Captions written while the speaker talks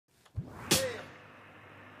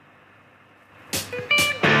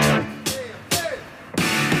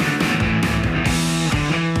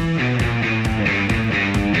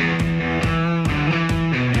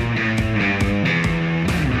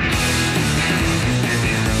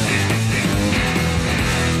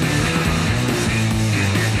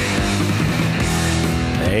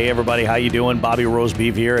everybody, how you doing? Bobby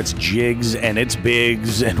Rosebeef here. It's Jigs and it's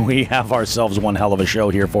Biggs, and we have ourselves one hell of a show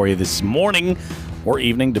here for you this morning or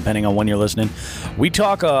evening, depending on when you're listening. We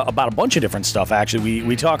talk about a bunch of different stuff, actually.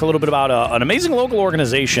 We talk a little bit about an amazing local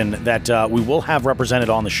organization that we will have represented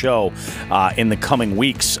on the show in the coming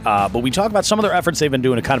weeks. But we talk about some of their efforts they've been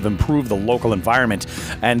doing to kind of improve the local environment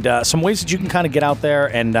and some ways that you can kind of get out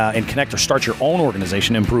there and connect or start your own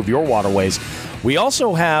organization, improve your waterways. We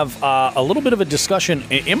also have a little bit of a discussion,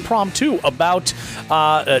 impromptu, about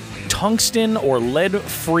tungsten or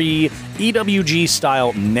lead-free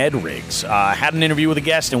EWG-style Ned rigs. Had an interview with a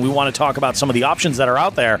guest, and we want to talk about some of the options that are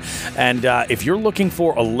out there. And if you're looking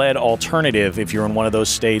for a lead alternative, if you're in one of those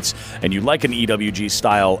states and you like an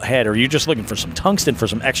EWG-style head, or you're just looking for some tungsten for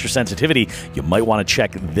some extra sensitivity, you might want to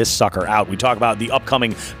check this sucker out. We talk about the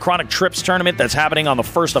upcoming Chronic Trips tournament that's happening on the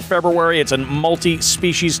 1st of February. It's a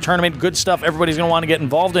multi-species tournament. Good stuff everybody's going to want to get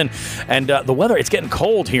involved in. And the weather, it's getting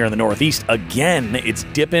cold here in the Northeast. Again, it's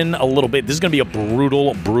dipping a little bit. This is going to be a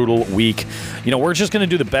brutal, brutal week. You know, we're just going to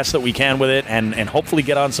do the best that we can with it and hopefully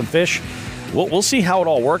get on some fish. We'll see how it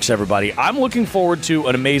all works, everybody. I'm looking forward to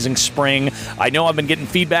an amazing spring. I know I've been getting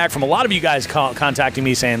feedback from a lot of you guys contacting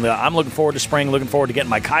me saying that I'm looking forward to spring, looking forward to getting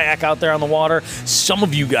my kayak out there on the water. Some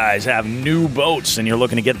of you guys have new boats, and you're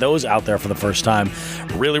looking to get those out there for the first time.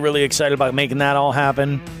 Really, really excited about making that all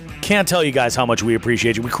happen. Can't tell you guys how much we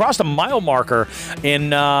appreciate you. We crossed a mile marker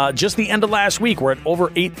in just the end of last week. We're at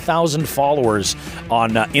over 8,000 followers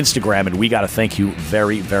on Instagram, and we got to thank you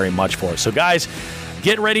very, very much for it. So, guys,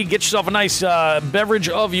 get ready. Get yourself a nice beverage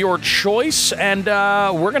of your choice, and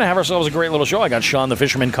we're going to have ourselves a great little show. I got Sean the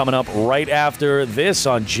Fisherman coming up right after this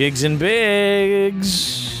on Jigs and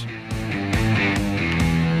Biggs.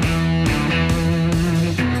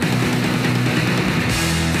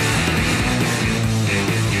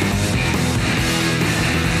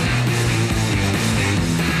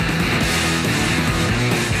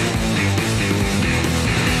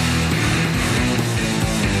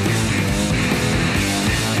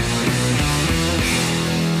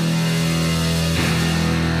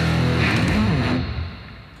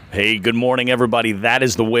 Hey, good morning, everybody. That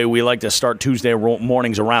is the way we like to start Tuesday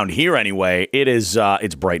mornings around here anyway. It's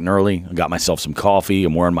bright and early. I got myself some coffee.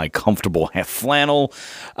 I'm wearing my comfortable flannel.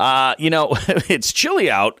 It's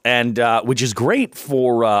chilly out, and which is great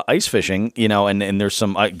for ice fishing, and there's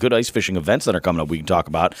some good ice fishing events that are coming up we can talk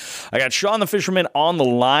about. I got Sean the Fisherman on the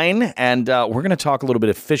line, and we're going to talk a little bit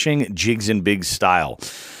of fishing, Jigs and Biggs style.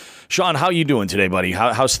 Sean, how you doing today, buddy?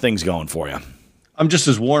 How's things going for you? I'm just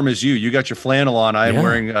as warm as you. You got your flannel on. I am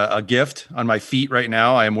wearing a gift on my feet right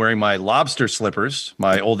now. I am wearing my lobster slippers.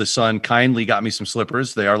 My oldest son kindly got me some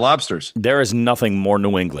slippers. They are lobsters. There is nothing more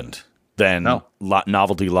New England than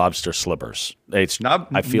novelty lobster slippers. I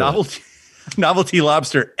feel novelty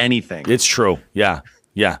lobster anything. It's true. Yeah,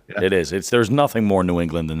 it is. There's nothing more New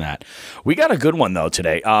England than that. We got a good one though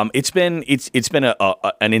today. It's been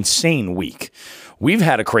an insane week. We've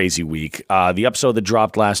had a crazy week. The episode that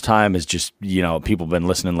dropped last time is just, people have been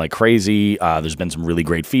listening like crazy. There's been some really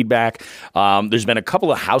great feedback. There's been a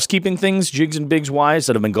couple of housekeeping things, Jigs and Biggs wise,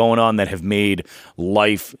 that have been going on that have made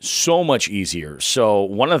life so much easier. So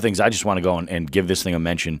one of the things I just want to go and give this thing a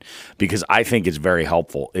mention because I think it's very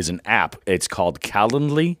helpful is an app. It's called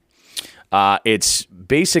Calendly. It's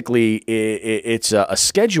basically it's a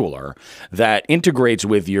scheduler that integrates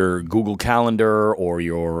with your Google Calendar or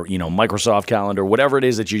your Microsoft Calendar, whatever it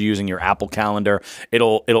is that you're using, your Apple Calendar.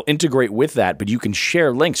 It'll integrate with that, but you can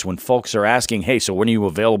share links when folks are asking, hey, so when are you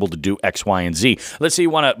available to do X, Y, and Z? Let's say you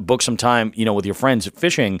want to book some time, with your friends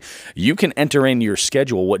fishing. You can enter in your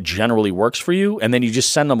schedule what generally works for you, and then you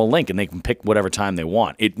just send them a link, and they can pick whatever time they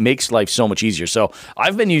want. It makes life so much easier. So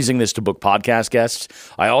I've been using this to book podcast guests.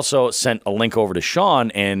 I also sent a link over to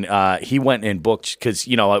Sean, and he went and booked because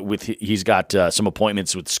he's got some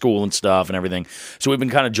appointments with school and stuff and everything. So we've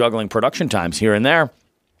been kind of juggling production times here and there.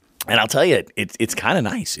 And I'll tell you, it's kind of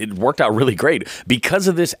nice. It worked out really great because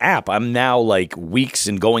of this app. I'm now like weeks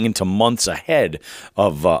and going into months ahead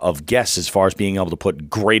of guests as far as being able to put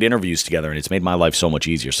great interviews together, and it's made my life so much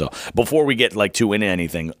easier. So before we get too into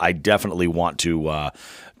anything, I definitely want to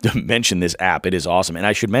mention this app. It is awesome, and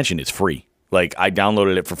I should mention it's free. I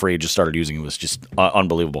downloaded it for free and just started using it. It was just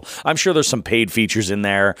unbelievable. I'm sure there's some paid features in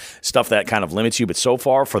there, stuff that kind of limits you. But so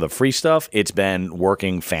far, for the free stuff, it's been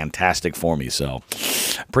working fantastic for me. So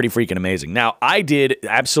pretty freaking amazing. Now, I did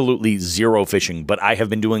absolutely zero fishing, but I have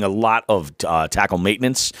been doing a lot of tackle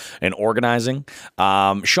maintenance and organizing.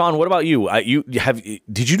 Sean, what about you?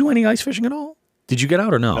 Did you do any ice fishing at all? Did you get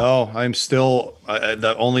out or no? No, I'm still.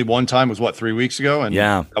 The only one time was 3 weeks ago, and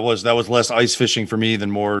that was less ice fishing for me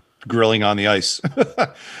than more grilling on the ice.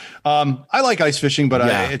 I like ice fishing, but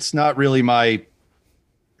it's not really my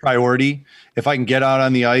priority. If I can get out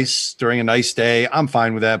on the ice during a nice day, I'm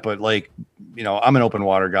fine with that. But like, I'm an open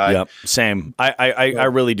water guy. Yep, same. I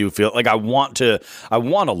really do feel like I want to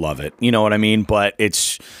love it. You know what I mean? But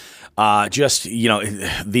it's just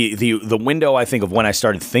the window I think of when I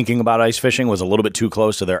started thinking about ice fishing was a little bit too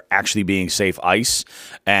close to there actually being safe ice,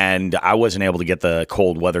 and I wasn't able to get the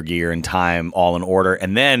cold weather gear in time all in order,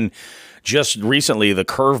 and then. Just recently, the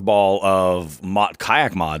curveball of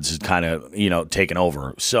kayak mods has kind of, taken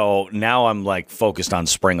over. So now I'm like focused on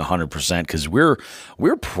spring 100% because we're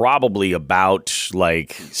probably about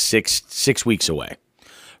like six weeks away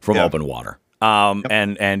from open water.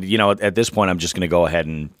 And at this point, I'm just going to go ahead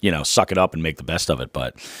and suck it up and make the best of it.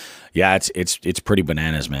 But yeah, it's pretty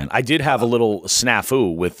bananas, man. I did have a little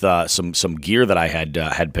snafu with some gear that I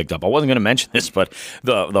had picked up. I wasn't going to mention this, but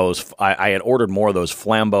I had ordered more of those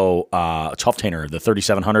Flambeau Tuftainer, the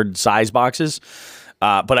 3700 size boxes,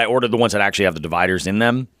 but I ordered the ones that actually have the dividers in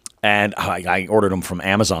them. And I ordered them from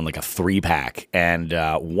Amazon, like a 3-pack, and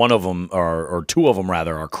one of them, or two of them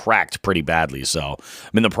rather, are cracked pretty badly. So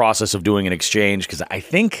I'm in the process of doing an exchange because I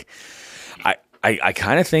think. I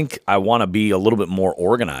kind of think I want to be a little bit more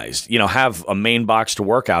organized, have a main box to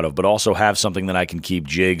work out of, but also have something that I can keep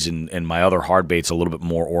jigs and my other hard baits a little bit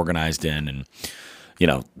more organized in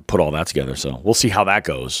and, put all that together. So we'll see how that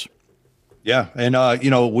goes. Yeah. And,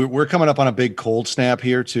 we're coming up on a big cold snap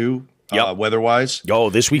here too. Weather-wise. Oh,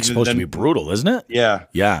 this week's supposed to be brutal, isn't it? Yeah.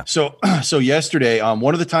 Yeah. So yesterday,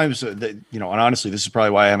 one of the times that, and honestly, this is probably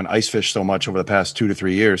why I haven't ice fished so much over the past 2 to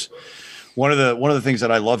 3 years. One of the things that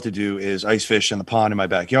I love to do is ice fish in the pond in my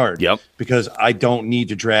backyard. Yep. Because I don't need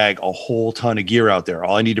to drag a whole ton of gear out there.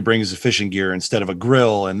 All I need to bring is a fishing gear instead of a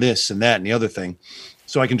grill and this and that and the other thing.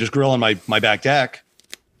 So I can just grill on my back deck.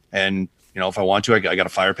 And, if I want to, I got a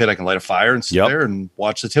fire pit. I can light a fire and sit there and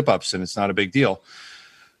watch the tip ups, and it's not a big deal.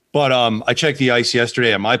 But I checked the ice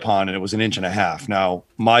yesterday at my pond, and it was 1.5 inches. Now,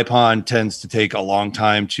 my pond tends to take a long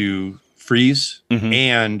time to freeze,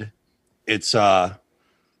 and it's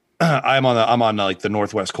I'm on like the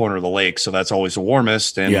northwest corner of the lake, so that's always the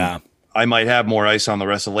warmest. And I might have more ice on the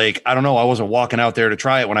rest of the lake. I don't know. I wasn't walking out there to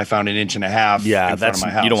try it when I found 1.5 inches. Yeah, that's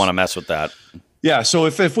you don't want to mess with that. Yeah, so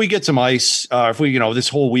if we get some ice, if we this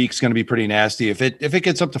whole week's going to be pretty nasty. If it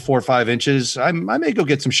gets up to 4 or 5 inches, I may go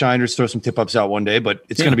get some shiners, throw some tip ups out one day. But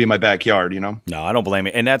it's going to be in my backyard, No, I don't blame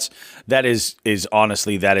you. And that is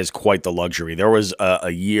honestly quite the luxury. There was a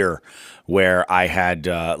year where I had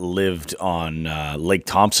lived on Lake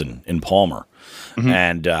Thompson in Palmer.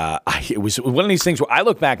 And it was one of these things where I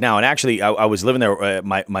look back now, and actually I was living there.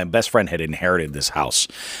 My best friend had inherited this house,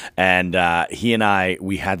 and he and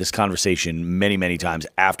we had this conversation many, many times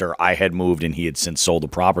after I had moved and he had since sold the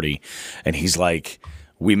property. And he's like,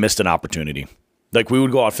 we missed an opportunity. Like, we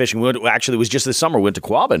would go out fishing. Actually, it was just this summer. We went to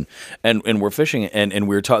Quabbin, and we're fishing, and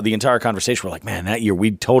we were the entire conversation. We're like, man, that year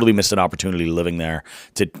we totally missed an opportunity living there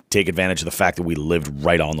to take advantage of the fact that we lived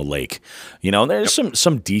right on the lake. There's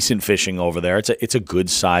some decent fishing over there. It's a good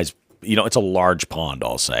size. It's a large pond,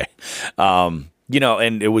 I'll say. And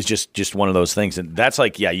it was just one of those things. And that's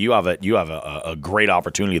like, yeah, you have a great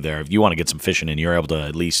opportunity there. If you want to get some fishing in, you're able to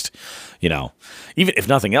at least, even if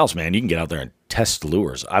nothing else, man, you can get out there and test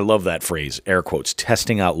lures. I love that phrase, air quotes,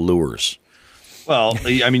 testing out lures. Well,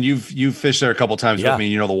 I mean, you've fished there a couple times with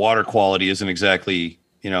me. The water quality isn't exactly,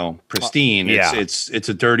 pristine. It's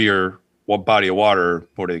a dirtier body of water.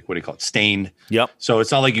 What do you call it? Stained. Yep. So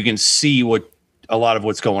it's not like you can see a lot of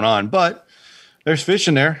what's going on, but there's fish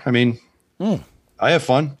in there. I mean, I have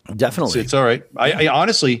fun. Definitely. It's all right. I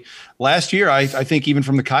honestly, last year, I think even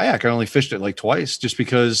from the kayak, I only fished it like twice just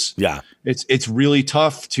because it's really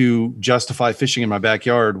tough to justify fishing in my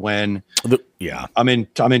backyard when I'm in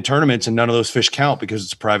tournaments and none of those fish count because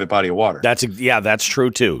it's a private body of water. That's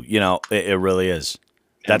true too. It really is.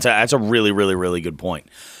 That's a really, really, really good point.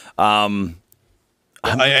 And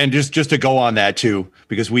just to go on that too,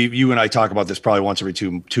 because you and I talk about this probably once every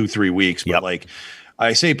 2-3 weeks, but like,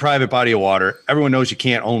 I say private body of water. Everyone knows you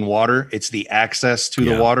can't own water. It's the access to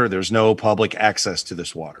the water. There's no public access to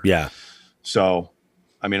this water. Yeah. So,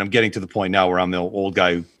 I mean, I'm getting to the point now where I'm the old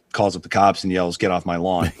guy who calls up the cops and yells, "Get off my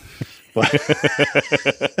lawn."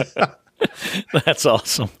 But that's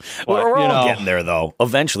awesome. We're all getting there, though.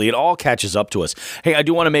 Eventually, it all catches up to us. Hey, I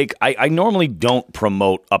do want to make – I normally don't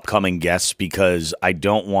promote upcoming guests because I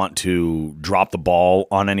don't want to drop the ball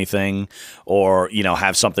on anything or,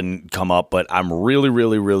 have something come up. But I'm really,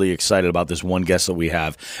 really, really excited about this one guest that we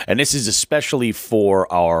have. And this is especially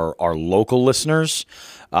for our local listeners.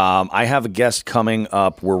 I have a guest coming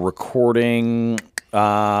up. We're recording –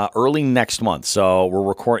 early next month. So we're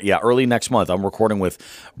recording, early next month. I'm recording with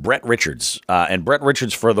Brett Richards. And Brett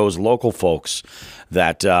Richards, for those local folks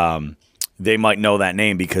that they might know that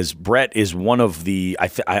name, because Brett is one of the,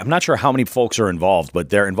 I'm not sure how many folks are involved, but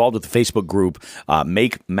they're involved with the Facebook group,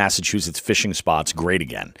 Make Massachusetts Fishing Spots Great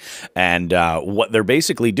Again. And what they're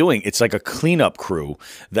basically doing, it's like a cleanup crew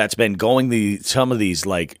that's been going some of these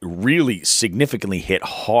like really significantly hit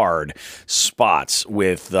hard spots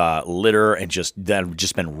with litter and that have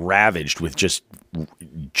just been ravaged with just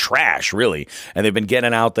trash, really. And they've been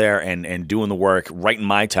getting out there and doing the work right in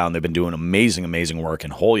my town. They've been doing amazing work in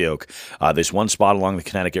Holyoke, this one spot along the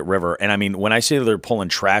Connecticut River. And I mean, when I say that they're pulling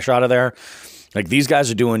trash out of there, like these guys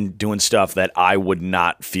are doing stuff that I would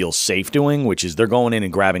not feel safe doing, which is they're going in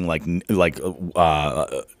and grabbing like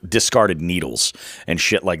discarded needles and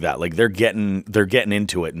shit like that. Like they're getting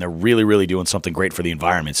into it, and they're really doing something great for the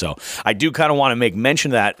environment. So I do kind of want to make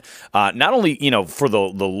mention of that, not only for the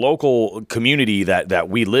local community that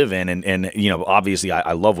we live in, and obviously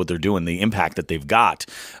I love what they're doing, the impact that they've got,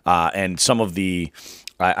 and some of the,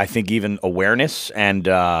 I think, even awareness and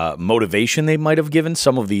motivation they might have given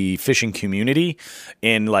some of the fishing community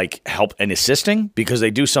in like help and assisting, because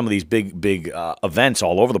they do some of these big events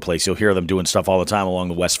all over the place. You'll hear them doing stuff all the time along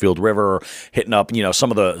the Westfield River, or hitting up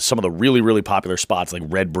some of the really popular spots like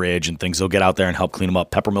Red Bridge and things. They'll get out there and help clean them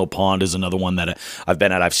up. Peppermill Pond is another one that I've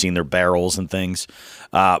been at. I've seen their barrels and things.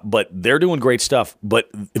 But they're doing great stuff. But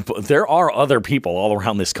there are other people all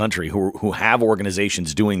around this country who have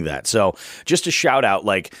organizations doing that. So just a shout out,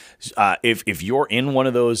 like if you're in one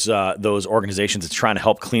of those organizations that's trying to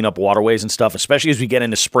help clean up waterways and stuff, especially as we get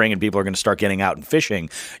into spring and people are going to start getting out and fishing,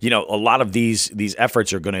 a lot of these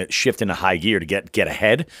efforts are going to shift into high gear to get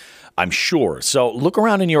ahead, I'm sure. So look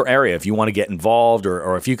around in your area if you want to get involved,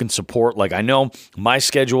 or if you can support. Like, I know my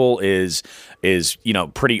schedule is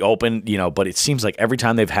pretty open, but it seems like every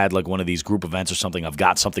time they've had like one of these group events or something, I've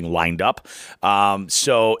got something lined up.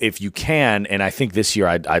 So if you can, and I think this year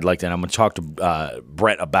I'd like to, and I'm going to talk to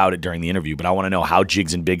Brett about it during the interview, but I want to know how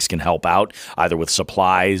Jigs and Bigs can help out, either with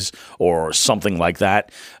supplies or something like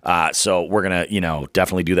that. So we're going to,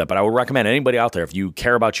 definitely do that. But I would recommend anybody out there, if you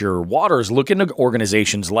care about your waters, look into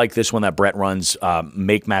organizations like this one that Brett runs,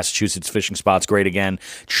 Make Massachusetts Fishing Spots Great Again.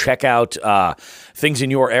 Check out things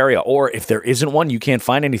in your area, or if there isn't one, you can't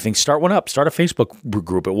find anything, start one up. Start a Facebook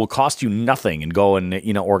group. It will cost you nothing, and go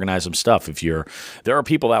and organize some stuff. There are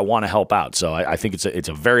people that want to help out, so I think it's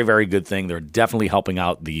a very good thing. They're definitely helping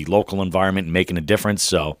out the local environment and making a difference.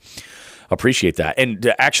 So appreciate that.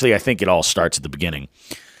 And actually, I think it all starts at the beginning.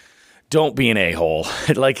 Don't be an a-hole.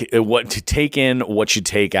 Like, to take in what you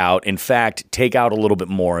take out. In fact, take out a little bit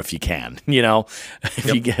more if you can.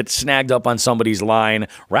 If you get snagged up on somebody's line,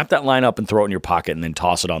 wrap that line up and throw it in your pocket, and then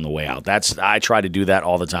toss it on the way out. I try to do that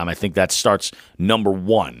all the time. I think that starts number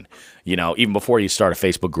one, even before you start a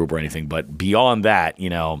Facebook group or anything. But beyond that,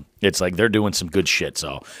 it's like they're doing some good shit.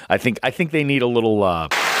 So I think they need a little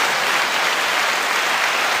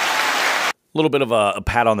bit of a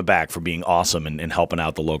pat on the back for being awesome and helping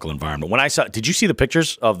out the local environment. Did you see the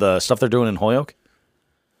pictures of the stuff they're doing in Holyoke?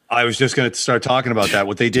 I was just going to start talking about that.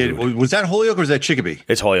 What they did, was that Holyoke or was that Chicopee?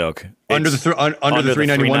 It's Holyoke. Under the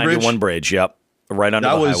 391 bridge. Yep, right under the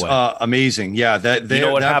highway. That was amazing. Yeah,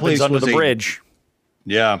 what happens under the bridge?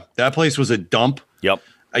 Yeah, that place was a dump. Yep.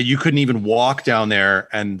 You couldn't even walk down there.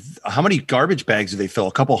 And how many garbage bags did they fill?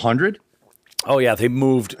 A couple hundred? Oh, yeah. They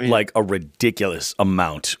moved like a ridiculous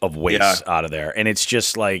amount of waste out of there. And it's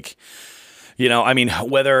just like,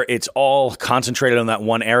 whether it's all concentrated on that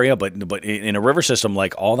one area, but in a river system,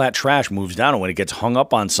 like all that trash moves down. And when it gets hung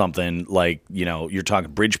up on something, like, you're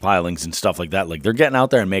talking bridge pilings and stuff like that, like they're getting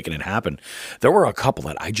out there and making it happen. There were a couple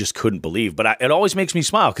that I just couldn't believe, but it always makes me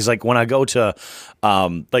smile, because like when I go to,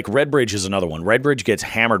 like Red Bridge is another one. Red Bridge gets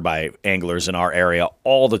hammered by anglers in our area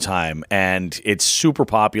all the time, and it's super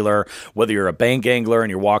popular, whether you're a bank angler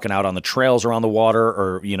and you're walking out on the trails around the water,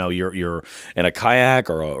 or, you're in a kayak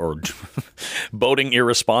or boating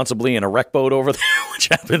irresponsibly in a wreck boat over there, which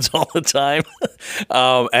happens all the time,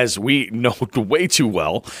 as we know way too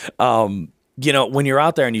well. When you're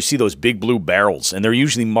out there and you see those big blue barrels, and they're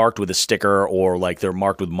usually marked with a sticker, or like they're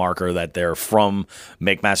marked with marker that they're from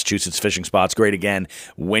Make Massachusetts Fishing Spots Great Again.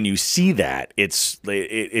 When you see that, it's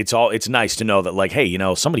nice to know that, like, hey,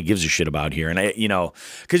 somebody gives a shit about here. And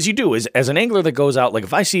because you do, as an angler that goes out, like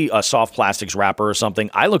if I see a soft plastics wrapper or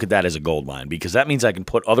something, I look at that as a gold mine, because that means I can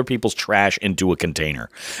put other people's trash into a container.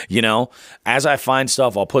 As I find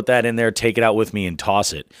stuff, I'll put that in there, take it out with me, and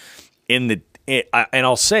toss it and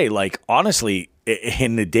I'll say, like, honestly,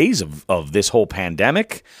 in the days of this whole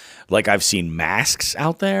pandemic, Like I've seen masks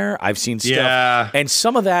out there. I've seen stuff. Yeah. And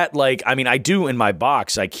some of that, like, I mean, I do in my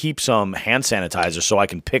box, I keep some hand sanitizer so I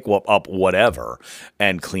can pick up whatever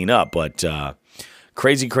and clean up. But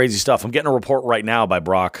crazy, crazy stuff. I'm getting a report right now by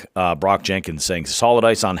Brock Jenkins saying solid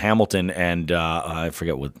ice on Hamilton and I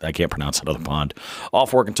forget what, I can't pronounce that other pond.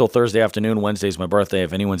 Off work until Thursday afternoon. Wednesday's my birthday.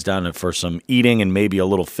 If anyone's down for some eating and maybe a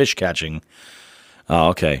little fish catching. Oh,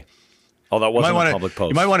 okay. Oh, that wasn't a public post.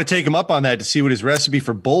 You might want to take him up on that to see what his recipe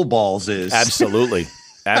for bull balls is. Absolutely.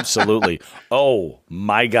 Absolutely. Oh,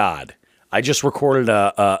 my God. I just recorded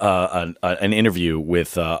an interview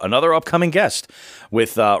with another upcoming guest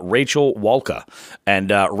with Rachel Walka.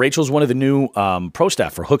 And Rachel's one of the new pro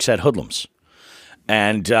staff for Hooks Head Hoodlums.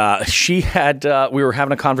 And she had, we were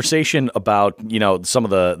having a conversation about, you know, some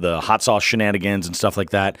of the hot sauce shenanigans and stuff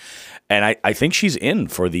like that. And I think she's in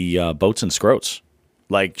for the Boats and Scroats.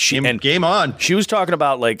 Like game on. She was talking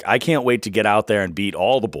about like, I can't wait to get out there and beat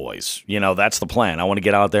all the boys. You know, that's the plan. I want to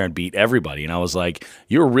get out there and beat everybody. And I was like,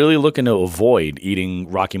 you're really looking to avoid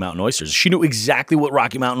eating Rocky Mountain oysters. She knew exactly what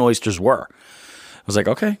Rocky Mountain oysters were. I was like,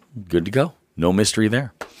 okay, good to go. No mystery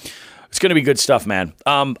there. It's going to be good stuff, man.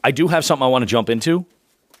 I do have something I want to jump into.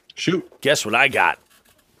 Shoot. Guess what I got?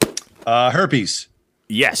 Herpes.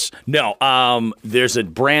 Yes. No. There's a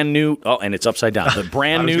brand new. Oh, and it's upside down. The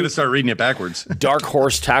brand new. I was going to start reading it backwards. Dark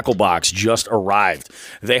Horse tackle box just arrived.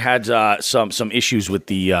 They had some issues with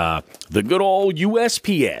the good old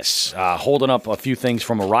USPS holding up a few things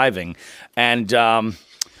from arriving. And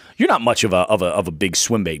you're not much of a big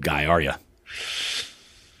swim bait guy, are you?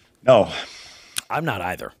 No, I'm not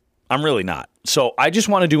either. I'm really not. So I just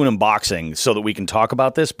want to do an unboxing so that we can talk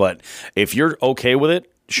about this. But if you're okay with it,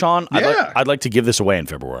 Sean, yeah. I'd like to give this away in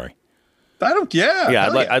February.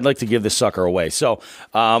 I'd like to give this sucker away. So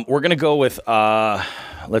we're gonna go with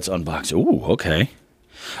let's unbox it. Ooh, okay.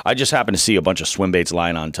 I just happen to see a bunch of swim baits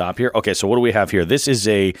lying on top here. Okay, so what do we have here? This is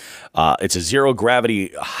it's a zero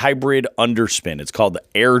gravity hybrid underspin. It's called the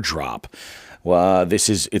Airdrop.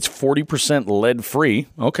 It's 40% lead free.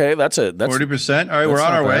 Okay, that's 40%. All right, we're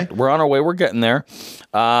on our way. We're on our way. We're getting there.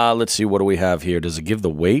 Let's see. What do we have here? Does it give the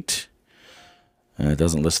weight? It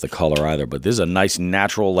doesn't list the color either, but this is a nice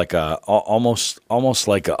natural, like almost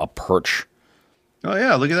like a perch. Oh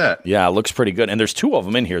yeah, look at that. Yeah, it looks pretty good. And there's two of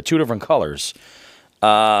them in here, two different colors.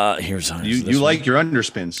 Here's you like your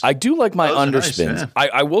underspins. I do like my underspins. Nice, yeah.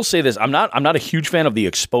 I will say this: I'm not a huge fan of the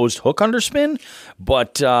exposed hook underspin,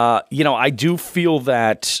 but I do feel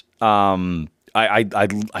that I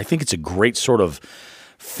think it's a great sort of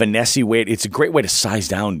finessey way. It's a great way to size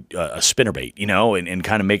down a spinnerbait, and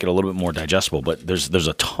kind of make it a little bit more digestible. But there's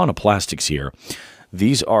a ton of plastics here.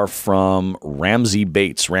 These are from Ramsey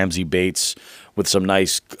Baits. Ramsey Baits with some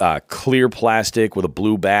nice clear plastic with a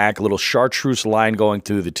blue back, a little chartreuse line going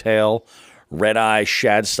through the tail, red eye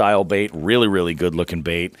shad style bait. Really, really good looking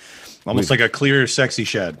bait. Almost like a clear, sexy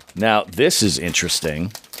shad. Now this is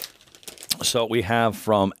interesting. So we have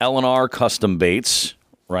from L&R Custom Baits.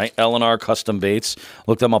 Right, L&R Custom Baits.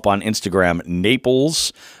 Look them up on Instagram,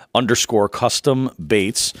 Naples_custom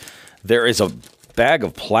baits. There is a bag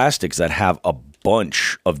of plastics that have a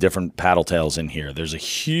bunch of different paddle tails in here. There's a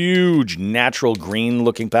huge natural green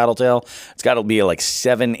looking paddle tail. It's got to be like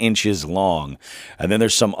 7 inches long. And then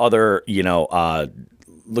there's some other,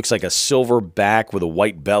 looks like a silver back with a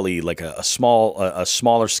white belly, like a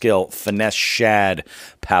smaller scale finesse shad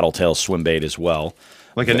paddle tail swim bait as well.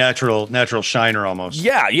 Like a natural shiner almost.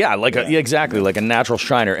 Yeah, exactly, like a natural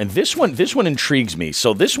shiner. And this one intrigues me.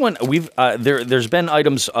 So this one, there's been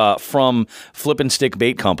items from Flip and Stick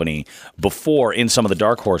Bait Company before in some of the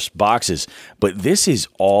Dark Horse boxes, but this is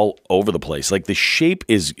all over the place. Like the shape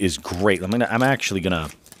is great. I'm actually gonna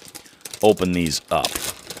open these up.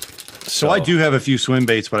 So I do have a few swim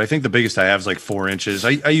baits, but I think the biggest I have is like 4 inches. I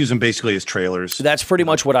use them basically as trailers. That's pretty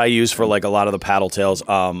much what I use for like a lot of the paddle tails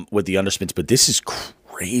with the underspins. But this is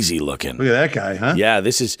crazy looking. Look at that guy, huh? Yeah,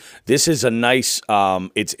 this is a nice.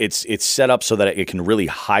 It's set up so that it can really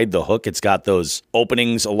hide the hook. It's got those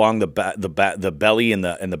openings along the belly and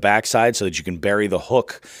the backside so that you can bury the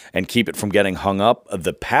hook and keep it from getting hung up.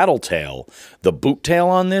 The paddle tail, the boot tail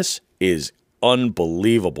on this is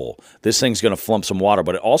unbelievable. This thing's going to flump some water,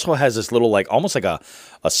 but it also has this little, like, almost like a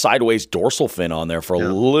sideways dorsal fin on there for a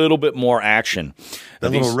little bit more action.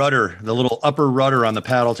 The little rudder, the little upper rudder on the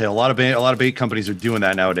paddle tail. A lot of bait companies are doing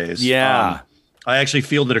that nowadays. Yeah. I actually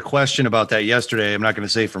fielded a question about that yesterday. I'm not going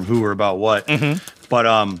to say from who or about what,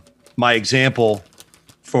 but my example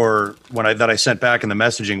for that I sent back in the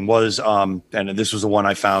messaging was, and this was the one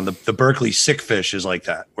I found, the Berkeley Sick Fish is like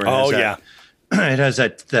that. Where it has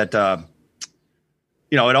that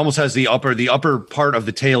you know, it almost has the upper part of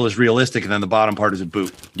the tail is realistic, and then the bottom part is a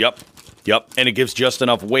boot. Yep. And it gives just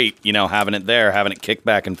enough weight, you know, having it there, having it kick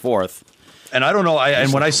back and forth. And I don't know.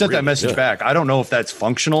 And when I sent that message back, I don't know if that's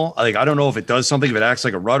functional. Like, I don't know if it does something, if it acts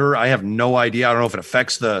like a rudder. I have no idea. I don't know if it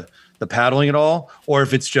affects the paddling at all, or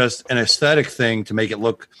if it's just an aesthetic thing to make it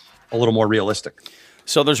look a little more realistic.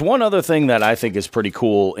 So there's one other thing that I think is pretty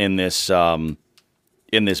cool in this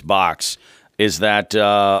box is that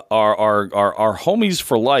our homies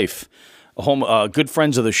for life, good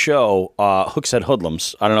friends of the show, Hookshead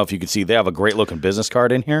Hoodlums. I don't know if you can see, they have a great looking business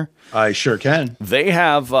card in here. I sure can. They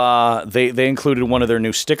have they included one of their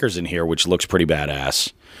new stickers in here, which looks pretty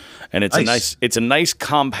badass. And it's a nice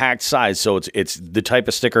compact size, so it's the type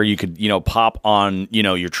of sticker you could, you know, pop on, you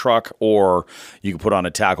know, your truck, or you can put on a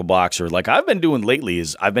tackle box, or like I've been doing lately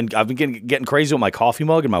is I've been getting crazy with my coffee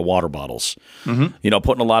mug and my water bottles. Mm-hmm. You know,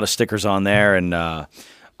 putting a lot of stickers on there, and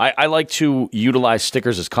I like to utilize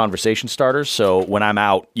stickers as conversation starters. So when I'm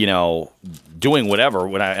out, you know, doing whatever,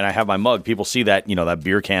 and I have my mug, people see that, you know, that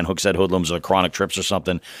beer can, Hookshead Hoodlums or Chronic Trips or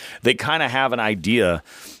something, they kind of have an idea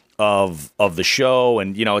of the show,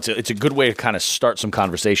 and you know, it's a good way to kind of start some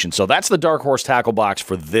conversation. So that's the Dark Horse Tackle Box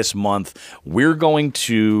for this month. We're going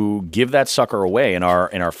to give that sucker away in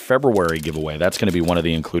our February giveaway. That's going to be one of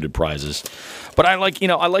the included prizes. But I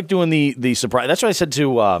like doing the surprise. That's what I said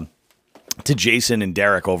to Jason and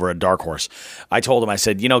Derek over at Dark Horse. I told him, I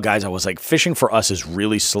said, you know, guys, I was like, fishing for us is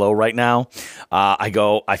really slow right now. I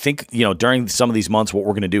think, you know, during some of these months, what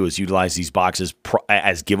we're going to do is utilize these boxes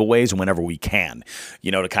as giveaways whenever we can, you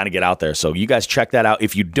know, to kind of get out there. So you guys check that out.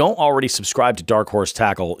 If you don't already subscribe to Dark Horse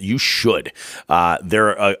Tackle, you should.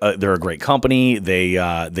 They're a great company.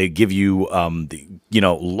 They give you you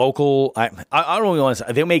know, local. I don't really want to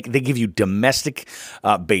say, they give you domestic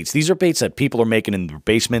baits. These are baits that people are making in their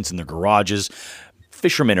basements and their garages.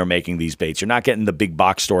 Fishermen are making these baits. You're not getting the big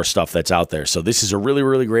box store stuff that's out there. So this is a really,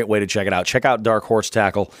 really great way to check it out. Check out Dark Horse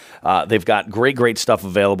Tackle. They've got great stuff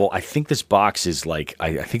available. I think this box is like,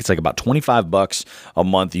 I think it's like about $25 a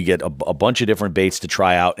month. You get a bunch of different baits to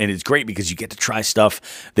try out, and it's great because you get to try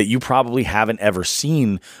stuff that you probably haven't ever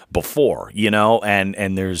seen before, you know,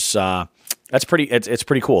 and there's it's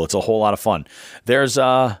pretty cool. It's a whole lot of fun. There's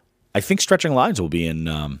I think Stretching Lines will be in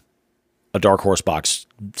a Dark Horse box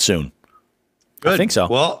soon. Good. I think so.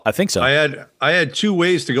 Well, I think so. I had two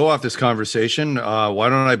ways to go off this conversation. Why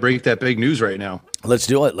don't I break that big news right now? Let's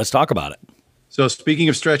do it. Let's talk about it. So speaking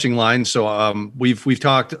of Stretching Lines, so we've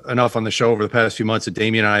talked enough on the show over the past few months that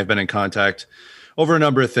Damien and I have been in contact over a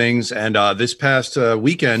number of things. And this past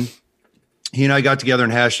weekend, he and I got together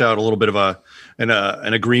and hashed out a little bit of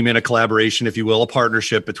an agreement, a collaboration, if you will, a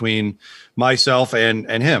partnership between myself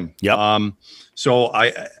and him. Yep. So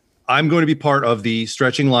I'm going to be part of the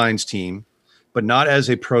Stretching Lines team, but not as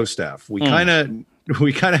a pro staff. We kind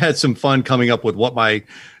of had some fun coming up with what my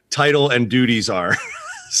title and duties are.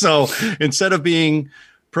 So instead of being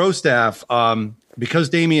pro staff, because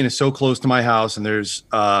Damien is so close to my house, and there's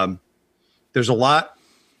a lot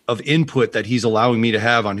of input that he's allowing me to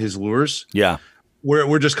have on his lures. Yeah.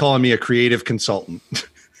 We're just calling me a creative consultant.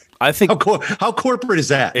 I think how corporate is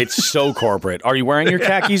that? It's so corporate. Are you wearing your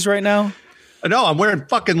khakis right now? No, I'm wearing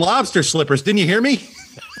fucking lobster slippers. Didn't you hear me?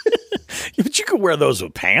 But you could wear those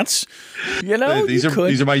with pants. You know, these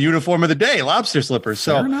are my uniform of the day, lobster slippers.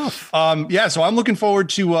 So, fair enough. Yeah. So I'm looking forward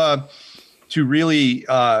to really.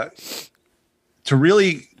 I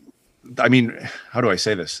mean, how do I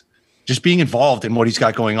say this? Just being involved in what he's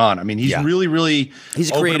got going on. I mean, he's really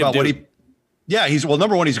he's a creative dude.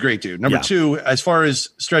 Number one, he's a great dude. Number two, as far as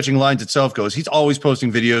Stretching Lines itself goes, he's always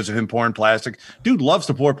posting videos of him pouring plastic. Dude loves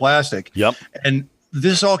to pour plastic. Yep. And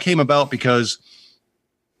this all came about because,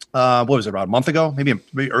 what was it, about a month ago? Maybe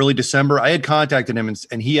early December. I had contacted him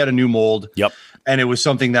and he had a new mold. Yep. And it was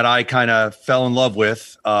something that I kind of fell in love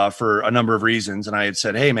with for a number of reasons. And I had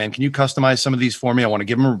said, hey, man, can you customize some of these for me? I want to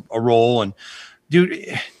give him a roll. And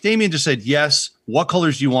dude, Damien just said, yes. What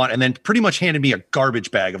colors do you want? And then pretty much handed me a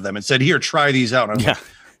garbage bag of them and said, here, try these out. And I was like,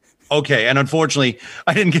 okay. And unfortunately,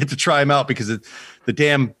 I didn't get to try them out because the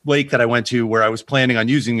damn lake that I went to where I was planning on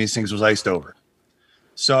using these things was iced over.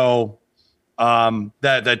 So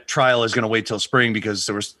that trial is going to wait till spring because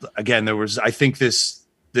there was, I think this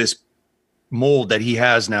mold that he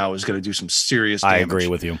has now is going to do some serious damage. I agree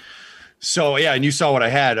with you. So, yeah, and you saw what I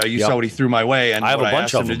had. You saw what he threw my way. And I have a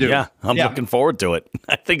bunch of them. Yeah, I'm looking forward to it.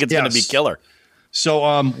 I think it's going to be killer.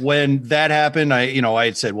 So when that happened, I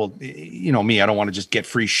had said, well, me, I don't want to just get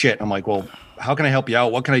free shit. I'm like, well, how can I help you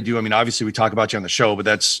out? What can I do? I mean, obviously we talk about you on the show, but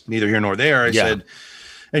that's neither here nor there. I said,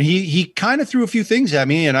 and he kind of threw a few things at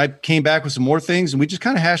me and I came back with some more things and we just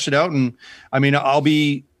kind of hashed it out. And I mean, I'll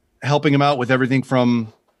be helping him out with everything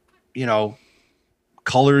from,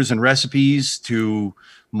 colors and recipes to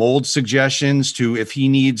mold suggestions to if he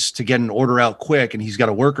needs to get an order out quick and he's got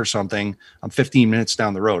to work or something, I'm 15 minutes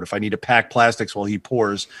down the road. If I need to pack plastics while he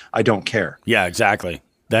pours, I don't care. Yeah, exactly.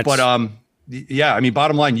 Yeah, I mean,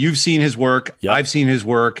 bottom line, you've seen his work. Yep. I've seen his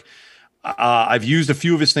work. I've used a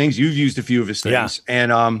few of his things. You've used a few of his things. Yeah.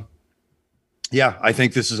 And I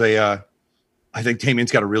think this is I think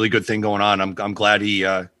Damien's got a really good thing going on. I'm glad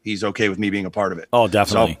he's okay with me being a part of it. Oh,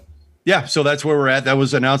 definitely. So that's where we're at. That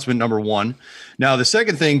was announcement number 1. Now, the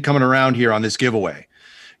second thing coming around here on this giveaway,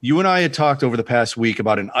 you and I had talked over the past week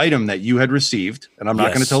about an item that you had received, and I'm not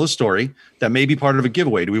going to tell the story, that may be part of a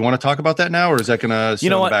giveaway. Do we want to talk about that now, or is that going to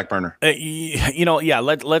sit on the back burner?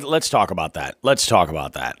 Let's talk about that. Let's talk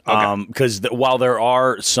about that. Okay. Because while there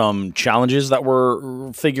are some challenges that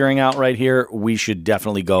we're figuring out right here, we should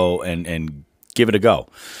definitely go and give it a go.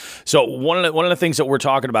 So one of the things that we're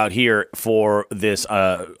talking about here for this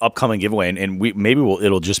upcoming giveaway, and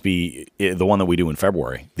it'll just be the one that we do in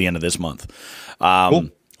February, the end of this month. Cool.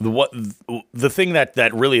 The thing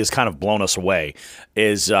that really has kind of blown us away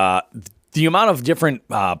is the amount of different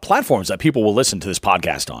platforms that people will listen to this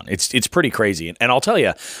podcast on. It's pretty crazy. And I'll tell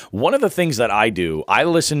you, one of the things that I do, I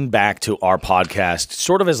listen back to our podcast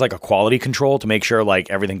sort of as like a quality control to make sure like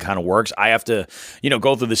everything kind of works. I have to,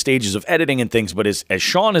 go through the stages of editing and things. But as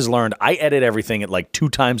Sean has learned, I edit everything at like 2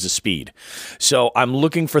 times the speed. So I'm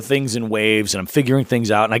looking for things in waves and I'm figuring things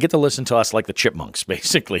out. And I get to listen to us like the chipmunks,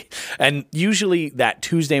 basically. And usually that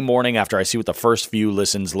Tuesday morning after I see what the first few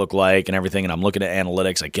listens look like and everything, and I'm looking at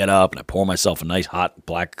analytics, I get up and I pour myself a nice hot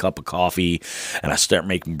black cup of coffee and I start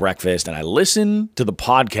making breakfast and I listen to the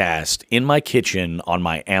podcast in my kitchen on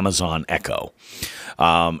my Amazon Echo.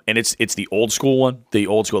 And it's the old school one. The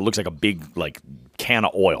old school, it looks like a big can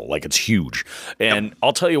of oil, like it's huge. And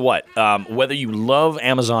I'll tell you what, whether you love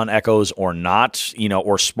Amazon Echoes or not,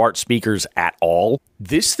 or smart speakers at all,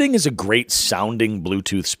 this thing is a great sounding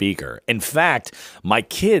Bluetooth speaker. In fact, my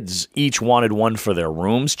kids each wanted one for their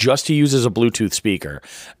rooms just to use as a Bluetooth speaker.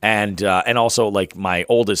 And also like my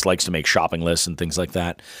oldest likes to make shopping lists and things like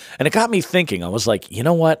that. And it got me thinking, I was like, you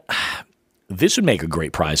know what? This would make a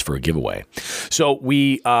great prize for a giveaway. So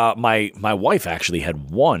my wife actually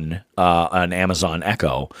had won an Amazon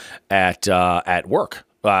Echo at work.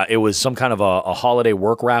 It was some kind of a holiday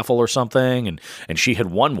work raffle or something, and she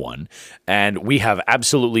had won one, and we have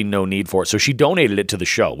absolutely no need for it. So she donated it to the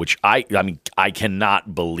show, which I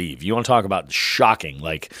cannot believe. You want to talk about shocking?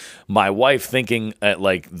 Like my wife thinking at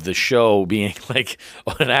like the show being like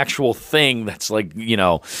an actual thing that's like,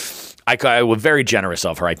 I was very generous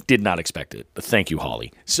of her. I did not expect it. But thank you,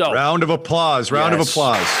 Holly. So round of applause. Round of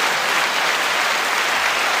applause.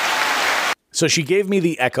 So she gave me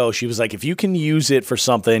the Echo. She was like, if you can use it for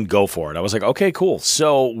something, go for it. I was like, okay, cool.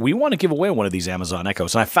 So we want to give away one of these Amazon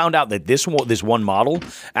Echoes. And I found out that this one model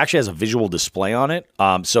actually has a visual display on it.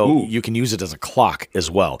 So you can use it as a clock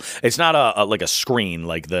as well. It's not like a screen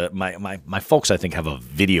like my folks, I think, have a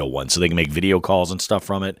video one. So they can make video calls and stuff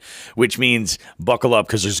from it, which means buckle up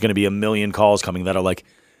because there's going to be a million calls coming that are like,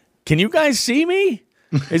 can you guys see me?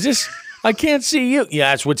 Is this, I can't see you.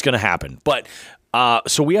 Yeah, that's what's going to happen. But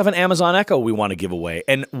so we have an Amazon Echo we want to give away.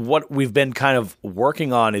 And what we've been kind of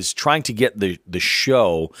working on is trying to get the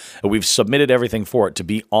show, and we've submitted everything for it to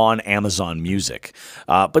be on Amazon Music.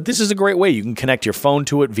 But this is a great way. You can connect your phone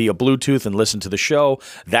to it via Bluetooth and listen to the show.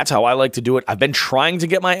 That's how I like to do it. I've been trying to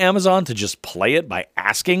get my Amazon to just play it by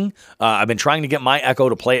asking. I've been trying to get my Echo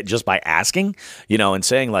to play it just by asking, and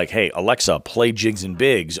saying like, hey, Alexa, play Jigs and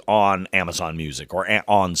Bigs on Amazon Music or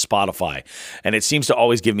on Spotify. And it seems to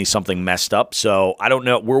always give me something messed up. So I don't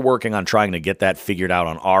know. We're working on trying to get that figured out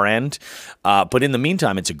on our end. But in the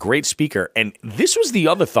meantime, it's a great speaker. And this was the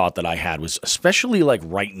other thought that I had was especially like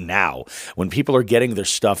right now when people are getting their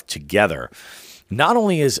stuff together. Not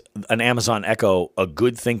only is an Amazon Echo a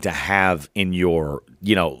good thing to have in your,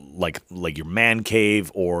 like your man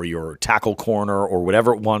cave or your tackle corner or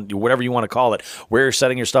whatever you want to call it, where you're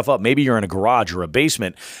setting your stuff up. Maybe you're in a garage or a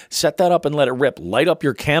basement. Set that up and let it rip. Light up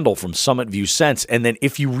your candle from Summit View Sense. And then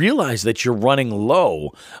if you realize that you're running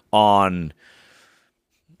low on,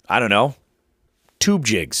 I don't know, tube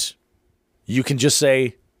jigs, you can just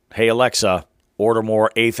say, hey, Alexa, order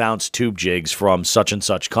more 1/8 ounce tube jigs from such and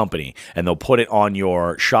such company, and they'll put it on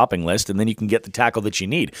your shopping list, and then you can get the tackle that you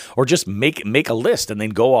need. Or just make a list and then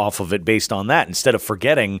go off of it based on that, instead of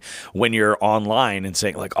forgetting when you're online and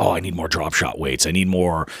saying like, oh, I need more drop shot weights, I need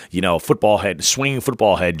more, swinging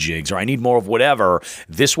football head jigs, or I need more of whatever.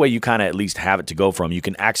 This way you kind of at least have it to go from. You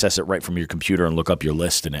can access it right from your computer and look up your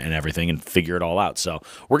list and everything and figure it all out. So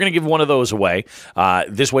we're going to give one of those away.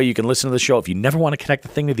 This way you can listen to the show. If you never want to connect the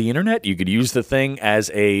thing to the internet, you could use the thing as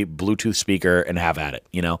a Bluetooth speaker and have at it,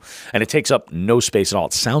 and it takes up no space at all.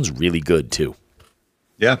 It sounds really good too.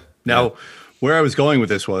 Yeah. Now, where I was going with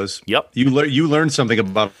this was, you learned something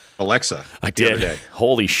about Alexa. I did.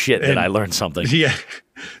 Holy shit, did I learn something? Yeah.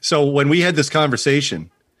 So when we had this conversation,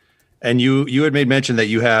 and you had made mention that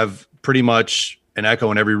you have pretty much an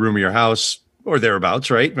Echo in every room of your house or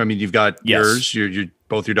thereabouts, right? I mean, you've got yours,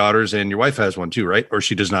 both your daughters, and your wife has one too, right? Or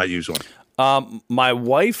she does not use one. My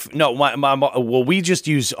wife, no, well, we just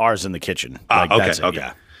use ours in the kitchen.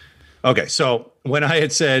 Okay. Okay. So when I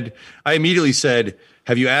immediately said,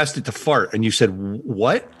 have you asked it to fart? And you said,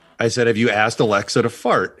 what? I said, have you asked Alexa to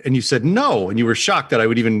fart? And you said, no. And you were shocked that I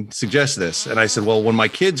would even suggest this. And I said, well, when my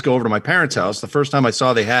kids go over to my parents' house, the first time I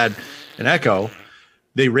saw they had an Echo,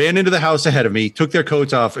 they ran into the house ahead of me, took their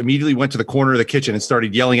coats off, immediately went to the corner of the kitchen and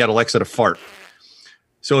started yelling at Alexa to fart.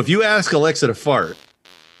 So if you ask Alexa to fart,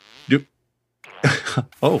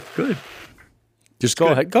 oh, good. Just go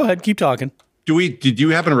ahead. Go ahead. Keep talking. Did you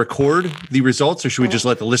happen to record the results, or should we just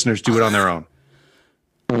let the listeners do it on their own?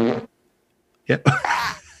 Yeah.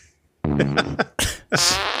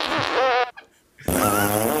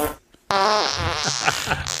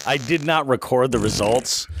 I did not record the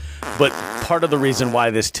results, but part of the reason why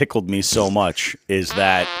this tickled me so much is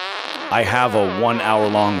that I have a 1 hour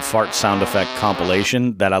long fart sound effect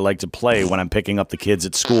compilation that I like to play when I'm picking up the kids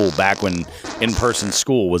at school, back when in-person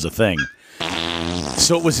school was a thing.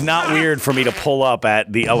 So it was not weird for me to pull up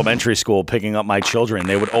at the elementary school picking up my children.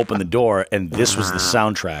 They would open the door, and this was the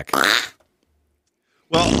soundtrack.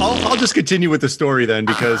 Well, I'll just continue with the story then,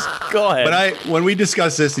 because go ahead. When we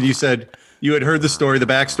discussed this and you said you had heard the story, the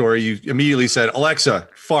backstory, you immediately said, Alexa,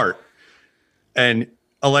 fart. And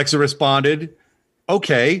Alexa responded,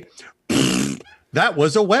 okay, that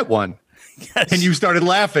was a wet one. Yes. And you started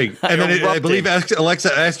laughing. And then I believe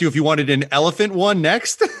Alexa asked you if you wanted an elephant one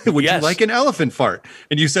next. Would you like an elephant fart?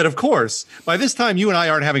 And you said, of course. By this time, you and I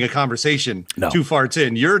aren't having a conversation 2 farts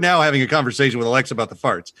in. You're now having a conversation with Alexa about the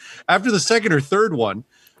farts. After the second or third one,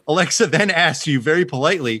 Alexa then asked you very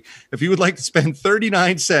politely if you would like to spend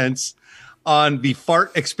 39 cents on the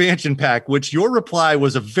fart expansion pack, which your reply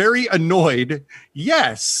was a very annoyed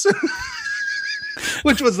yes.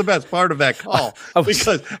 Which was the best part of that call.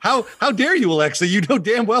 Because how dare you, Alexa? You know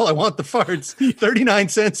damn well I want the farts. 39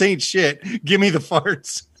 cents ain't shit. Give me the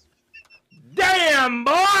farts. Damn,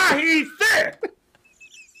 boy, he's thick.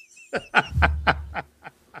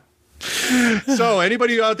 So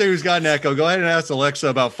anybody out there who's got an Echo, go ahead and ask Alexa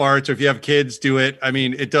about farts. Or if you have kids, do it. I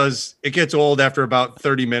mean, it gets old after about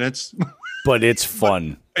 30 minutes. But it's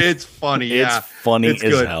fun. It's funny, yeah. It's funny as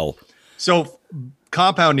hell. So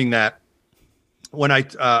compounding that, when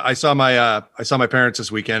I saw my parents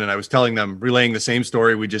this weekend, and I was telling them, relaying the same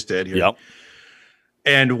story we just did here. Yep.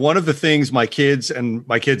 And one of the things my kids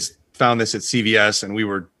found this at CVS, and we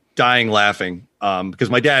were dying laughing because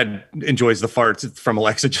my dad enjoys the farts from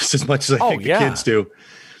Alexa just as much as I think the kids do.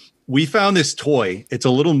 We found this toy. It's a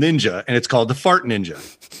little ninja, and it's called the Fart Ninja.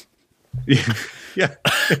 Yeah,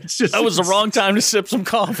 it's just that was the wrong time to sip some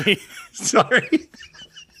coffee. Sorry.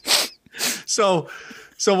 So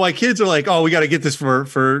my kids are like, oh, we got to get this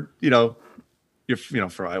for we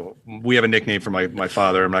have a nickname for my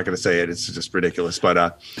father. I'm not going to say it. It's just ridiculous.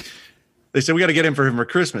 But they said we got to get him for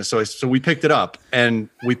Christmas. So we picked it up and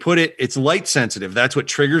we put it. It's light sensitive. That's what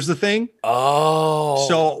triggers the thing. Oh,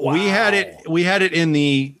 so wow. We had it in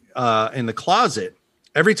the closet.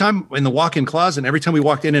 Every time in the walk-in closet, every time we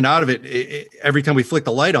walked in and out of it, every time we flicked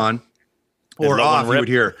the light on or off, you would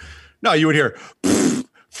hear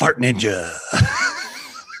Fart Ninja.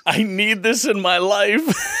 I need this in my life.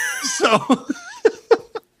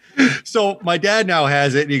 So my dad now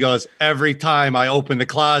has it, and he goes, every time I open the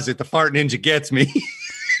closet, the Fart Ninja gets me.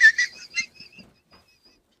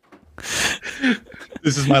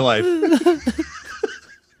 This is my life.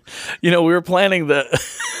 We were planning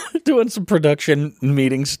doing some production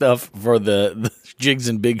meeting stuff for the Jigs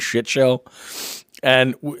and Big Shit show.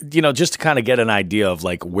 And, just to kind of get an idea of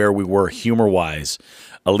like where we were humor wise,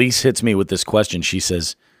 Elise hits me with this question. She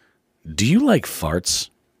says, do you like farts?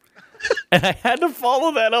 And I had to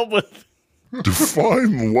follow that up with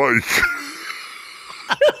define like.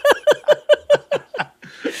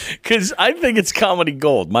 Because I think it's comedy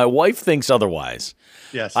gold. My wife thinks otherwise.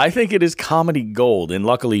 Yes. I think it is comedy gold, and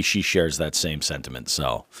luckily she shares that same sentiment.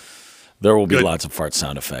 So there will be lots of fart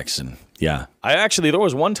sound effects, and yeah. There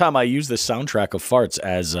was one time I used the soundtrack of farts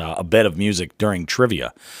as a bed of music during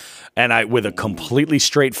trivia, and with a completely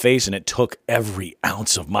straight face, and it took every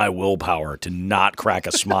ounce of my willpower to not crack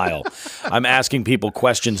a smile. I'm asking people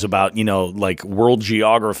questions about, like world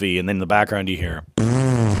geography, and then in the background you hear.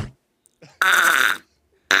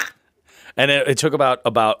 And it took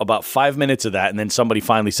about 5 minutes of that, and then somebody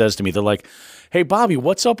finally says to me, they're like, "Hey, Bobby,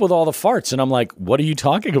 what's up with all the farts?" And I'm like, "What are you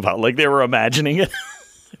talking about?" Like they were imagining it.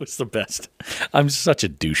 It was the best. I'm such a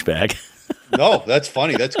douchebag. No, that's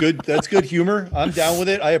funny. That's good. That's good humor. I'm down with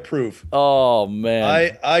it. I approve. Oh,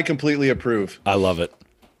 man. I completely approve. I love it.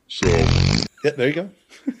 So, yeah, there you go.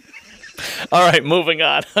 All right, moving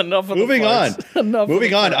on. Moving on.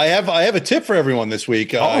 I have a tip for everyone this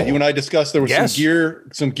week. You and I discussed there was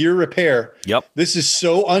some gear repair. Yep. This is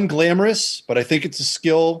so unglamorous, but I think it's a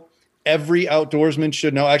skill every outdoorsman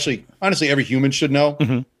should know. Actually, honestly, every human should know.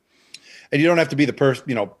 Mm-hmm. And you don't have to be the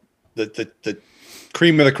the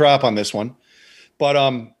cream of the crop on this one. But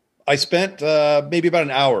I spent maybe about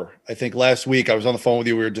an hour, I think, last week. I was on the phone with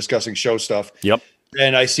you. We were discussing show stuff. Yep.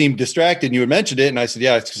 And I seemed distracted. And you had mentioned it. And I said,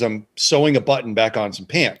 yeah, it's because I'm sewing a button back on some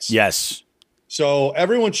pants. Yes. So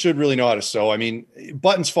everyone should really know how to sew. I mean,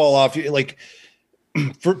 buttons fall off, like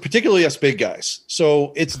for particularly us big guys.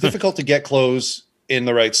 So it's difficult to get clothes in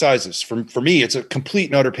the right sizes. For me, it's a complete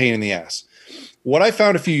and utter pain in the ass. What I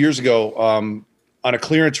found a few years ago on a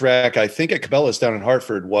clearance rack, I think at Cabela's down in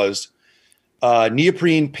Hartford, was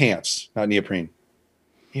neoprene pants. Not neoprene.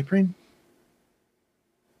 Neoprene?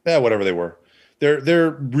 Yeah, whatever they were. They're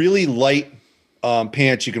really light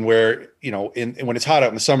pants you can wear, when it's hot out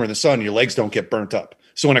in the summer in the sun, your legs don't get burnt up.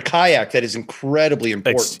 So in a kayak, that is incredibly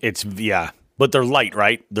important. It's but they're light,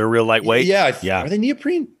 right? They're real lightweight. Yeah. Are they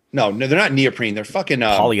neoprene? No, they're not neoprene. They're fucking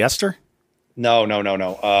polyester. No.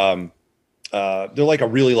 They're like a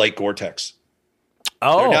really light Gore-Tex.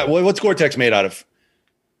 Oh, what's Gore-Tex made out of?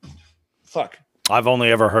 Fuck. I've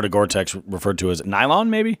only ever heard of Gore-Tex referred to as nylon,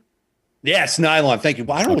 maybe. Yes, nylon. Thank you.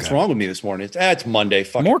 Well, I don't know what's wrong with me this morning. It's Monday.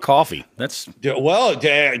 Fuck. More coffee. That's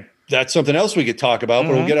something else we could talk about,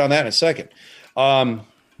 but we'll get on that in a second. The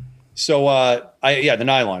nylon. I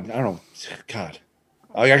don't know. God,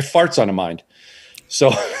 I got farts on the mind.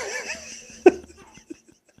 So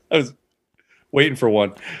I was waiting for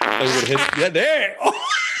one. I would hit. Yeah, there. Oh.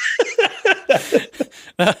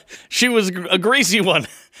 She was a greasy one.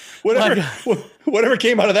 Whatever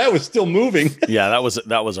came out of that was still moving. Yeah, that was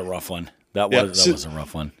a rough one. That was a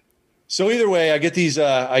rough one. So either way, I get these.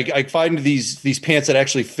 I find these pants that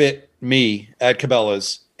actually fit me at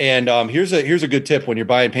Cabela's. And here's a good tip when you're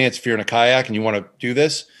buying pants. If you're in a kayak and you want to do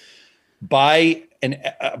this, buy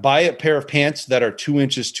a pair of pants that are 2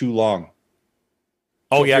 inches too long.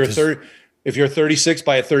 Oh, yeah. If you're 36,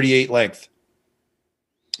 buy a 38 length.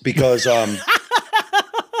 Because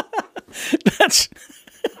that's.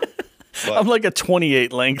 I'm like a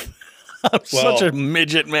 28 length. I'm such a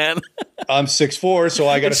midget, man. I'm 6'4", so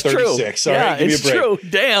I got a 36. True. Give me a break. True.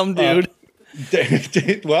 Damn, dude.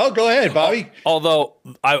 Well, go ahead, Bobby. Although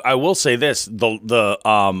I will say this, the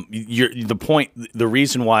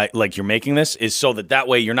reason why you're making this is so that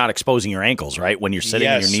way you're not exposing your ankles, right? When you're sitting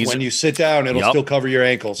on your knees. When you sit down, it'll still cover your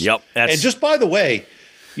ankles. Yep. And just by the way,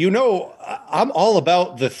 I'm all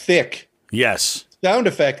about the thick. Yes. Sound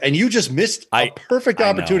effect, and you just missed a perfect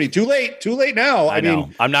opportunity. Too late now. I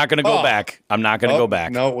mean, I'm not going to go back. I'm not going to go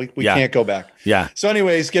back. No, we can't go back. Yeah. So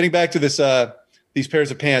anyways, getting back to this, these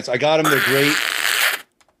pairs of pants, I got them. They're great.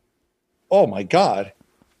 Oh my God.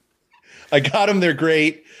 I got them. They're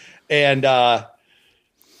great. And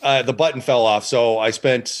the button fell off. So I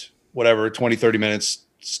spent 20, 30 minutes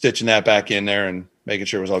stitching that back in there and making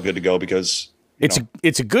sure it was all good to go because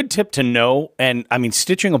it's a good tip to know. And I mean,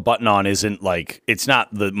 stitching a button on isn't it's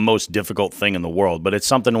not the most difficult thing in the world, but it's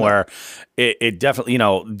something where it definitely,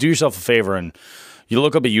 do yourself a favor and you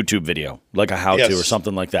look up a YouTube video, like a how-to or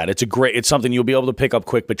something like that. It's something you'll be able to pick up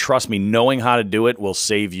quick, but trust me, knowing how to do it will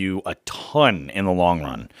save you a ton in the long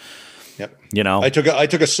run. Yep. I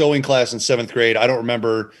took a sewing class in 7th grade. I don't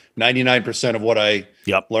remember 99% of what I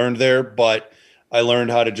learned there, but I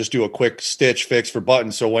learned how to just do a quick stitch fix for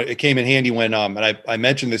buttons. So it came in handy when, and I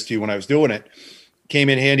mentioned this to you when I was doing it, came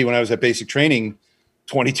in handy when I was at basic training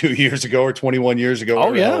 22 years ago or 21 years ago,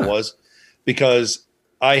 whatever the hell it was, because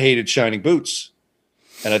I hated shining boots.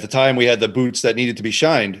 And at the time we had the boots that needed to be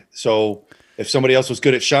shined. So if somebody else was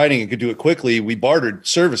good at shining and could do it quickly, we bartered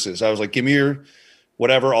services. I was like, give me your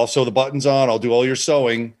whatever. I'll sew the buttons on. I'll do all your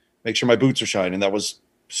sewing, make sure my boots are shining. That was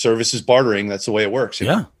services bartering. That's the way it works.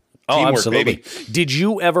 Yeah. Oh, Teamwork, absolutely. baby. Did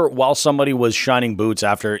you ever, while somebody was shining boots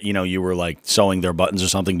after, you were like sewing their buttons or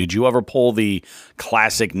something, did you ever pull the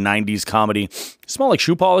classic 90s comedy, smell like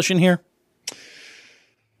shoe polish in here?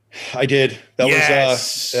 I did. That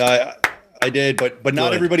Yes. was I did, but not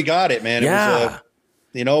Good. everybody got it, man. Yeah.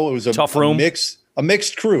 It was a Tough room. a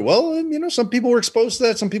mixed crew. Well, some people were exposed to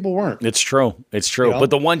that, some people weren't. It's true. It's true. You know? But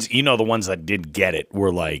the ones that did get it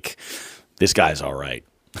were like, this guy's all right.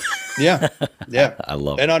 Yeah. Yeah. I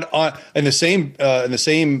love it. And on in the same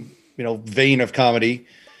vein of comedy,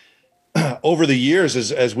 over the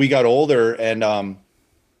years as we got older and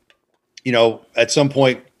at some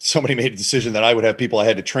point somebody made a decision that I would have people I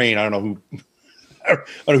had to train. I don't know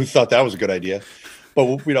who thought that was a good idea.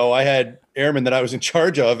 But I had airmen that I was in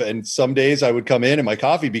charge of, and some days I would come in and my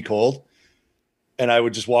coffee be cold, and I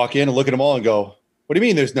would just walk in and look at them all and go, "What do you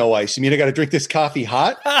mean there's no ice? You mean I got to drink this coffee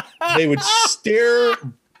hot?" They would stare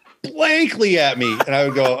blankly at me, and I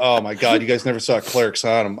would go, "Oh my God, you guys never saw Clerks,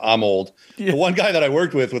 huh? I'm old." Yeah. The one guy that I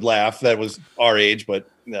worked with would laugh. That was our age, but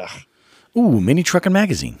Ooh, Mini Truckin'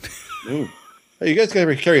 Magazine. Ooh. Hey, you guys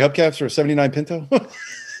ever carry hubcaps for a 79 Pinto?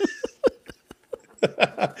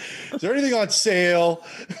 Is there anything on sale?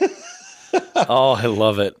 Oh, I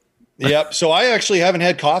love it. Yep. So I actually haven't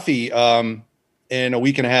had coffee in a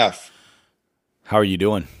week and a half. How are you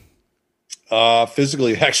doing?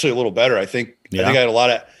 Physically, actually a little better. I think I had a lot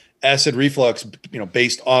of acid reflux,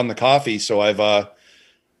 based on the coffee. So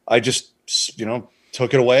I just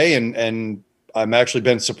took it away, and I'm actually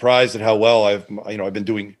been surprised at how well I've been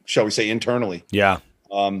doing, shall we say, internally. Yeah.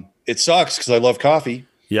 It sucks because I love coffee.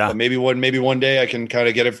 Yeah. But maybe one day I can kind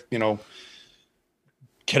of get it,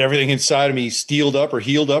 get everything inside of me steeled up or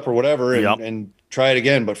healed up or whatever, and try it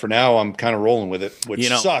again. But for now, I'm kind of rolling with it, which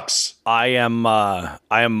sucks. I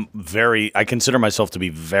consider myself to be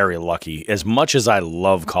very lucky. As much as I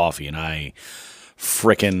love coffee, and I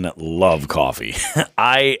frickin' love coffee,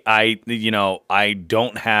 I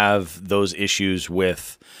don't have those issues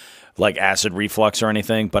with like acid reflux or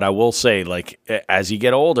anything. But I will say, like, as you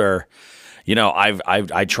get older,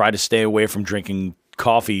 I try to stay away from drinking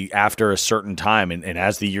coffee after a certain time, and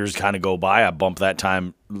as the years kind of go by, I bump that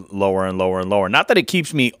time lower and lower and lower. Not that it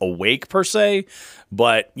keeps me awake per se,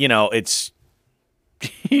 but it's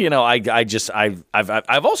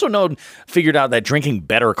I've also figured out that drinking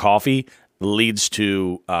better coffee leads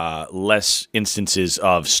to less instances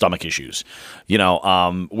of stomach issues,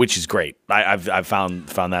 which is great. I've found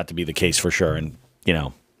that to be the case for sure, and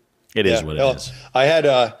it is what it is. I had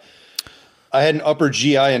an upper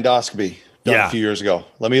GI endoscopy done a few years ago.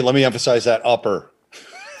 Let me emphasize that upper,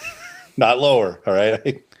 not lower. All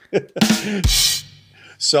right.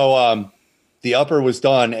 So the upper was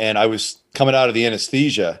done, and I was coming out of the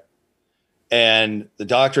anesthesia, and the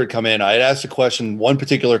doctor had come in. I had asked one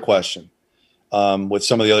particular question with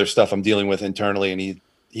some of the other stuff I'm dealing with internally, and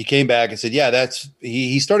he came back and said, "Yeah,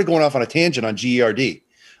 he started going off on a tangent on GERD,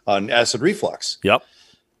 on acid reflux." Yep.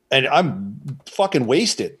 And I'm fucking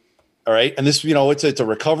wasted. All right. And this, it's a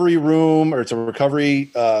recovery room, or it's a recovery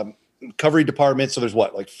department. So there's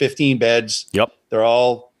like 15 beds. Yep. They're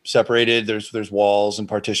all separated. There's walls and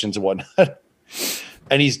partitions and whatnot.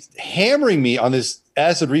 And he's hammering me on this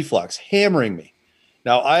acid reflux, hammering me.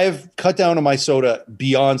 Now I've cut down on my soda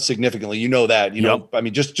beyond significantly. You know that, I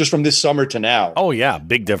mean, just from this summer to now. Oh yeah.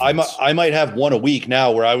 Big difference. I might have one a week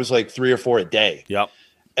now, where I was like 3 or 4 a day. Yep.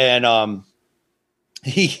 And,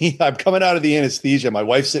 I'm coming out of the anesthesia. My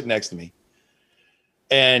wife's sitting next to me,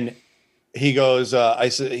 and he goes,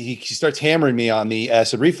 he starts hammering me on the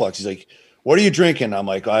acid reflux. He's like, "What are you drinking?" I'm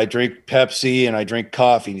like, "I drink Pepsi and I drink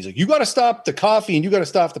coffee." And he's like, "You got to stop the coffee and you got to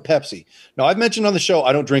stop the Pepsi." Now, I've mentioned on the show,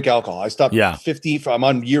 I don't drink alcohol. I stopped 50. I'm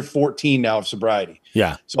on year 14 now of sobriety.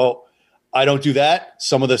 Yeah. So I don't do that.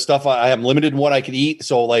 Some of the stuff I am limited in what I can eat.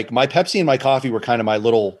 So like my Pepsi and my coffee were kind of my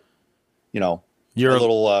little, your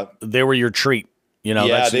little, they were your treat. They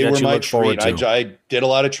were my treat. I did a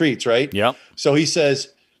lot of treats, right? Yeah. So he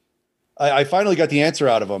says, I finally got the answer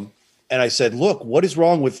out of him. And I said, "Look, what is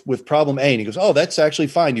wrong with problem A?" And he goes, "Oh, that's actually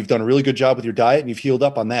fine. You've done a really good job with your diet and you've healed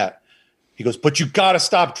up on that." He goes, "But you got to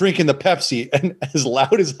stop drinking the Pepsi." And as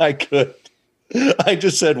loud as I could, I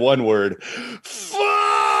just said one word: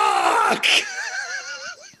 "Fuck!"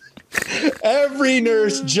 Every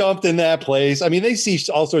nurse jumped in that place. I mean, they see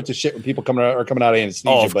all sorts of shit when people coming out of anesthesia.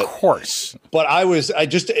 Oh, of course. But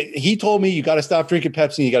he told me, "You got to stop drinking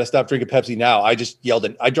Pepsi. You got to stop drinking Pepsi now." I just yelled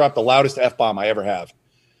it. I dropped the loudest F-bomb I ever have.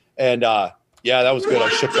 And that was good. I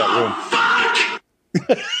shook that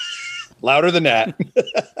room. Louder than that.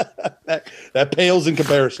 that pales in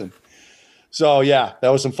comparison. So yeah, that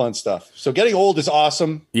was some fun stuff. So getting old is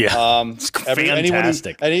awesome. Yeah. It's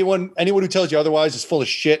fantastic. Anyone who tells you otherwise is full of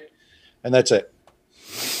shit. and that's it.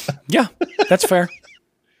 Yeah, that's fair.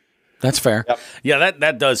 That's fair. Yep. Yeah,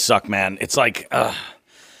 that does suck, man. It's like,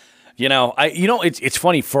 it's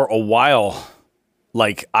funny. For a while,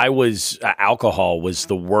 like I was, alcohol was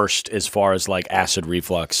the worst as far as like acid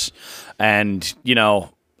reflux, and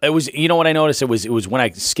it was. You know what I noticed? It was when I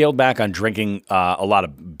scaled back on drinking a lot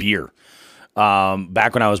of beer.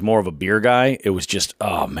 Back when I was more of a beer guy, it was just,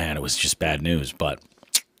 oh man, it was just bad news. But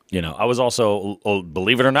I was also,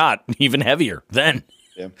 believe it or not, even heavier then.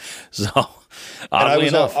 Yeah. So,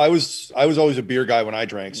 I was always a beer guy when I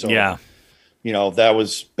drank. So yeah, that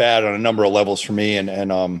was bad on a number of levels for me. And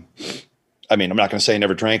I mean, I'm not going to say I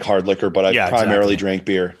never drank hard liquor, but I primarily drank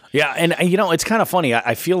beer. Yeah, and it's kind of funny.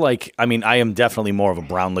 I feel like, I mean, I am definitely more of a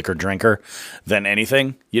brown liquor drinker than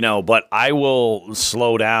anything, but I will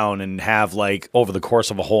slow down and have like over the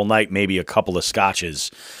course of a whole night, maybe a couple of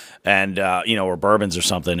scotches and, or bourbons or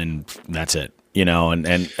something, and that's it.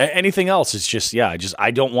 And anything else is just,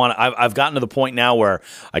 I don't want to, I've gotten to the point now where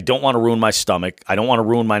I don't want to ruin my stomach. I don't want to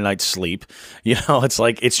ruin my night's sleep. It's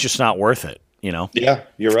like, it's just not worth it. Yeah,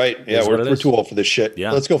 you're right. Yeah, we're too old for this shit.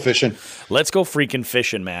 Yeah. Let's go fishing. Let's go freaking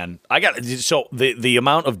fishing, man. So the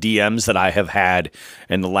amount of DMs that I have had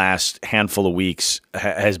in the last handful of weeks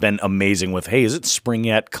has been amazing with, hey, is it spring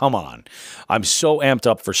yet? Come on. I'm so amped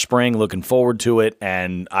up for spring, looking forward to it,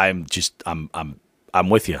 and I'm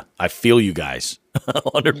with you. I feel you guys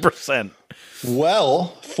 100%. Well,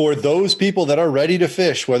 for those people that are ready to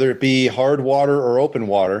fish, whether it be hard water or open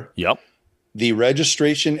water, yep, the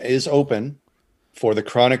registration is open for the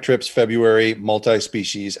Chronic Trips February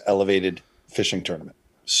multi-species elevated fishing tournament.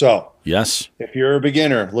 So, yes, if you're a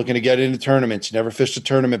beginner looking to get into tournaments, never fished a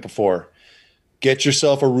tournament before, get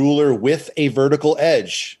yourself a ruler with a vertical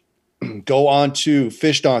edge. Go on to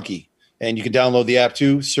Fish Donkey, and you can download the app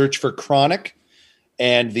too. Search for Chronic,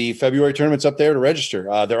 and the February tournament's up there to register.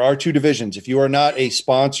 There are 2 divisions. If you are not a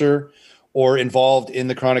sponsor or involved in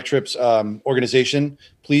the Chronic Trips organization,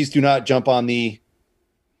 please do not jump on the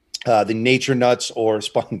Nature Nuts or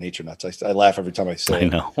Nature Nuts. I laugh every time I say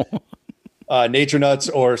it. I know. Nature Nuts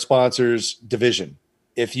or sponsors division.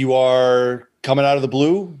 If you are coming out of the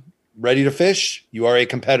blue, ready to fish, you are a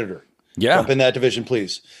competitor. Yeah. Jump in that division,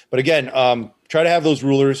 please. But again, try to have those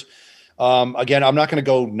rulers. Again, I'm not going to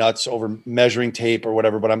go nuts over measuring tape or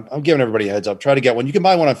whatever, but I'm giving everybody a heads up. Try to get one. You can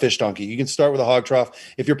buy one on Fish Donkey. You can start with a hog trough.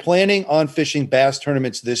 If you're planning on fishing bass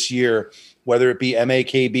tournaments this year, whether it be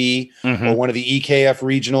MAKB or one of the EKF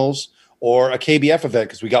regionals or a KBF event,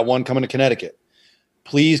 because we got one coming to Connecticut,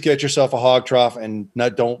 please get yourself a hog trough and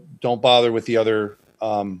don't bother with the other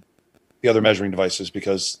measuring devices,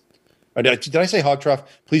 because did I say hog trough?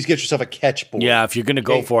 Please get yourself a catch board. Yeah, if you're going to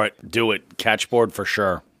go for it, do it. Catch board for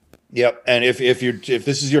sure. Yep. And if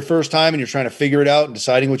this is your first time and you're trying to figure it out and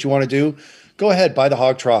deciding what you want to do, go ahead, buy the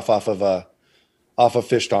hog trough off of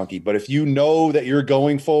Fish Donkey. But if you know that you're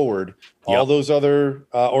going forward, all those other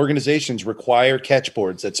organizations require catch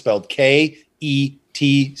boards. That's spelled KETCH.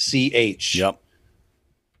 Yep.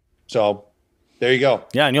 So there you go.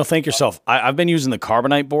 Yeah, and you'll thank yourself. I've been using the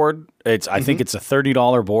Carbonite board. I think it's a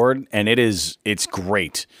 $30 board, and it's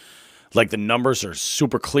great. Like, the numbers are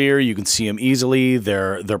super clear. You can see them easily.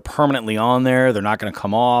 They're permanently on there. They're not going to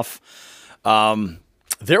come off.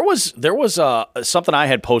 There was something I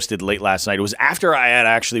had posted late last night. It was after I had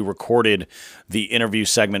actually recorded the interview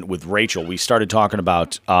segment with Rachel. We started talking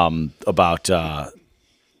about some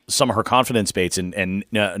of her confidence baits, and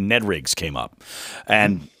Ned rigs came up,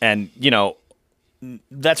 and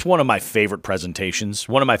that's one of my favorite presentations.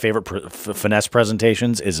 One of my favorite finesse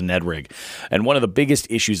presentations is a Ned rig. And one of the biggest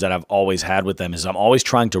issues that I've always had with them is I'm always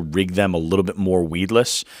trying to rig them a little bit more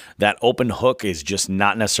weedless. That open hook is just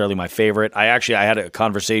not necessarily my favorite. I had a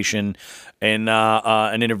conversation in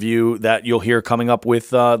an interview that you'll hear coming up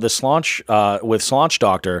with the Slaunch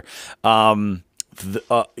Doctor. Where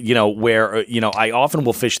I often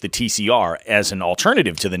will fish the TCR as an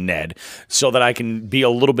alternative to the Ned, so that I can be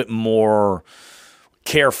a little bit more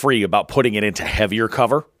carefree about putting it into heavier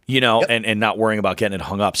cover, and not worrying about getting it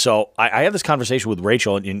hung up. So I had this conversation with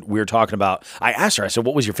Rachel, and we were talking about, I asked her, I said,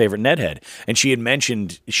 what was your favorite Ned head? And she had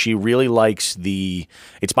mentioned she really likes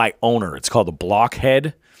it's by Owner. It's called the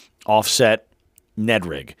Blockhead Offset Ned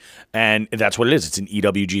rig. And that's what it is. It's an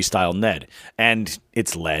EWG style Ned, and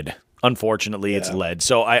it's lead. Unfortunately, it's lead.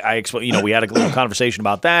 So I explained, we had a little conversation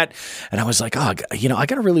about that, and I was like, I got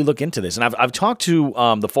to really look into this. And I've talked to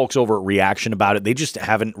the folks over at Reaction about it. They just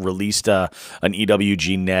haven't released an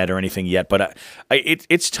EWG Ned or anything yet, but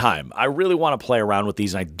it's time. I really want to play around with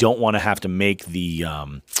these, and I don't want to have to make the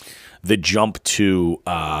jump to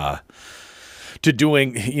to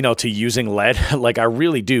doing, to using lead, like I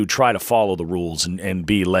really do try to follow the rules and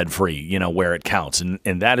be lead free, where it counts. And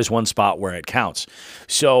that is one spot where it counts.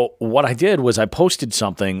 So what I did was I posted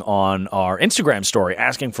something on our Instagram story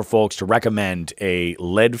asking for folks to recommend a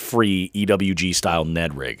lead free EWG style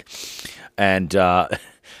Ned rig. And,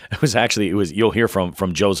 you'll hear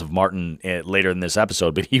from Joseph Martin later in this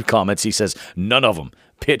episode, but he comments, he says, none of them.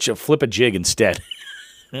 Flip a jig instead.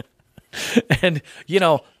 And,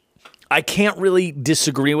 I can't really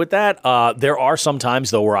disagree with that. There are some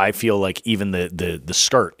times though where I feel like even the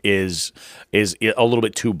skirt is a little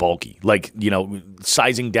bit too bulky. Like,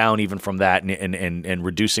 sizing down even from that and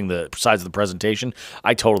reducing the size of the presentation.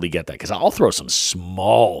 I totally get that because I'll throw some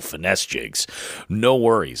small finesse jigs, no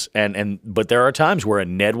worries. But there are times where a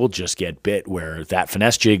Ned will just get bit where that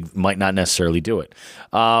finesse jig might not necessarily do it.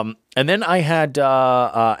 And then I had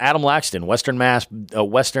Adam Laxton,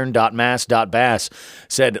 western.mass.bass,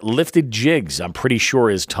 said lifted jigs, I'm pretty sure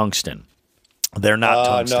is tungsten. They're not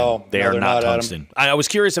tungsten. No, they are not tungsten. I was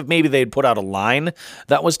curious if maybe they'd put out a line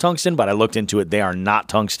that was tungsten, but I looked into it. They are not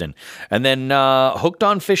tungsten. And then Hooked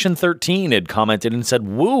on Fishing 13 had commented and said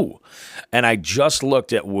Woo. And I just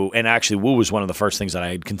looked at Woo, and actually Woo was one of the first things that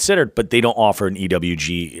I had considered, but they don't offer an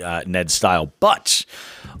EWG Ned style. But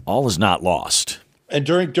all is not lost. And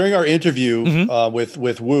during our interview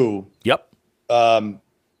with Woo, yep, I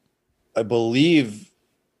believe,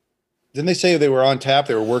 didn't they say they were on tap?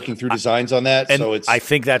 They were working through designs on that. And so I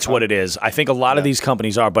think that's what it is. I think a lot of these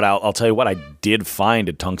companies are, but I'll tell you what, I did find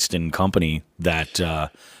a tungsten company that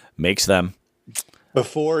makes them.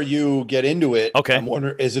 Before you get into it, okay, I'm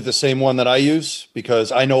wondering, is it the same one that I use?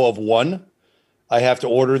 Because I know of one. I have to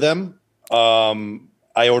order them.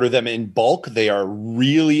 I order them in bulk. They are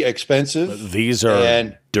really expensive. These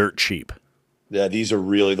are dirt cheap. Yeah, these are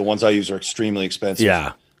really, the ones I use are extremely expensive.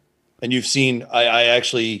 Yeah. And you've seen, I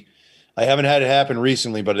haven't had it happen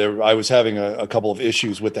recently, but I was having a couple of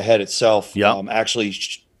issues with the head itself. Yeah. Actually,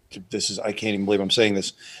 I can't even believe I'm saying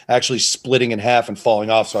this, actually splitting in half and falling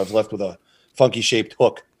off. So I was left with a funky shaped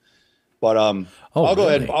hook. But I'll go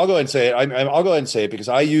ahead and say it. I'll go ahead and say it because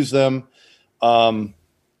I use them.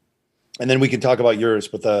 And then we can talk about yours,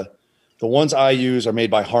 but the ones I use are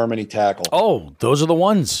made by Harmony Tackle. Oh, those are the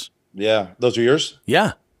ones. Yeah, those are yours?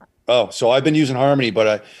 Yeah. Oh, so I've been using Harmony,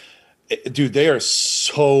 but dude, they are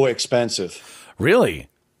so expensive. Really?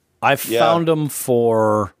 I found them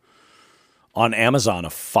on Amazon, a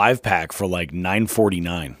 5-pack for like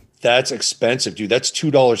 $9.49. That's expensive, dude. That's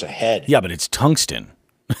 $2 a head. Yeah, but it's tungsten.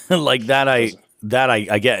 Like that I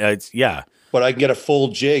get. Yeah. But I can get a full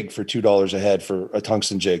jig for $2 a head for a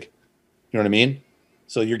tungsten jig. You know what I mean?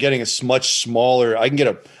 So you're getting a much smaller. I can get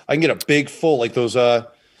a big full, like those the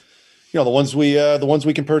ones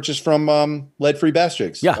we can purchase from Lead Free Bass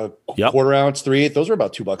Jigs. Yeah. Quarter ounce, 3/8. Those are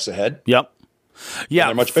about $2 a head. Yep. Yeah. And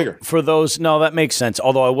they're much bigger. For those, no, that makes sense.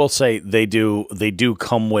 Although I will say they do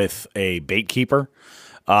come with a bait keeper.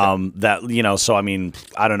 That, so I mean,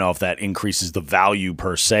 I don't know if that increases the value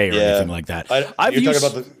per se or anything like that. You're talking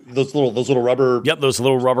about those little rubber. Yep, those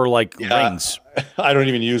little rubber rings. I don't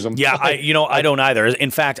even use them. Yeah, I don't either.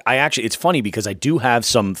 In fact, it's funny because I do have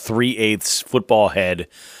some 3/8 football head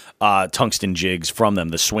tungsten jigs from them,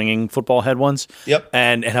 the swinging football head ones. Yep.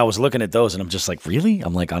 And I was looking at those and I'm just like, really?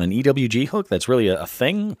 I'm like, on an EWG hook? That's really a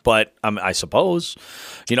thing? But I suppose,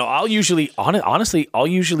 I'll usually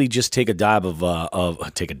just take a dab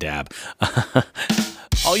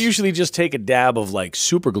I'll usually just take a dab of like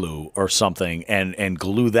super glue or something and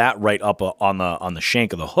glue that right up on the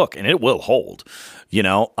shank of the hook, and it will hold,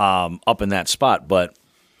 up in that spot. But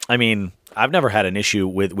I mean, I've never had an issue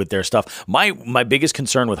with their stuff. My biggest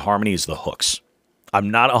concern with Harmony is the hooks.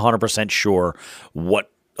 I'm not 100% sure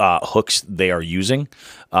what hooks they are using.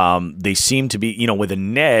 They seem to be, with a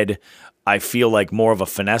Ned, I feel like more of a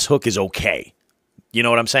finesse hook is okay. You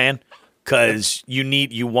know what I'm saying? Because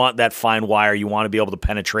you want that fine wire. You want to be able to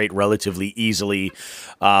penetrate relatively easily.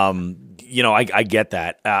 I get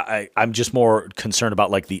that. I'm just more concerned about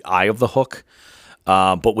like the eye of the hook.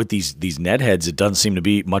 But with these Ned heads, it doesn't seem to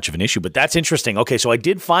be much of an issue. But that's interesting. Okay, so I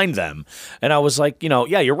did find them, and I was like,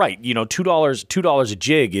 yeah, you're right. $2 a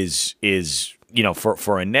jig is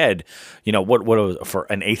for a Ned, what for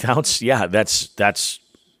an 1/8 ounce? Yeah, that's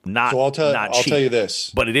not. So I'll tell you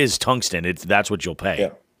this, but it is tungsten. That's what you'll pay.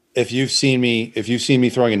 Yeah. If you've seen me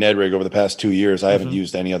throwing a Ned rig over the past 2 years, I haven't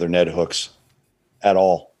used any other Ned hooks at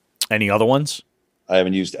all. Any other ones? I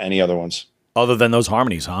haven't used any other ones other than those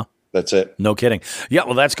Harmonies, huh? That's it. No kidding. Yeah,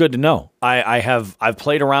 well, that's good to know. I've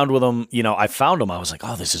played around with them. I found them. I was like,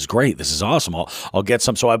 oh, this is great. This is awesome. I'll get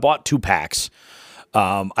some. So I bought 2 packs.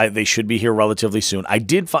 They should be here relatively soon. I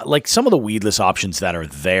did find like some of the weedless options that are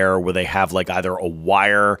there where they have like either a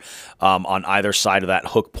wire on either side of that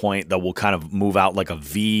hook point that will kind of move out like a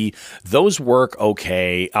V. Those work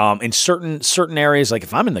okay. In certain areas, like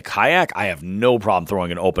if I'm in the kayak, I have no problem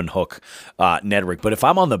throwing an open hook Ned rig. But if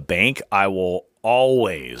I'm on the bank, I will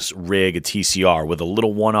always rig a TCR with a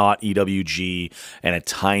little 1/0 EWG and a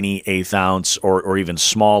tiny 1/8 ounce or even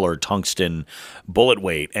smaller tungsten bullet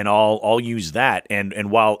weight, and I'll use that. And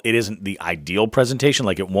while it isn't the ideal presentation,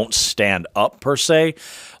 like it won't stand up per se,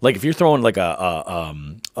 like if you're throwing like a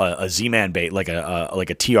Z-Man bait, like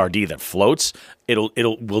a TRD that floats,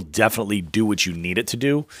 will definitely do what you need it to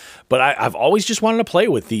do. But I've always just wanted to play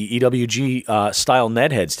with the EWG style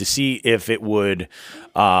Ned heads to see if it would.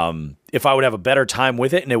 If I would have a better time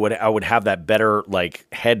with it, and I would have that better like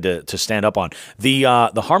head to stand up on. The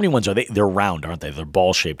Harmony ones they're round, aren't they? They're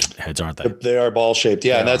ball shaped heads, aren't they? They are ball shaped,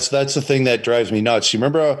 yeah. And that's the thing that drives me nuts. You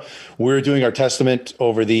remember we were doing our testament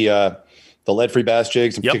over the lead free bass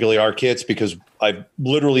jigs, and particularly our kits, because I've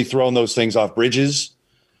literally thrown those things off bridges.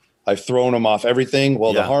 I've thrown them off everything.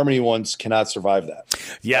 Well, the Harmony ones cannot survive that.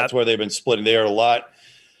 Yeah, that's where they've been splitting. They are a lot.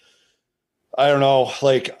 I don't know.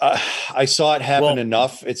 Like I saw it happen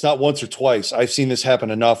enough. It's not once or twice. I've seen this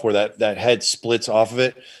happen enough where that head splits off of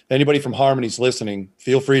it. Anybody from Harmony's listening,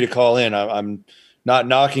 feel free to call in. I'm not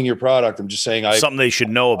knocking your product. I'm just saying something they should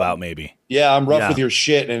know about maybe. Yeah, I'm rough with your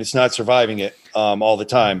shit and it's not surviving it all the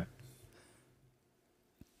time.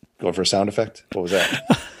 Going for a sound effect? What was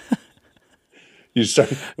that? You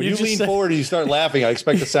lean forward and you start laughing, I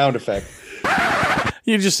expect a sound effect.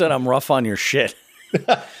 You just said I'm rough on your shit.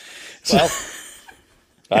 Well,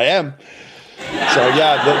 I am. So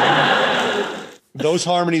yeah, those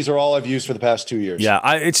Harmonies are all I've used for the past 2 years.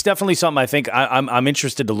 Yeah, it's definitely something I think I'm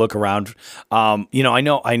interested to look around. I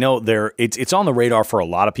know it's on the radar for a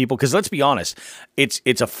lot of people because let's be honest, it's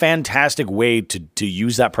a fantastic way to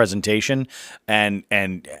use that presentation and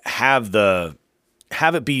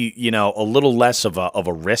have it be, a little less of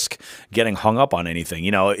a risk getting hung up on anything.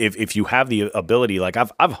 If you have the ability, like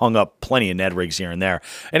I've hung up plenty of Ned rigs here and there,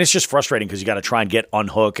 and it's just frustrating because you got to try and get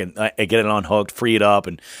unhook and get it unhooked, free it up,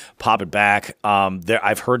 and pop it back.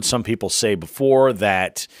 I've heard some people say before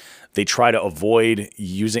that they try to avoid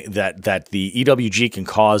using that the EWG can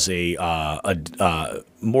cause a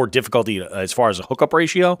more difficulty as far as a hookup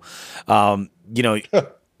ratio.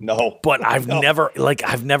 No, but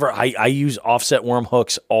I use offset worm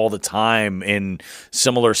hooks all the time in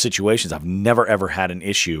similar situations. I've never ever had an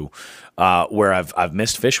issue where I've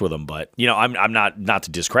missed fish with them. But I'm not to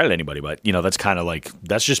discredit anybody, but that's kind of like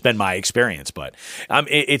that's just been my experience. But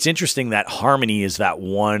it's interesting that Harmony is that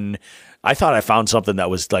one. I thought I found something that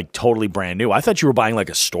was like totally brand new. I those you were buying like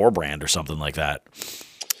a store brand or something like that.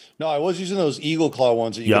 No, I was using those Eagle Claw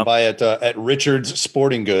ones that you can buy at Richard's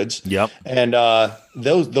Sporting Goods. Yep. And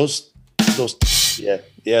those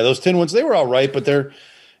tin ones, they were all right, but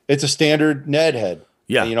it's a standard Ned head.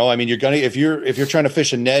 Yeah. If you're trying to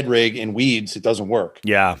fish a Ned rig in weeds, it doesn't work.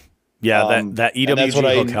 Yeah. Yeah. That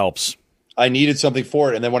EWG hook helps. I needed something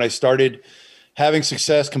for it. And then when I started having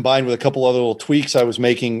success combined with a couple other little tweaks I was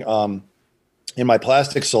making in my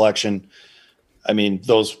plastic selection,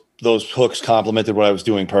 those hooks complemented what I was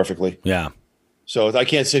doing perfectly. Yeah. So I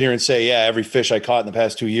can't sit here and say, every fish I caught in the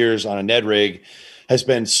past 2 years on a Ned rig has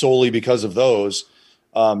been solely because of those.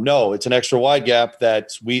 No, it's an extra wide gap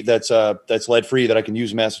that's lead free that I can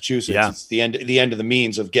use in Massachusetts. Yeah. It's the end of the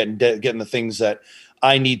means of getting the things that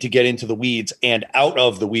I need to get into the weeds and out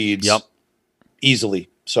of the weeds easily.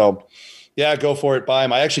 So yeah, go for it. Buy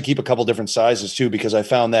them. I actually keep a couple different sizes too, because I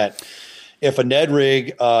found that if a Ned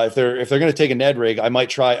rig, if they're going to take a Ned rig, I might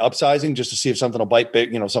try upsizing just to see if something will bite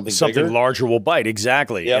big, something bigger. Larger will bite.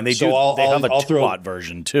 Exactly. Yep. And they have a 2-watt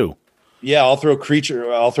version too. Yeah. I'll throw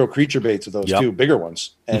creature baits with those too, bigger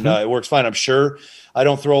ones. And it works fine. I'm sure I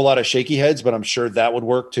don't throw a lot of shaky heads, but I'm sure that would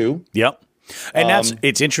work too. Yep. And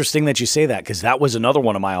it's interesting that you say that, because that was another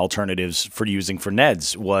one of my alternatives for using for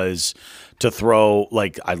Neds was to throw,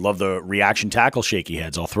 like, I love the reaction tackle shaky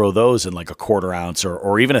heads. I'll throw those in like a 1/4 ounce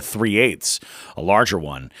or even a 3/8, a larger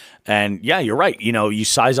one. And yeah, you're right. You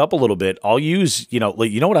size up a little bit. I'll use,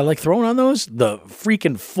 what I like throwing on those? The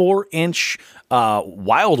freaking 4-inch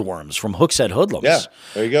wild worms from Hookset Hoodlums. Yeah,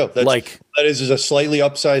 there you go. That is a slightly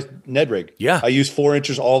upsized Ned rig. Yeah. I use 4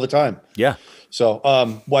 inches all the time. Yeah. So,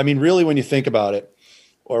 really, when you think about it,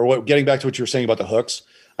 getting back to what you were saying about the hooks,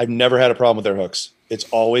 I've never had a problem with their hooks. It's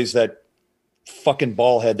always that fucking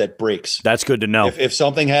ball head that breaks. That's good to know. If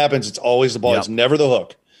something happens, it's always the ball. Yep. It's never the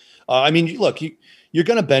hook. Look, you're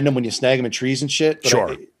going to bend them when you snag them in trees and shit. But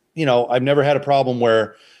sure. I've never had a problem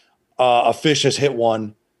where a fish has hit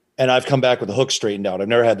one and I've come back with the hook straightened out. I've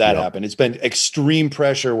never had that Yep. happen. It's been extreme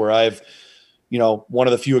pressure where I've, one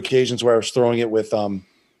of the few occasions where I was throwing it with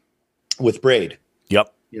braid.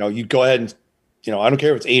 Yep. You go ahead and, I don't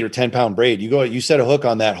care if it's 8 or 10 pound braid. You set a hook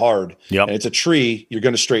on that hard, Yep. and it's a tree, you're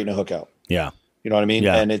going to straighten a hook out. Yeah. You know what I mean?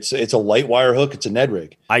 Yeah. And it's a light wire hook. It's a Ned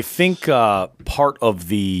rig. I think part of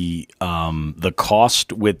the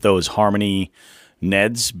cost with those Harmony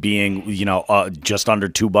Neds being just under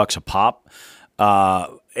 $2 a pop,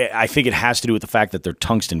 I think it has to do with the fact that they're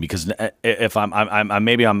tungsten. Because if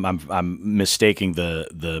I'm mistaking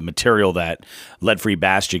the material that Lead Free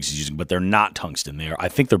Bass Jigs is using, but they're not tungsten. I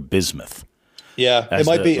think they're bismuth. Yeah, it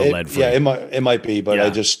might be. It might be.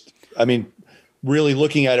 But Yeah. Really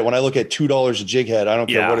looking at it, when I look at $2 a jig head, I don't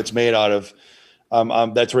care what it's made out of.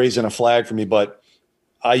 That's raising a flag for me. But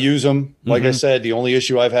I use them. Like I said, the only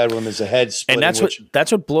issue I've had with them is the head splitting. And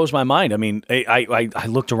that's what blows my mind. I mean, I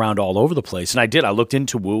looked around all over the place, and I did. I looked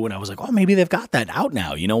into Woo, and I was like, oh, maybe they've got that out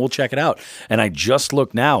now. We'll check it out. And I just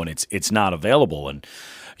looked now, and it's not available. And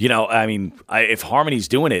if Harmony's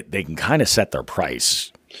doing it, they can kind of set their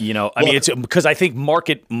price. It's because I think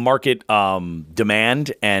market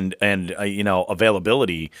demand and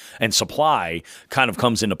availability and supply kind of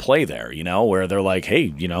comes into play there, where they're like,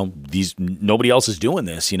 hey, nobody else is doing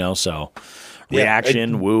this, so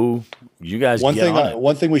Reaction, Woo, you guys one get thing on it.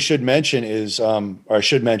 One thing we should mention is or I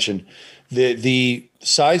should mention the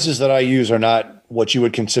sizes that I use are not what you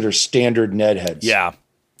would consider standard Ned heads. Yeah.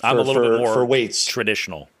 I'm a little bit more for weights.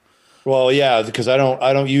 traditional. Well, yeah, because I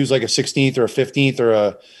don't use like a 16th or a 15th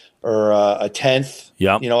or a 10th.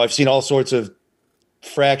 Yeah. I've seen all sorts of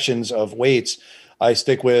fractions of weights. I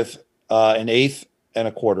stick with an eighth and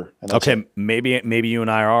a quarter. And that's Okay, it. maybe you and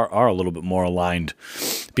I are a little bit more aligned,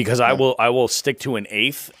 because I will stick to an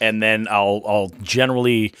eighth, and then I'll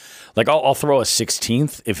generally I'll throw a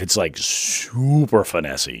 16th if it's like super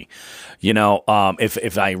finessey.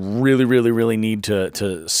 If I really need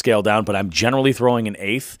to scale down, but I'm generally throwing an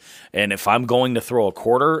eighth, and if I'm going to throw a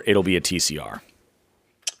quarter, it'll be a TCR.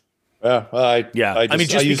 Yeah,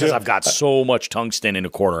 just because I've got so much tungsten in a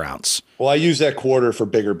quarter ounce. Well, I use that quarter for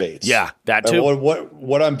bigger baits. Yeah, that too.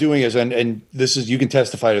 What I'm doing is, and this is, you can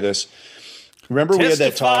testify to this. Remember we had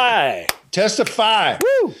that talk. Testify.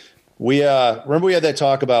 Woo! Remember we had that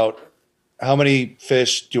talk about how many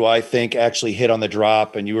fish do I think actually hit on the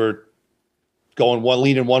drop, and you were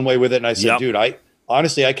leaning one way with it, and I said, Yep. dude, I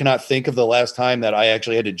honestly cannot think of the last time that I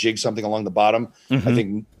actually had to jig something along the bottom. Mm-hmm. I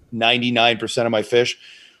think 99% of my fish.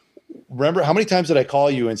 Remember, how many times did I call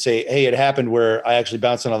you and say, hey, it happened where I actually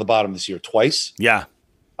bounced in on the bottom this year? Twice. Yeah.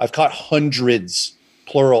 I've caught hundreds,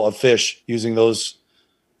 plural, of fish using those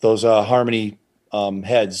Harmony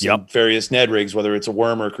heads, Yep. and various Ned rigs, whether it's a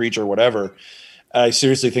worm or a creature or whatever. And I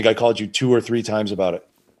seriously think I called you 2 or 3 times about it.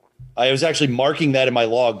 I was actually marking that in my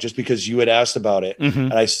log just because you had asked about it.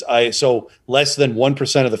 Mm-hmm. And so less than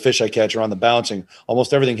 1% of the fish I catch are on the bouncing.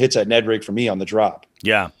 Almost everything hits that Ned rig for me on the drop.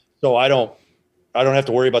 Yeah. So I don't have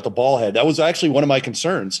to worry about the ball head. That was actually one of my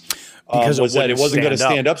concerns, Because was that it wasn't going to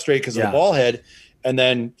stand up straight because of Yeah. the ball head. And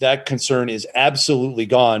then that concern is absolutely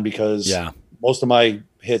gone because most of my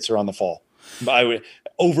hits are on the fall.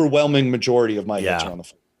 Overwhelming majority of my hits are on the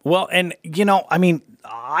fall. Well, and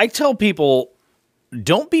I tell people,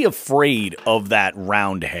 don't be afraid of that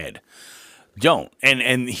round head. Don't.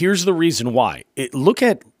 And here's the reason why.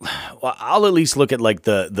 I'll at least look at like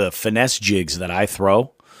the finesse jigs that I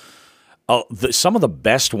throw. Some of the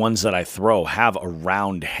best ones that I throw have a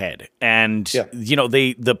round head, and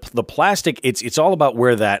the plastic. It's all about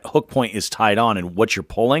where that hook point is tied on and what you're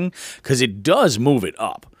pulling, because it does move it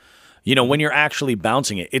up. When you're actually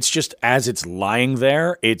bouncing it, it's just as it's lying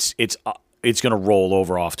there, it's going to roll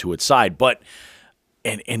over off to its side. But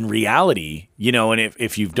in reality, and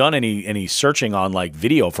if you've done any searching on like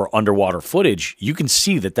video for underwater footage, you can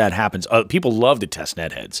see that happens. People love to test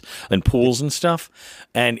Ned heads and pools and stuff,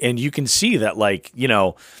 and you can see that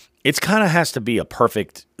it's kind of has to be a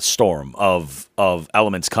perfect storm of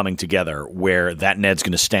elements coming together where that Ned's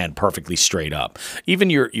going to stand perfectly straight up. Even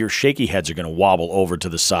your shaky heads are going to wobble over to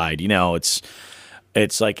the side. It's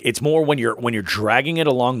more when you're dragging it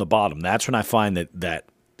along the bottom. That's when I find that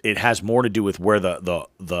it has more to do with where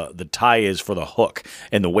the tie is for the hook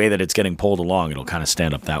and the way that it's getting pulled along. It'll kind of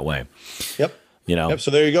stand up that way. Yep. Yep. So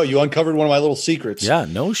there you go. You uncovered one of my little secrets. Yeah.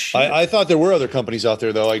 No shit. I thought there were other companies out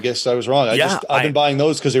there, though. I guess I was wrong. I've been buying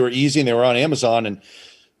those because they were easy and they were on Amazon. And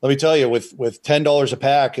let me tell you, with $10 a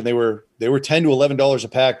pack, and they were $10 to $11 a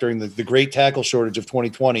pack during the great tackle shortage of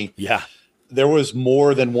 2020. Yeah. There was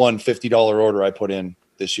more than one $50 order I put in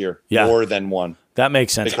this year. Yeah. More than one. That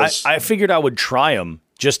makes sense. I figured I would try them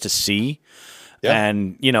just to see. Yeah.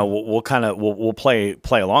 And we'll kind of we'll play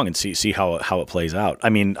along and see how it plays out. I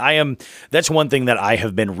mean, that's one thing that I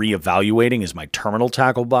have been reevaluating is my terminal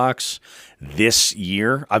tackle box this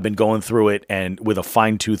year. I've been going through it and with a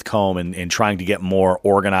fine-tooth comb and trying to get more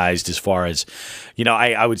organized as far as,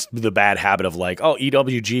 I would the bad habit of like,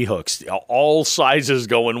 EWG hooks, all sizes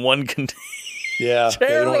go in one container. Yeah, you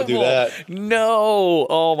don't want to do that. No.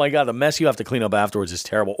 Oh my God, the mess you have to clean up afterwards is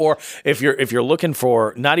terrible. Or if you're looking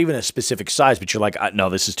for not even a specific size, but you're like, no,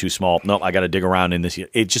 this is too small. No, I got to dig around in this.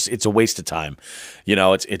 It's a waste of time.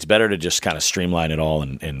 It's better to just kind of streamline it all.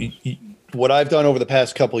 And what I've done over the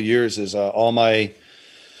past couple of years is all my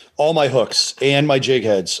hooks and my jig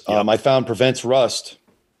heads, I found prevents rust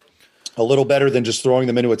a little better than just throwing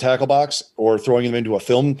them into a tackle box or throwing them into a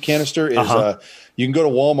film canister. You can go to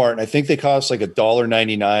Walmart and I think they cost like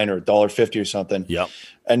 $1.99 or $1.50 or something. Yep.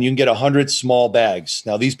 And you can get 100 small bags.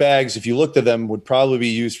 Now these bags, if you looked at them, would probably be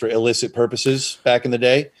used for illicit purposes back in the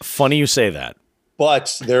day. Funny you say that.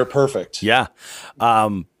 But they're perfect. Yeah.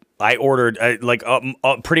 I ordered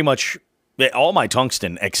pretty much all my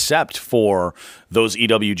tungsten except for those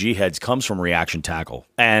EWG heads comes from Reaction Tackle.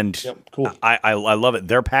 And cool. I love it.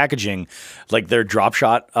 Their packaging, like their drop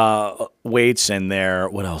shot weights and their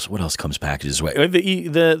what else comes packaged this way?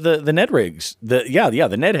 The Ned rigs.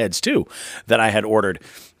 The Ned heads too that I had ordered.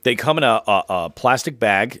 They come in a plastic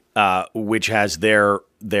bag, which has their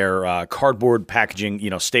cardboard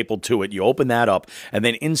packaging, stapled to it. You open that up, and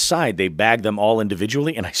then inside they bag them all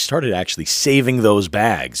individually. And I started actually saving those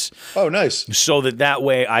bags. Oh, nice! So that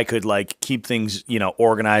way I could like keep things,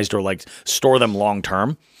 organized or like store them long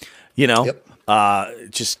term. Yep.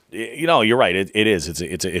 You're right. It is.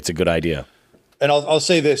 It's a good idea. And I'll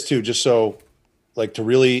say this too, just so like to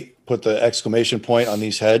really put the exclamation point on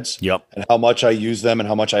these heads. Yep. And how much I use them and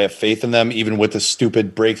how much I have faith in them, even with the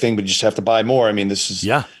stupid break thing, but you just have to buy more. I mean, this is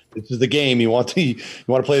the game. You want to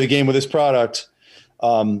play the game with this product.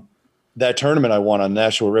 That tournament I won on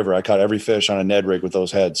Nashua River, I caught every fish on a Ned rig with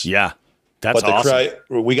those heads. Yeah. That's awesome.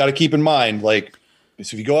 We got to keep in mind, like,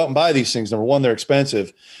 so if you go out and buy these things, number one, they're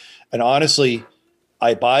expensive. And honestly,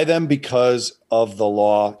 I buy them because of the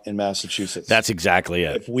law in Massachusetts. That's exactly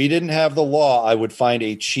it. If we didn't have the law, I would find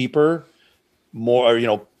a cheaper,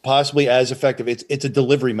 more, possibly as effective. It's a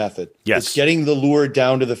delivery method. Yes. It's getting the lure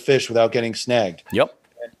down to the fish without getting snagged. Yep.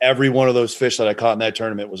 And every one of those fish that I caught in that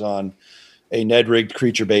tournament was on a Ned rigged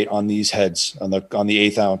creature bait on these heads on the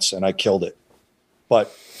 1/8 ounce, and I killed it.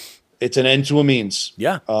 But it's an end to a means.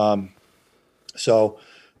 Yeah. So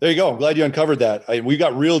there you go. I'm glad you uncovered that. We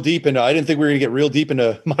got real deep into. I didn't think we were going to get real deep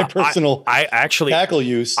into my personal tackle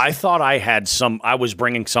use. I thought I was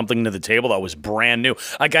bringing something to the table that was brand new.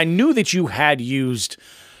 Like I knew that you had used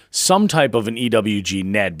some type of an EWG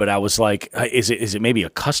Ned, but I was like, is it maybe a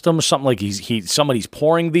custom or something? Like somebody's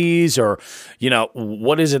pouring these, or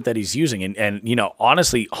what is it that he's using? And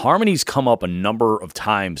honestly, Harmony's come up a number of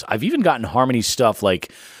times. I've even gotten Harmony stuff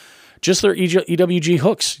like just their EWG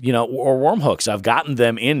hooks, or worm hooks. I've gotten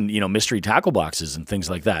them in, mystery tackle boxes and things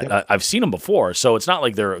like that. Yep. I've seen them before, so it's not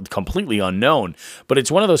like they're completely unknown. But it's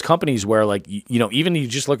one of those companies where, like, even you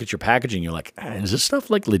just look at your packaging, you're like, is this stuff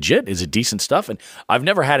like legit? Is it decent stuff? And I've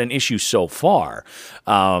never had an issue so far.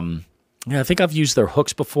 I think I've used their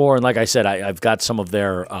hooks before, and like I said, I've got some of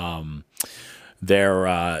their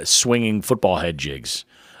swinging football head jigs.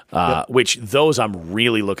 Which those I'm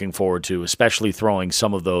really looking forward to, especially throwing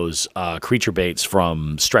some of those creature baits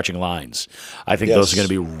from Stretching Lines. I think those are going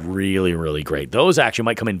to be really, really great. Those actually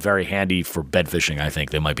might come in very handy for bed fishing. I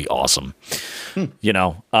think they might be awesome.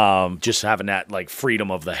 Just having that like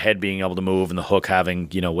freedom of the head being able to move and the hook having,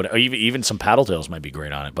 even some paddle tails might be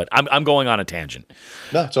great on it. But I'm going on a tangent.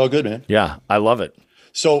 No, it's all good, man. Yeah, I love it.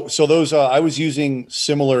 So those I was using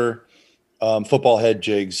similar football head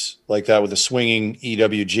jigs like that with a swinging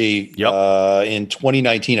EWG. Yep. In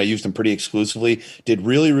 2019, I used them pretty exclusively. Did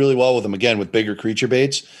really, really well with them, again, with bigger creature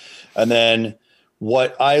baits. And then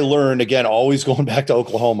what I learned, again, always going back to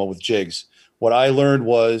Oklahoma with jigs, what I learned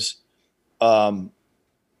was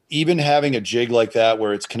even having a jig like that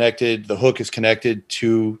where it's connected, the hook is connected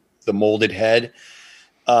to the molded head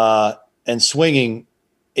and swinging,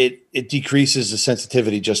 it decreases the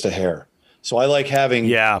sensitivity just a hair. So I like having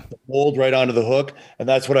the mold right onto the hook, and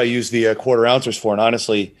that's what I use the 1/4 ouncers for. And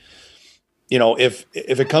honestly, if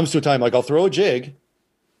it comes to a time, like I'll throw a jig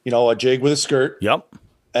with a skirt. Yep.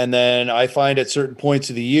 And then I find at certain points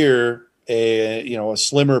of the year, a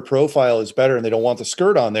slimmer profile is better, and they don't want the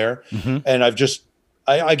skirt on there. Mm-hmm. And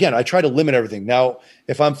I try to limit everything. Now,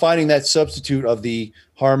 if I'm finding that substitute of the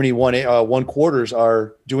Harmony 1/4s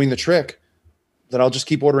are doing the trick, then I'll just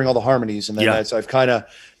keep ordering all the Harmonies. And then I've kind of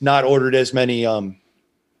not ordered as many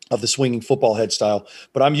of the swinging football head style,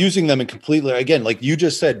 but I'm using them in completely, again, like you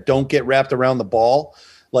just said, don't get wrapped around the ball.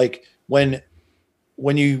 Like when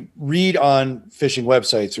you read on fishing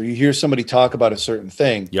websites or you hear somebody talk about a certain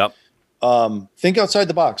thing, Yep. Think outside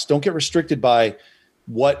the box. Don't get restricted by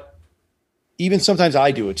what, even sometimes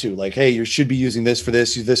I do it too. Like, hey, you should be using this for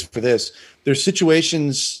this, use this for this. There's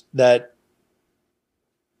situations that,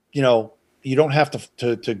 you know, you don't have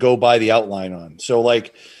to go by the outline on. So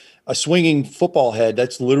like a swinging football head,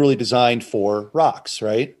 that's literally designed for rocks,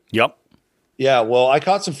 right? Yep. Yeah. Well, I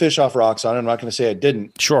caught some fish off rocks on it. I'm not going to say I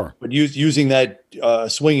didn't. Sure. But using that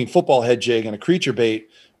swinging football head jig and a creature bait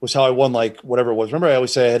was how I won, like whatever it was. Remember, I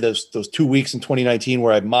always say I had those 2 weeks in 2019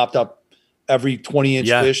 where I mopped up every 20-inch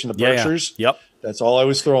fish in the Berkshires. Yeah. Yep. That's all I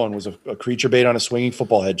was throwing was a creature bait on a swinging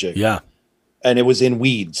football head jig. Yeah. And it was in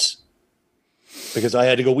weeds because I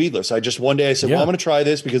had to go weedless. One day I said, well, I'm going to try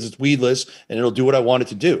this because it's weedless and it'll do what I want it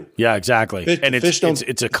to do. Yeah, exactly. And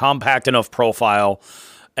it's a compact enough profile,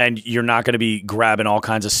 and you're not going to be grabbing all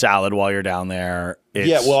kinds of salad while you're down there.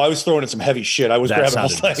 Well, I was throwing in some heavy shit. I was grabbing all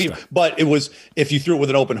stuff. But it was, if you threw it with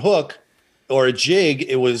an open hook or a jig,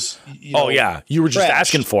 it was, you were just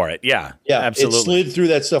asking for it. Yeah, absolutely. It slid through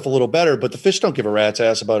that stuff a little better, but the fish don't give a rat's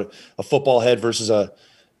ass about a football head versus an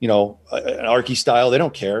Arky style. They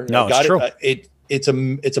don't care. No, it's true.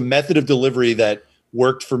 It's a method of delivery that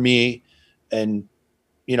worked for me. And,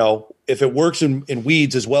 you know, if it works in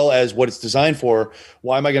weeds as well as what it's designed for,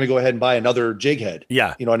 why am I going to go ahead and buy another jig head?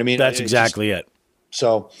 Yeah. You know what I mean? That's exactly it.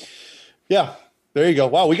 So, yeah, there you go.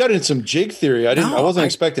 Wow, we got into some jig theory. I wasn't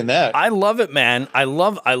expecting that. I love it, man. I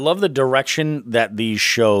love the direction that these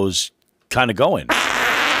shows kind of go in.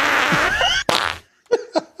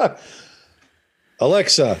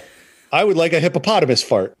 Alexa, I would like a hippopotamus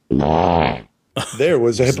fart. There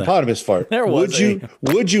was a hippopotamus fart. Would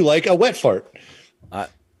you like a wet fart?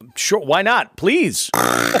 Sure, why not? Please.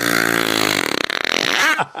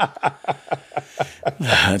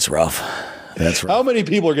 That's rough. That's rough. How many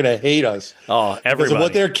people are going to hate us? Oh, everybody. Because of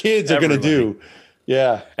what their kids are going to do.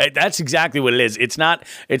 Yeah. That's exactly what it is. It's not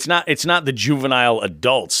the juvenile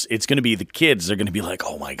adults. It's going to be the kids. They're going to be like,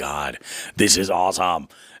 "Oh my God, this is awesome."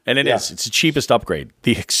 And it is. It's the cheapest upgrade.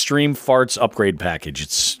 The Extreme Farts upgrade package.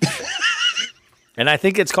 It's and I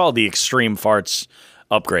think it's called the Extreme Farts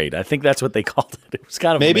upgrade. I think that's what they called it. It was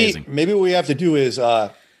kind of amazing. Maybe what we have to do is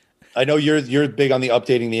I know you're big on the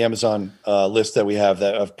updating the Amazon list that we have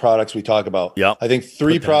of products we talk about. Yeah. I think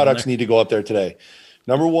 3 products need to go up there today.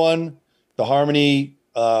 Number 1, the Harmony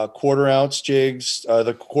quarter ounce jigs,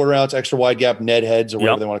 the quarter ounce extra wide gap Ned heads or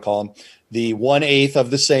whatever they want to call them. The 1/8 of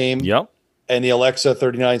the same. Yep. And the Alexa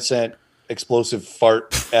 39-cent explosive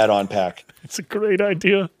fart add-on pack. It's a great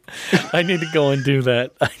idea. I need to go and do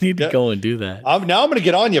that. Now I'm going to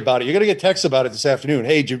get on you about it. You're going to get texts about it this afternoon.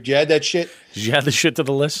 Hey, did you add that shit? Did you add the shit to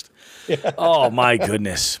the list? Yeah. Oh, my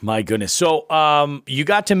goodness. So you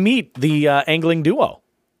got to meet the angling duo.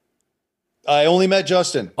 I only met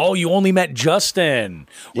Justin. Oh, you only met Justin.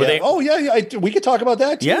 We could talk about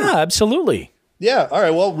that too. Yeah, absolutely. Yeah. All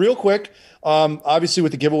right. Well, real quick. Obviously,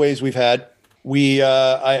 with the giveaways we've had,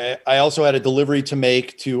 I also had a delivery to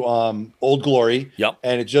make to Old Glory. Yep.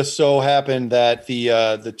 And it just so happened that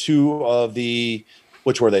the two of the,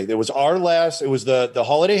 which were they? It was the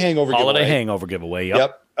holiday hangover giveaway.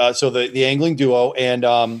 Yep. So the angling duo and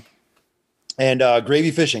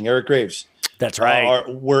Gravy Fishing, Eric Graves. That's right.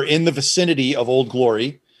 Were in the vicinity of Old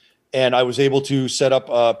Glory, and I was able to set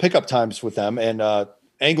up pickup times with them. And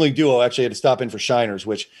angling duo actually had to stop in for shiners,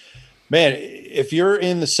 which, man, if you're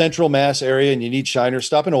in the Central Mass area and you need shiners,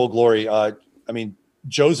 stop in Old Glory.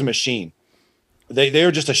 Joe's a machine. They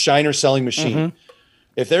are just a shiner selling machine. Mm-hmm.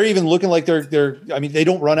 If they're even looking like they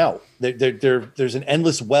don't run out. There's an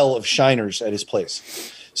endless well of shiners at his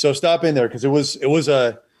place. So stop in there because it was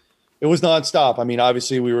nonstop. I mean,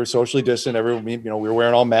 obviously we were socially distant. Everyone, we were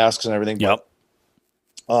wearing all masks and everything. Yep.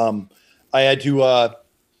 But, I had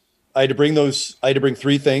to bring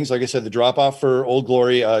 3 things. Like I said, the drop off for Old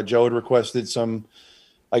Glory. Joe had requested some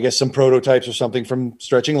prototypes or something from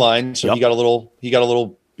Stretching Line. So he got a little,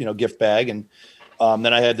 gift bag. And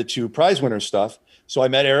then I had the 2 prize winners stuff. So I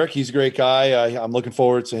met Eric. He's a great guy. I'm looking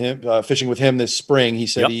forward to him fishing with him this spring. He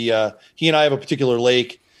said he and I have a particular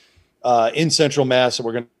lake in Central Mass that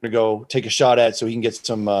we're going to go take a shot at so he can get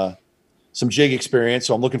some jig experience.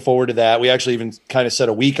 So I'm looking forward to that. We actually even kind of set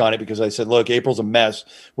a week on it because I said, look, April's a mess.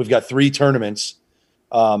 We've got 3 tournaments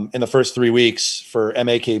in the first 3 weeks for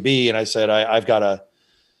MAKB. And I said, I've got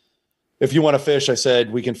if you want to fish, I said,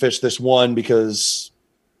 we can fish this one because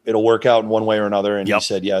it'll work out in one way or another. And he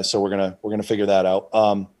said, yeah. So we're going to figure that out.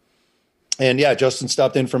 And yeah, Justin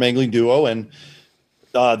stopped in from Angling Duo and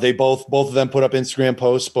They both of them put up Instagram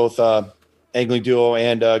posts, both Angling Duo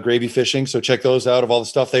and Gravy Fishing. So check those out of all the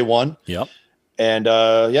stuff they won. Yep. And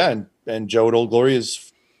and Joe at Old Glory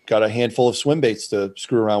has got a handful of swim baits to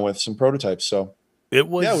screw around with, some prototypes. So it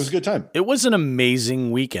was a good time. It was an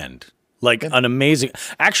amazing weekend. Like an amazing,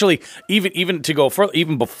 actually, even to go further,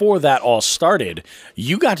 even before that all started,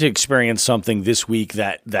 you got to experience something this week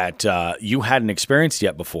that you hadn't experienced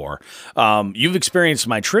yet before. You've experienced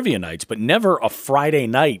my trivia nights, but never a Friday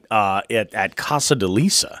night at Casa de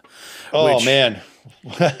Lisa. Oh, man.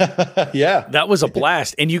 Yeah. That was a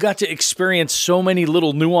blast. And you got to experience so many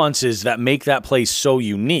little nuances that make that place so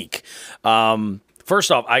unique.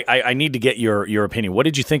 First off, I need to get your opinion. What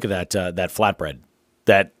did you think of that flatbread?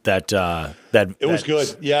 That it was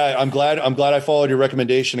good. Yeah, I'm glad I followed your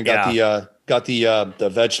recommendation and got the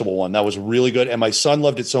vegetable one. That was really good, and my son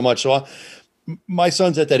loved it so much. So my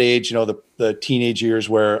son's at that age, the teenage years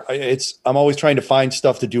where I'm always trying to find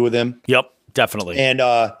stuff to do with him. Yep, definitely. And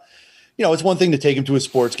it's one thing to take him to his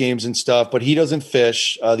sports games and stuff, but he doesn't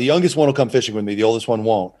fish. The youngest one will come fishing with me. The oldest one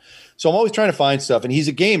won't. So I'm always trying to find stuff, and he's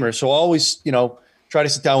a gamer, so I always try to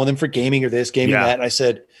sit down with him for gaming or this, gaming that. And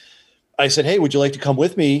I said, hey, would you like to come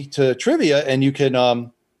with me to trivia? And you can,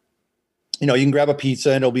 you can grab a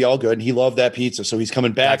pizza and it'll be all good. And he loved that pizza. So he's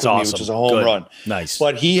coming back with me, which is a home run. Nice.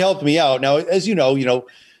 But he helped me out. Now, as you know,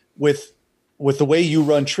 with the way you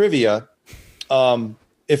run trivia,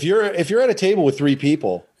 if you're at a table with 3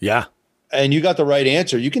 people, and you got the right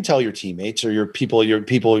answer, you can tell your teammates or your people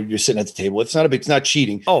you're sitting at the table with. It's not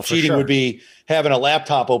cheating. Oh, for cheating sure. would be having a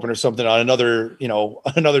laptop open or something on another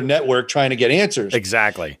network trying to get answers.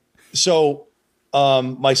 Exactly. So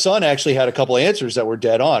my son actually had a couple of answers that were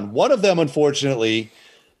dead on. One of them, unfortunately,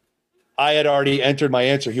 I had already entered my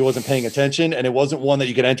answer. He wasn't paying attention, and it wasn't one that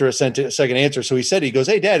you could enter a second answer. So he goes,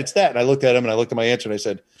 hey, Dad, it's that. And I looked at him, and I looked at my answer, and I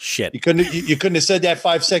said, shit. You couldn't have said that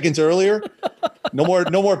 5 seconds earlier? No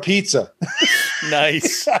more pizza.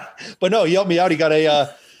 Nice. But no, he helped me out. He got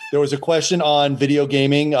there was a question on video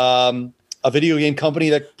gaming, a video game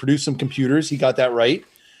company that produced some computers. He got that right.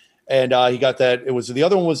 And he got that. It was the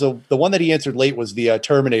other one was the one that he answered late was the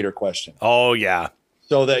Terminator question. Oh yeah.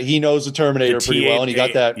 So that he knows the Terminator pretty well, and he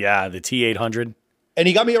got that. Yeah, the T-800. And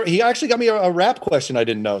he actually got me a rap question I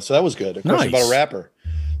didn't know, so that was good. A question about a rapper.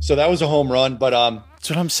 So that was a home run. But that's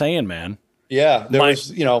what I'm saying, man. Yeah,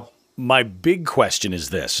 My big question is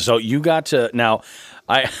this. So you got to now.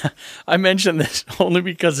 I mentioned this only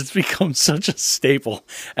because it's become such a staple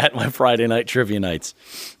at my Friday night trivia nights.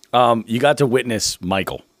 You got to witness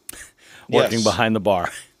Michael working behind the bar.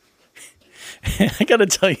 I got to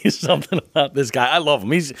tell you something about this guy. I love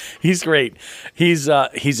him. He's great. He's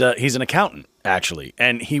an accountant actually,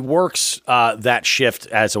 and he works that shift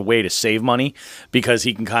as a way to save money because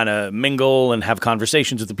he can kind of mingle and have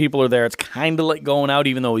conversations with the people who are there. It's kind of like going out,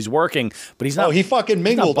 even though he's working, but he's not. Oh, he fucking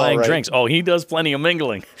mingled. Buying drinks. Oh, he does plenty of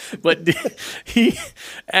mingling, but he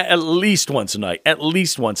at least once a night.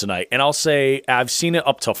 And I'll say I've seen it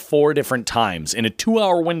up to 4 different times in a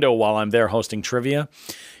 2-hour window while I'm there hosting trivia.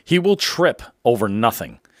 He will trip over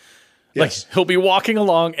nothing. Yes. Like he'll be walking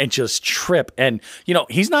along and just trip. And,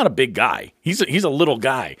 he's not a big guy. He's a little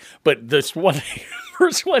guy. But this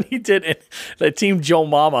first one he did, the team Joe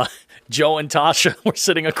Mama, Joe and Tasha were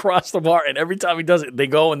sitting across the bar. And every time he does it, they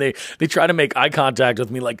go and they try to make eye contact with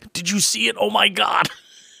me like, did you see it? Oh, my God.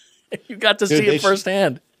 You got to see it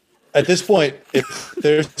firsthand. At this point, if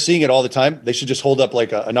they're seeing it all the time, they should just hold up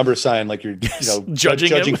like a number sign, like you're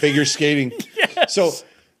judging figure skating. Yes.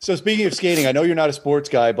 So speaking of skating, I know you're not a sports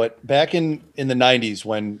guy, but back in the 90s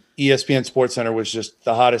when ESPN SportsCenter was just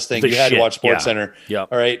the hottest thing, you had to watch SportsCenter. Yeah.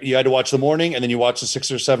 All right. You had to watch the morning and then you watch the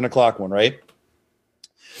 6 or 7 o'clock one, right?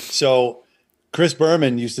 So Chris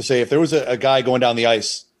Berman used to say if there was a guy going down the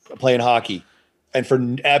ice playing hockey and for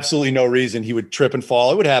absolutely no reason he would trip and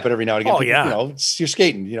fall, it would happen every now and again. Oh, yeah. You're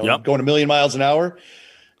skating, going a million miles an hour.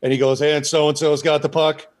 And he goes, hey, and so-and-so's got the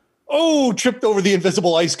puck. Oh, tripped over the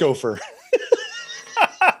invisible ice gopher.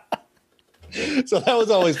 So that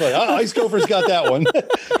was always fun. Ice Gopher's got that one.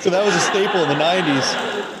 So that was a staple in the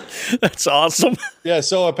 90s. That's awesome. Yeah,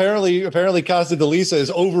 so apparently Casa de Lisa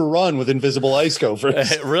is overrun with invisible ice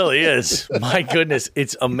gophers. It really is. My goodness.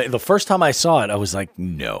 It's the first time I saw it, I was like,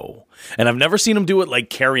 no. And I've never seen him do it like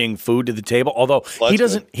carrying food to the table. Although he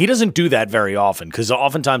doesn't do that very often because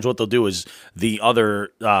oftentimes what they'll do is the other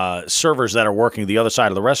servers that are working the other side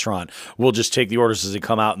of the restaurant will just take the orders as they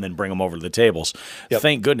come out and then bring them over to the tables. Yep.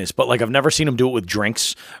 Thank goodness. But like I've never seen him do it with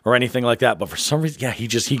drinks or anything like that. But for some reason,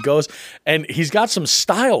 he goes and he's got some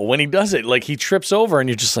style when he does it. Like he trips over and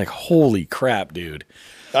you're just like, holy crap, dude.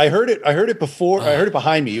 I heard it before. I heard it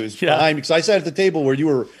behind me. It was behind me because I sat at the table where you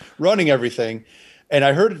were running everything. and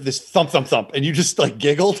I heard this thump, thump, thump, and you just like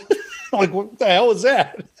giggled. I'm like, what the hell was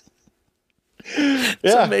that?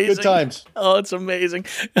 Yeah, amazing. good times. Oh, it's amazing.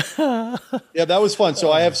 Yeah, that was fun.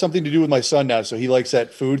 So I have something to do with my son now. So he likes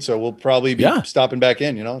that food. So we'll probably be stopping back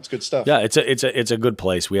in. It's good stuff. Yeah, it's a good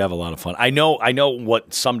place. We have a lot of fun. I know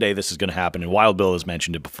what someday this is going to happen. And Wild Bill has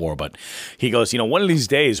mentioned it before, but he goes, one of these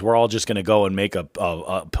days we're all just going to go and make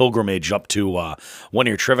a pilgrimage up to one of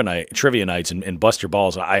your trivia nights and bust your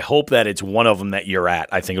balls. I hope that it's one of them that you're at.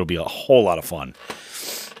 I think it'll be a whole lot of fun.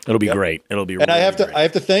 It'll be great. It'll be. And really I have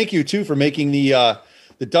great. to thank you too for making the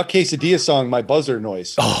duck quesadilla song my buzzer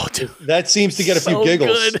noise. Oh, dude. That seems to get a few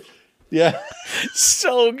giggles. Good. Yeah,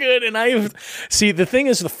 so good. And the thing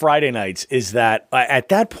is, the Friday nights is that at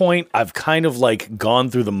that point I've kind of like gone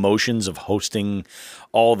through the motions of hosting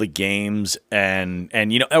all the games, and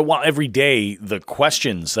every day the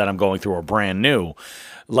questions that I'm going through are brand new.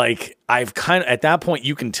 Like I've kind of at that point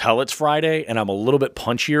you can tell it's Friday, and I'm a little bit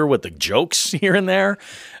punchier with the jokes here and there,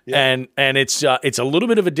 and it's a little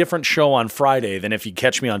bit of a different show on Friday than if you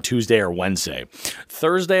catch me on Tuesday or Wednesday.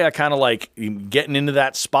 Thursday I kind of like getting into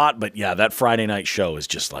that spot, but yeah, that Friday night show is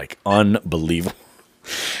just like unbelievable.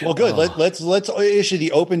 Well, good. Let's issue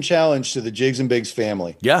the open challenge to the Jigs and Bigs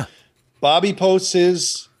family. Yeah, Bobby posts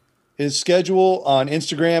his schedule on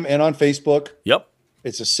Instagram and on Facebook. Yep,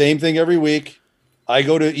 it's the same thing every week. I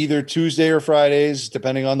go to either Tuesday or Fridays,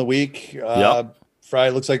 depending on the week.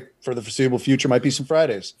 Friday looks like for the foreseeable future might be some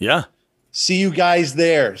Fridays. Yeah. See you guys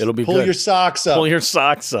there. It'll be Pull good. your socks up. Pull your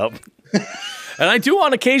socks up. And I do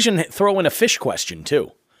on occasion throw in a fish question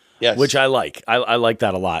too. Yes. Which I like. I like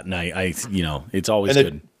that a lot. And I it's always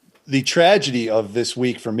good. The tragedy of this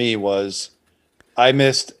week for me was I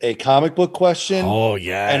missed a comic book question. Oh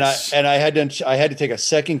yes. And I had to take a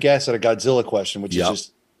second guess at a Godzilla question, which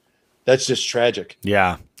is that's just tragic.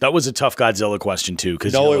 Yeah, that was a tough Godzilla question too.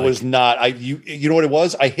 No, it was not. You know what it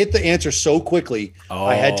was? I hit the answer so quickly. Oh.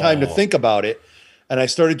 I had time to think about it, and I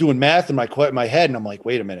started doing math in my head, and I'm like,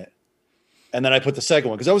 wait a minute. And then I put the second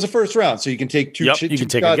one because that was the first round, so you can take two shots at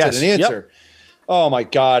an answer. Yep. Oh my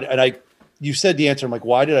god! And you said the answer. I'm like,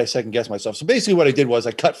 why did I second guess myself? So basically, what I did was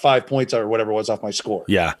I cut 5 points or whatever it was off my score.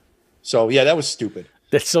 Yeah. So yeah, that was stupid.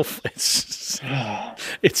 It's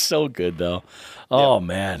so good though. Oh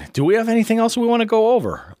man, do we have anything else we want to go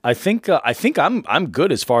over? I think I'm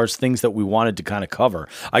good as far as things that we wanted to kind of cover.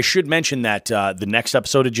 I should mention that the next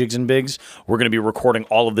episode of Jigs and Bigs, we're going to be recording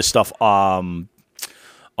all of this stuff on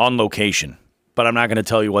location, but I'm not going to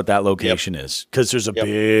tell you what that location is because there's a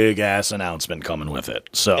big ass announcement coming with it.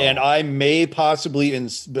 So, and I may possibly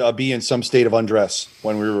be in some state of undress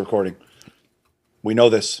when we're recording. We know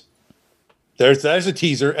this. There's a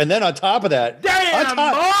teaser, and then on top of that, damn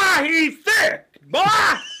boy, he's thick.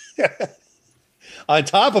 On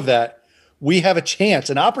top of that, we have a chance,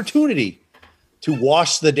 an opportunity to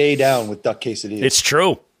wash the day down with duck quesadillas. It's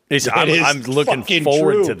true. I'm looking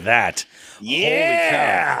forward to that.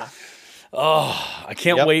 Yeah. Oh, I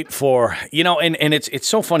can't wait for, and it's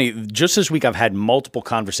so funny. Just this week, I've had multiple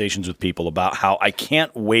conversations with people about how I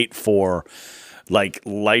can't wait for like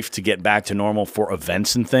life to get back to normal for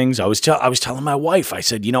events and things. I was telling my wife, I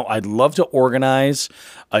said, I'd love to organize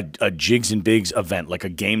a Jigs and Bigs event, like a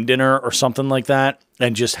game dinner or something like that,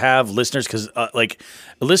 and just have listeners, because like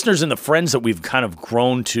listeners and the friends that we've kind of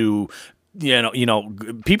grown to,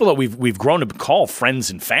 people that we've grown to call friends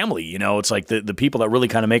and family. It's like the people that really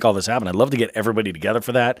kind of make all this happen. I'd love to get everybody together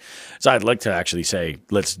for that. So I'd like to actually say,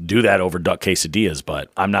 let's do that over duck quesadillas, but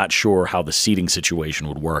I'm not sure how the seating situation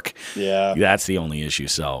would work. Yeah. That's the only issue.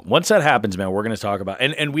 So once that happens, man, we're going to talk about,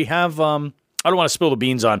 and we have, I don't want to spill the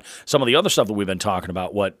beans on some of the other stuff that we've been talking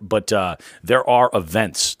about, but there are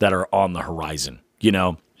events that are on the horizon,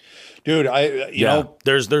 Dude,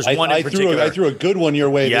 there's one in particular. I threw a good one your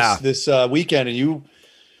way this weekend, and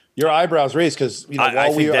your eyebrows raised because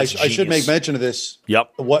I should make mention of this.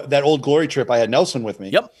 Yep. That Old Glory trip, I had Nelson with me.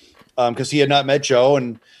 Yep. Because he had not met Joe,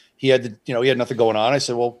 and he had he had nothing going on. I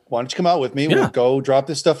said, well, why don't you come out with me? We'll go drop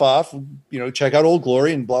this stuff off. Check out Old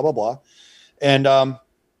Glory and blah blah blah. And on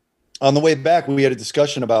the way back, we had a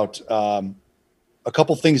discussion about a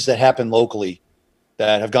couple things that happened locally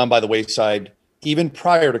that have gone by the wayside even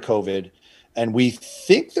prior to COVID, and we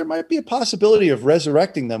think there might be a possibility of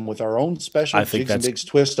resurrecting them with our own special Jigs and Bigs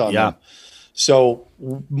twist on them. So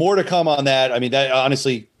more to come on that. I mean, that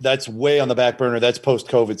honestly, that's way on the back burner. That's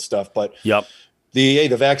post-COVID stuff, but the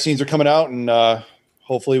vaccines are coming out, and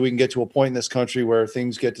hopefully we can get to a point in this country where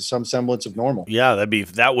things get to some semblance of normal. Yeah,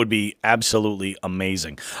 that would be absolutely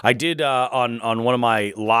amazing. I did on one of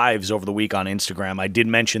my lives over the week on Instagram, I did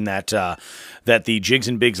mention that that the Jigs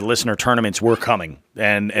and Bigs listener tournaments were coming.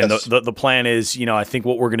 And Yes. the plan is, I think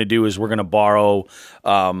what we're going to do is we're going to borrow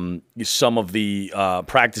some of the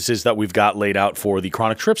practices that we've got laid out for the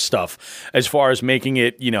Chronic Trip stuff, as far as making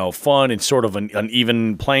it, fun and sort of an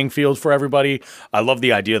even playing field for everybody. I love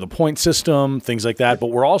the idea of the point system, things like that. But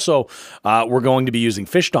we're also we're going to be using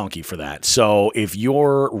Fish Donkey for that. So if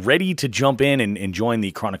you're ready to jump in and join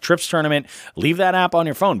the Chronic Trips tournament, leave that app on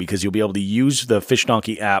your phone, because you'll be able to use the Fish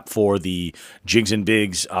Donkey app for the Jigs and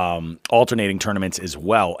Bigs alternating tournaments as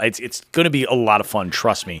well. It's going to be a lot of fun,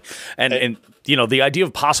 trust me. And the idea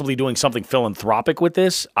of possibly doing something philanthropic with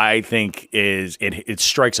this, I think it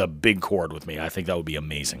strikes a big chord with me. I think that would be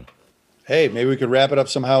amazing. Hey, maybe we could wrap it up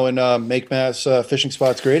somehow and make mass fishing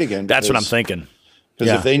spots great again. That's what I'm thinking.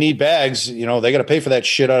 Because if they need bags, they got to pay for that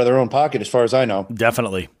shit out of their own pocket, as far as I know.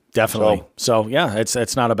 Definitely. So yeah,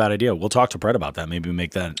 it's not a bad idea. We'll talk to Brett about that. Maybe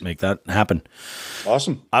make that happen.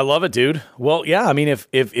 Awesome. I love it, dude. Well, yeah. I mean,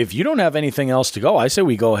 if you don't have anything else to go, I say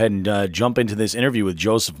we go ahead and jump into this interview with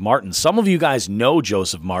Joseph Martin. Some of you guys know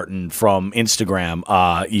Joseph Martin from Instagram.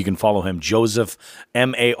 You can follow him, Joseph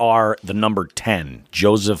MAR10,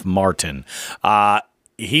 Joseph Martin.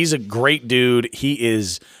 He's a great dude. He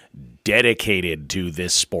is dedicated to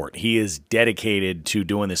this sport. He is dedicated to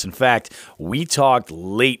doing this. In fact, we talked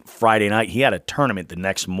late Friday night. He had a tournament the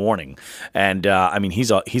next morning, and he's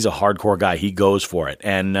a hardcore guy. He goes for it,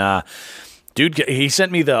 and dude, he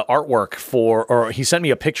sent me the artwork or he sent me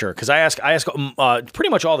a picture, because I ask pretty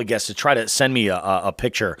much all the guests to try to send me a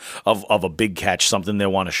picture of a big catch, something they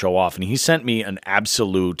want to show off, and he sent me an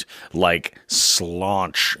absolute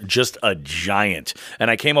slaunch, just a giant.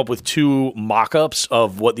 And I came up with 2 mock-ups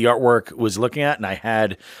of what the artwork was looking at, and I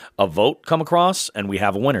had a vote come across, and we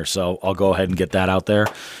have a winner. So I'll go ahead and get that out there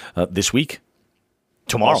this week,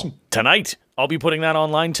 tomorrow, Awesome. Tonight. I'll be putting that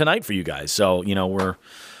online tonight for you guys. So we're.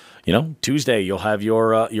 Tuesday, you'll have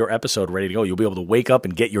your episode ready to go. You'll be able to wake up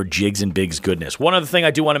and get your Jigs and Bigs goodness. One other thing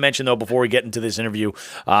I do want to mention, though, before we get into this interview,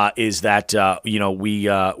 is that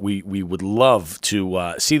we would love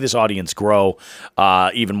to see this audience grow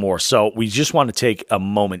even more. So we just want to take a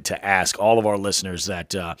moment to ask all of our listeners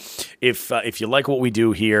that if you like what we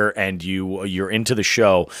do here and you're into the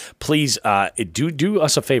show, please do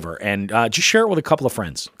us a favor and just share it with a couple of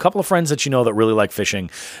friends that that really like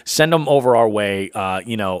fishing. Send them over our way.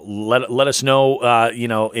 Let us know,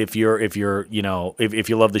 if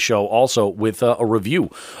you love the show, also with a review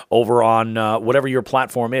over on whatever your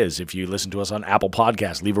platform is. If you listen to us on Apple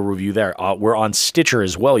Podcasts, leave a review there. We're on Stitcher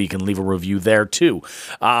as well. You can leave a review there too.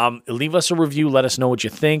 Leave us a review. Let us know what you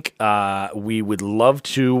think. We would love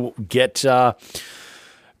to get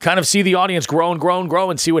kind of see the audience grow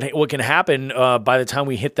and see what can happen by the time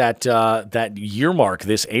we hit that year mark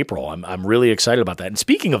this April. I'm really excited about that. And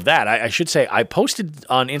speaking of that, I should say I posted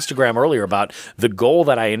on Instagram earlier about the goal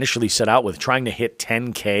that I initially set out with, trying to hit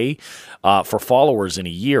 10K for followers in a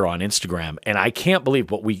year on Instagram. And I can't believe,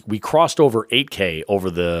 but we crossed over 8K over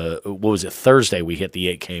Thursday we hit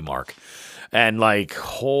the 8K mark. And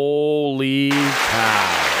holy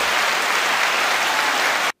cow.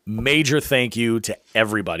 Major thank you to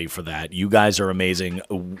everybody for that. You guys are amazing.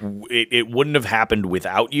 It wouldn't have happened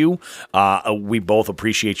without you. We both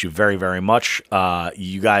appreciate you very, very much.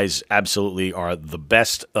 You guys absolutely are the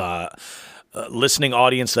best listening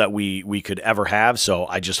audience that we could ever have. So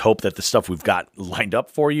I just hope that the stuff we've got lined up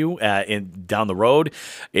for you down the road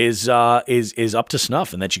is up to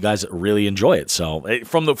snuff, and that you guys really enjoy it. So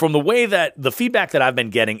from the way that the feedback that I've been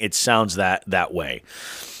getting, it sounds that way.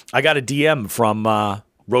 I got a DM from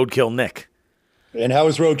Roadkill Nick. And how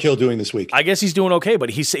is Roadkill doing this week? I guess he's doing okay,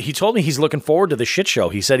 but he told me he's looking forward to the shit show.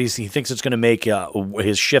 He said he thinks it's going to make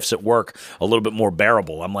his shifts at work a little bit more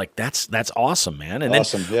bearable. I'm like, that's awesome, man. And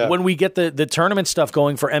awesome, then when we get the tournament stuff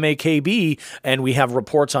going for MAKB and we have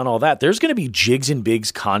reports on all that, there's going to be Jigs and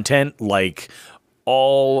Bigs content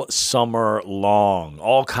all summer long,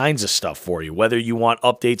 all kinds of stuff for you, whether you want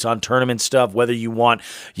updates on tournament stuff, whether you want,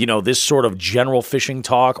 this sort of general fishing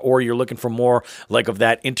talk, or you're looking for more of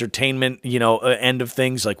that entertainment, end of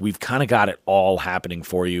things. We've kind of got it all happening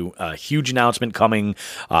for you. A huge announcement coming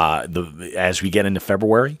as we get into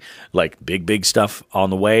February, big stuff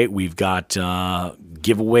on the way. We've got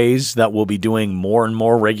giveaways that we'll be doing more and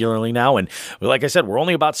more regularly now. And like I said, we're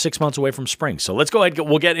only about 6 months away from spring. So let's go ahead.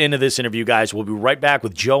 We'll get into this interview, guys. We'll be right back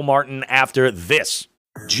with Joe Martin after this.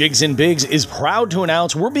 Jigs and Bigs is proud to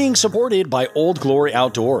announce we're being supported by Old Glory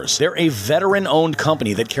Outdoors. They're a veteran-owned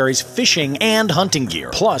company that carries fishing and hunting gear.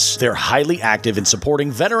 Plus, they're highly active in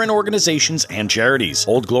supporting veteran organizations and charities.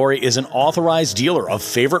 Old Glory is an authorized dealer of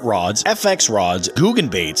favorite rods, FX rods,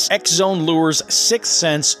 Guggen baits, X-Zone lures, Sixth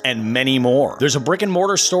Sense, and many more. There's a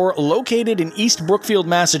brick-and-mortar store located in East Brookfield,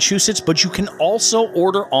 Massachusetts, but you can also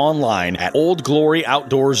order online at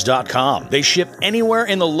oldgloryoutdoors.com. They ship anywhere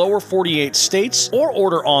in the lower 48 states or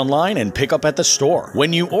order online and pick up at the store.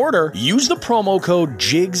 When you order, use the promo code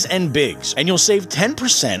JIGS and Bigs and you'll save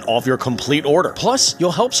 10% off your complete order. Plus,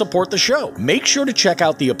 you'll help support the show. Make sure to check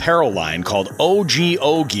out the apparel line called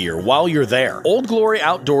OGO Gear while you're there. Old Glory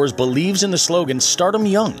Outdoors believes in the slogan "Start 'em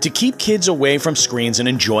young" to keep kids away from screens and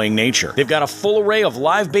enjoying nature. They've got a full array of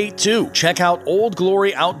live bait too. Check out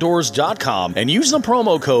oldgloryoutdoors.com and use the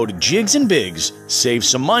promo code JIGS and Bigs. Save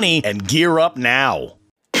some money and gear up now.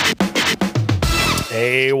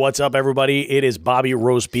 Hey, what's up, everybody? It is Bobby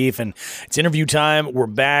Roast Beef, and it's interview time. We're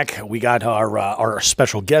back. We got our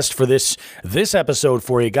special guest for this episode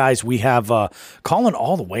for you guys. We have calling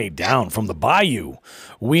all the way down from the Bayou.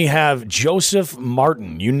 We have Joseph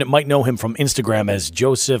Martin. You might know him from Instagram as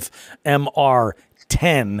Joseph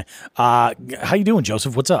MR10. How you doing,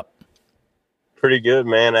 Joseph? What's up? Pretty good,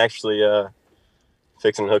 man. Actually,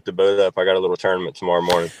 fixing to hook the boat up. I got a little tournament tomorrow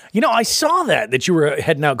morning. You know, I saw that you were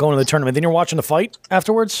heading out going to the tournament. Then you're watching the fight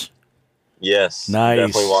afterwards? Yes. Nice.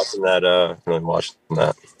 Definitely watching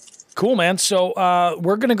that. Cool, man. So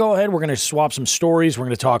we're going to go ahead. We're going to swap some stories. We're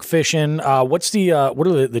going to talk fishing. What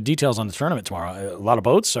are the details on the tournament tomorrow? A lot of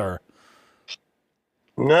boats or?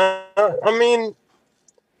 No, I mean,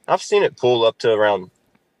 I've seen it pull up to around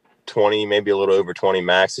 20, maybe a little over 20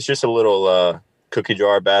 max. It's just a little cookie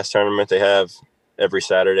jar bass tournament they have every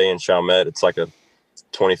Saturday in Chalmette. It's like a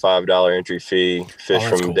 $25 entry fee, fish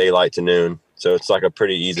from cool. Daylight to noon. So it's like a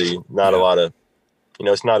pretty easy, not a lot of,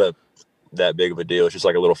 it's not that big of a deal. It's just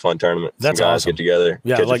like a little fun tournament. That's some guys awesome. Get together,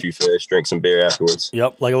 catch a few fish, drink some beer afterwards.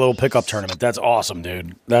 Yep, like a little pickup tournament. That's awesome,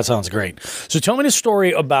 dude. That sounds great. So tell me the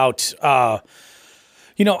story about, tell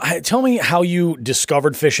me how you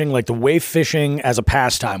discovered fishing, like the way fishing as a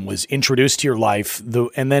pastime was introduced to your life,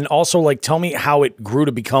 and then also like tell me how it grew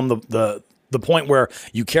to become the point where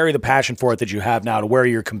you carry the passion for it that you have now to where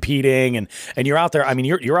you're competing and you're out there. I mean,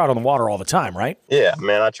 you're out on the water all the time, right? Yeah,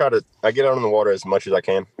 man. I get out on the water as much as I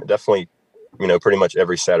can. Definitely, pretty much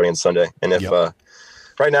every Saturday and Sunday. And if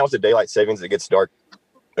right now with the daylight savings, it gets dark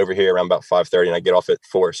over here around about 5:30 and I get off at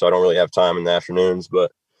 4. So I don't really have time in the afternoons,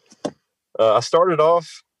 but I started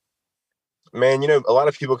off, man, a lot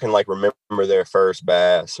of people can like remember their first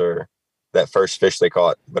bass or that first fish they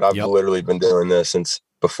caught, but I've literally been doing this since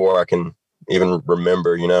before I can even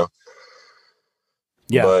remember, Yeah.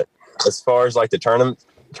 But as far as like the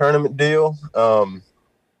tournament deal,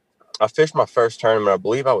 I fished my first tournament. I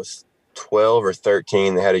believe I was 12 or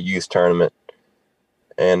 13. They had a youth tournament,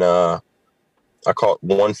 and I caught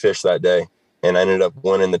one fish that day, and I ended up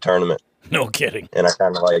winning the tournament. No kidding. And I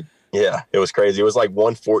kind of it was crazy. It was like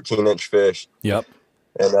one 14-inch fish. Yep.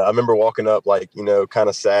 And I remember walking up kind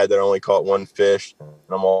of sad that I only caught one fish. And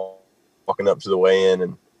I'm all walking up to the weigh-in,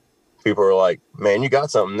 and people were like, "Man, you got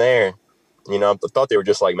something there." I thought they were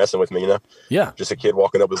just like messing with me, Yeah. Just a kid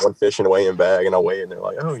walking up with one fish in a weigh-in bag, and I weigh it, and they're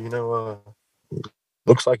like, "Oh,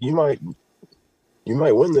 looks like you might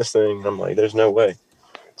win this thing." And I'm like, "There's no way.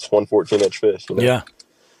 It's one 14-inch fish." Yeah.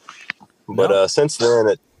 But since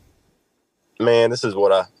then, this is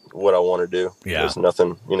what I want to do. Yeah. There's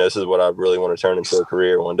nothing, this is what I really want to turn into a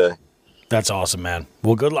career one day. That's awesome, man.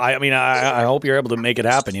 Well, good. I mean, I hope you're able to make it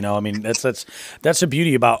happen. I mean, that's the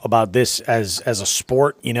beauty about this as a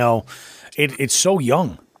sport. It's so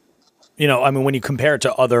young. I mean, when you compare it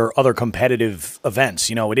to other competitive events,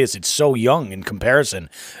 it's so young in comparison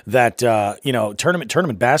that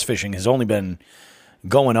tournament bass fishing has only been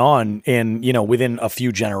going on in, within a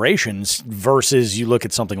few generations versus you look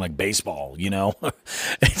at something like baseball,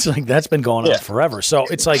 it's like that's been going on forever. So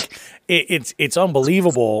it's like, it's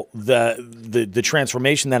unbelievable the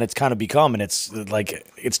transformation that it's kind of become. And it's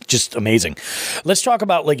just amazing. Let's talk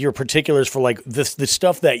about like your particulars for like the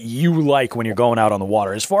stuff that you like when you're going out on the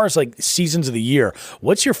water. As far as like seasons of the year,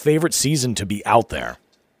 what's your favorite season to be out there?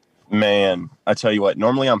 Man, I tell you what,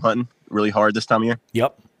 normally I'm hunting really hard this time of year.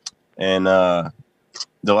 Yep. And,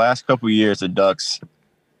 the last couple of years, the ducks,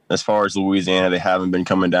 as far as Louisiana, they haven't been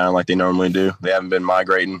coming down like they normally do. They haven't been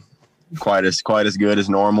migrating quite as good as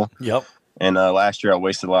normal. Yep. And last year, I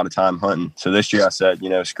wasted a lot of time hunting. So this year, I said,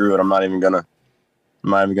 screw it. I'm not even gonna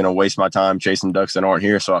waste my time chasing ducks that aren't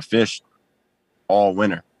here. So I fished all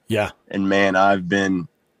winter. Yeah. And man, I've been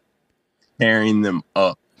tearing them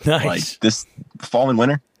up. Nice. Like this fall and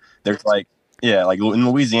winter, there's like, yeah, like in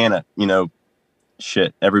Louisiana, you know,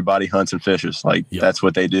 shit, everybody hunts and fishes. Like that's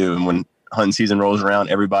what they do. And when hunting season rolls around,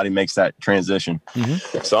 everybody makes that transition.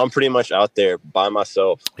 Mm-hmm. So I'm pretty much out there by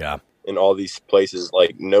myself. Yeah. In all these places,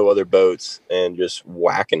 like no other boats, and just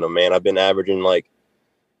whacking them, man. I've been averaging like,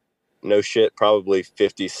 no shit, probably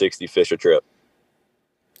 50, 60 fish a trip.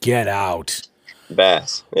 Get out.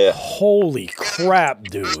 Bass. Yeah. Holy crap,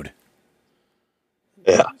 dude.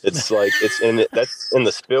 Yeah. It's like, that's in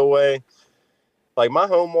the spillway. Like my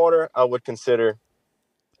home water, I would consider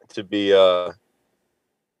to be the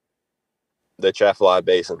Chaffalaya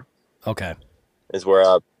Basin. Okay. Is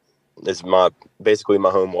basically my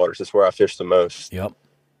home waters. It's where I fish the most. Yep.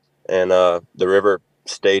 And the river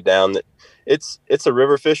stayed down. It's a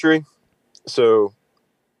river fishery. So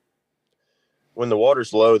when the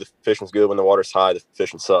water's low, the fishing's good. When the water's high, the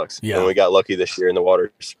fishing sucks. Yeah. And we got lucky this year, and the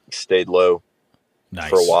water stayed low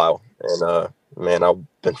for a while. And man, I've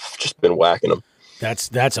been whacking them.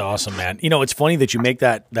 That's awesome, man. You know, it's funny that you make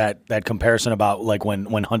that comparison about like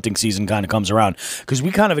when hunting season kind of comes around, because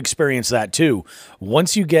we kind of experience that too.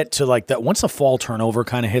 Once you get to like that, once the fall turnover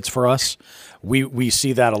kind of hits for us, we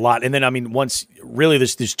see that a lot. And then, I mean, once really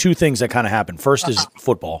there's two things that kind of happen. First is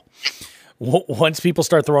football. Once people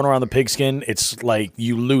start throwing around the pigskin, it's like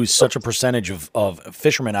you lose such a percentage of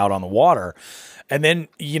fishermen out on the water. And then,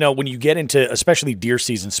 you know, when you get into especially deer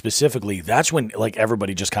season specifically, that's when like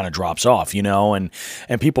everybody just kind of drops off, you know, and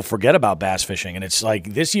people forget about bass fishing. And it's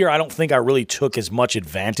like this year, I don't think I really took as much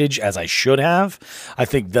advantage as I should have. I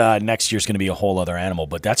think the next year's going to be a whole other animal,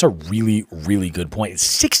 but that's a really, really good point. It's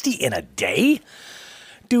 60 in a day?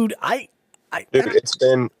 Dude, it's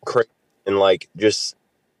been crazy. And like, just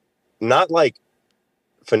not like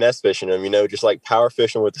finesse fishing them, you know, just like power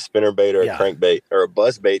fishing with a spinner bait or a crankbait or a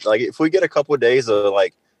buzz bait. Like if we get a couple of days of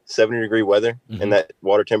like 70-degree weather and that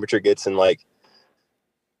water temperature gets in like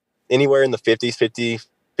anywhere in the 50s, 50,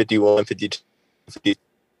 51, 52,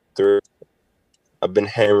 53, I've been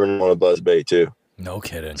hammering on a buzz bait too. No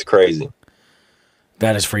kidding. It's crazy.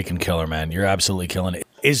 That is freaking killer, man. You're absolutely killing it.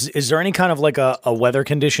 Is there any kind of like a weather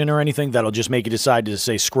condition or anything that'll just make you decide to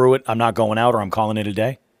say, screw it, I'm not going out, or I'm calling it a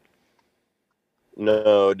day?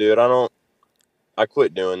 No, dude, I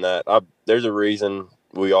quit doing that. There's a reason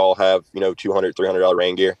we all have, you know, $200, $300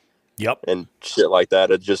 rain gear. Yep. And shit like that.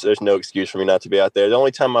 There's no excuse for me not to be out there. The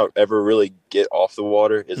only time I ever really get off the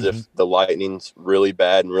water is if the lightning's really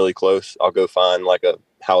bad and really close. I'll go find like a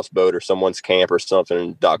houseboat or someone's camp or something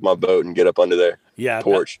and dock my boat and get up under their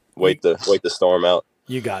porch. Wait the storm out.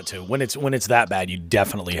 You got to. When it's that bad, you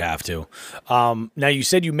definitely have to. Now you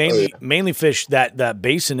said you mainly fish that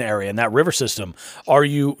basin area and that river system.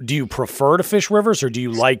 Do you prefer to fish rivers, or do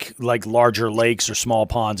you like larger lakes or small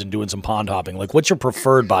ponds and doing some pond hopping? Like, what's your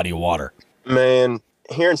preferred body of water? Man,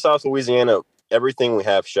 here in South Louisiana, everything we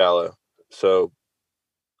have shallow. So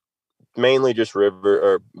mainly just river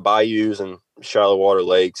or bayous and shallow water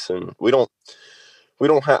lakes, and we don't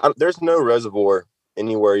have. There's no reservoir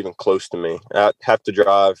anywhere even close to me. I have to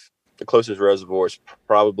drive. The closest reservoir is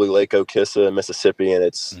probably Lake Okissa, Mississippi, and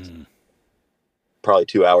it's probably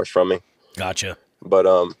 2 hours from me. Gotcha. But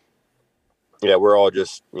yeah, we're all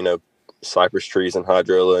just, you know, cypress trees and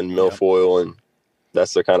hydrilla and milfoil, and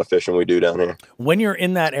that's the kind of fishing we do down here. When you're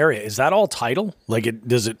in that area, is that all tidal? Like,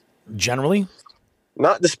 does it generally?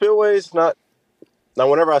 Not the spillways. Not now.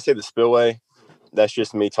 Whenever I say the spillway, that's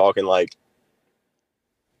just me talking like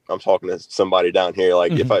I'm talking to somebody down here.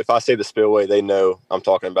 Like if I say the spillway, they know I'm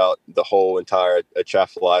talking about the whole entire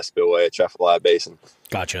Chaffalaya spillway, Chaffalaya Basin.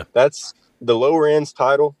 Gotcha. That's the lower end's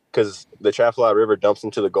tidal because the Chaffalaya River dumps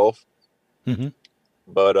into the Gulf.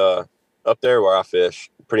 But up there where I fish,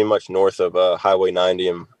 pretty much north of Highway 90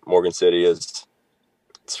 in Morgan City, it's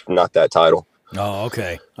not that tidal. Oh,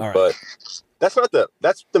 okay. All right. But that's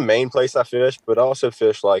the main place I fish. But I also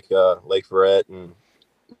fish like Lake Verret and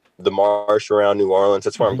the marsh around New Orleans.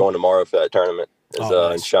 That's where I'm going tomorrow for that tournament. Nice.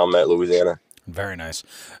 In Chalmette, Louisiana. Very nice.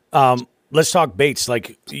 Let's talk baits.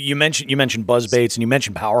 Like you mentioned buzz baits and you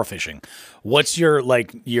mentioned power fishing. What's your why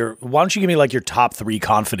don't you give me like your top 3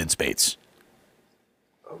 confidence baits?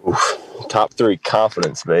 Oof, top 3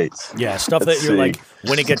 confidence baits. Yeah, stuff that you're like,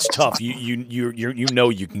 when it gets tough, you know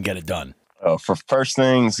you can get it done. Oh, for first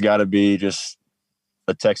thing, it's got to be just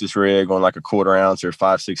a Texas rig on like a 1/4 ounce or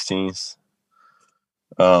 5/16.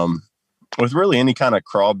 With really any kind of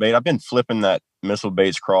crawl bait, I've been flipping that Missile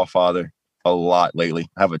Baits Crawfather a lot lately.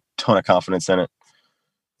 I have a ton of confidence in it.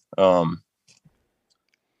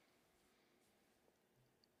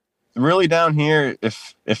 Really down here,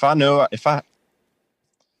 if I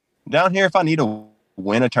need to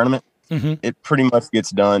win a tournament, it pretty much gets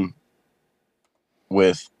done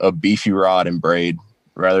with a beefy rod and braid.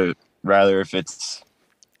 Rather if it's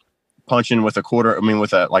punching with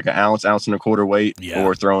with an ounce and a quarter weight,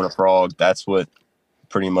 or throwing a frog, that's what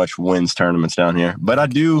pretty much wins tournaments down here. But I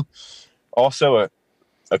do also a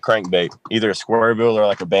crankbait, either a square bill or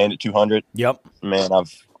like a Bandit 200. Yep. Man,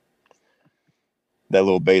 that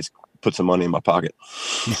little bait's put some money in my pocket.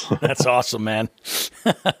 That's awesome, man.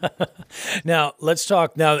 Now, let's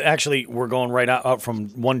talk. Now, actually, we're going right out from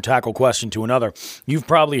one tackle question to another. You've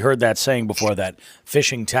probably heard that saying before, that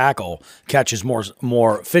fishing tackle catches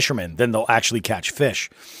more fishermen than they'll actually catch fish.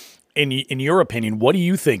 In your opinion, what do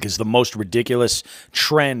you think is the most ridiculous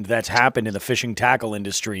trend that's happened in the fishing tackle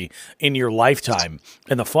industry in your lifetime?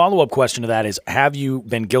 And the follow-up question to that is, have you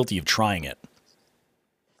been guilty of trying it?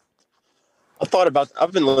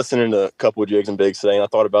 I've been listening to a couple of Jigs and Bigs today, and I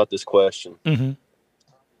thought about this question. Mm-hmm.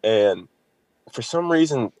 And for some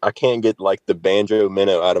reason, I can't get like the banjo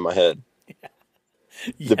minnow out of my head.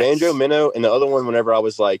 Yes. The banjo minnow, and the other one, whenever I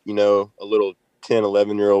was like, a little 10,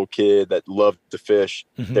 11-year-old kid that loved to fish,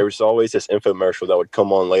 there was always this infomercial that would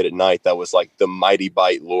come on late at night that was like the Mighty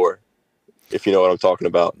Bite lure, if you know what I'm talking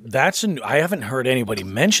about. I haven't heard anybody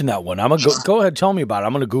mention that one. I'm gonna go ahead, tell me about it.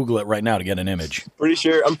 I'm gonna Google it right now to get an image. I'm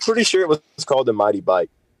pretty sure it was called the Mighty Bite,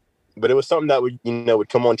 but it was something that would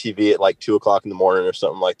come on TV at like 2:00 in the morning or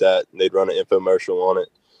something like that, and they'd run an infomercial on it,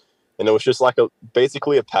 and it was just like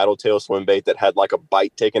basically a paddle tail swim bait that had like a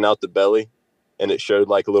bite taken out the belly, and it showed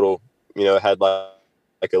like a little, it had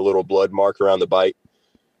like a little blood mark around the bite,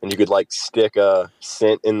 and you could like stick a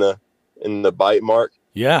scent in the bite mark.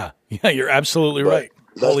 Yeah, you're absolutely right.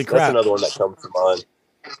 Holy crap. That's another one that comes to mind.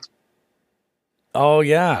 Oh,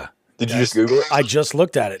 yeah. Did you just Google it? I just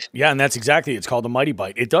looked at it. Yeah, and that's exactly, it's called the Mighty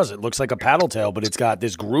Bite. It does. It looks like a paddle tail, but it's got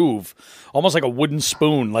this groove, almost like a wooden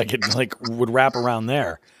spoon, like it would wrap around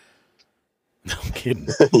there. No, I'm kidding.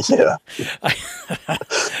 Yeah.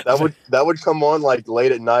 That would come on like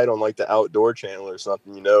late at night on like the Outdoor Channel or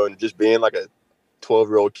something, and just being like a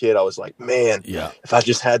 12-year-old kid, I was like, man, if I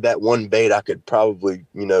just had that one bait, I could probably,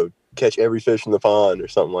 catch every fish in the pond or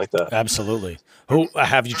something like that. Absolutely.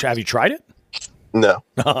 Have you tried it? No.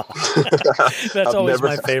 That's always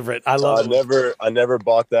my favorite. I love it. I never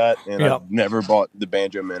bought that, and I've never bought the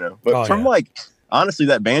banjo minnow. But honestly,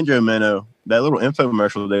 that banjo minnow, that little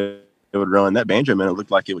infomercial they would run, that banjo minnow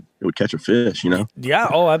looked like it would catch a fish, Yeah,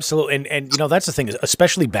 oh, absolutely. And that's the thing,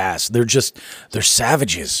 especially bass. They're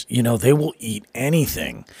savages. They will eat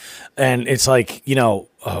anything. And it's like,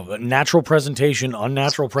 natural presentation,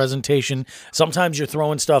 unnatural presentation. Sometimes you're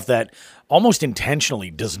throwing stuff that almost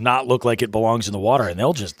intentionally does not look like it belongs in the water, and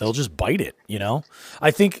they'll just bite it,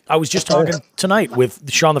 I think I was just talking tonight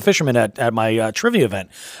with Sean the Fisherman at my trivia event.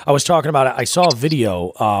 I was talking about it. I saw a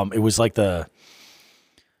video. It was like the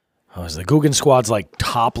Googan Squad's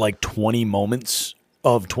top 20 moments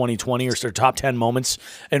of 2020, or top 10 moments.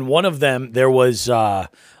 And one of them, there was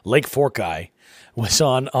Lake Fork guy was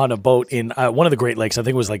on a boat in one of the Great Lakes. I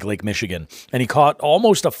think it was like Lake Michigan. And he caught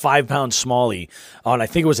almost a 5-pound smallie on, I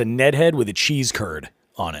think it was a Ned head with a cheese curd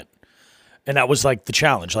on it. And that was like the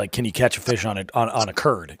challenge. Like, can you catch a fish on a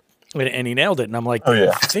curd? And he nailed it. And I'm like,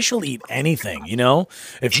 fish will eat anything,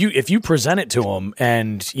 If you present it to them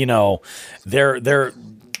and, their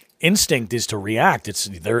instinct is to react,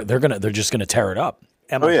 they're just gonna tear it up.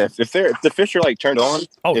 If the fish are turned on,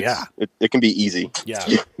 it can be easy. Yeah.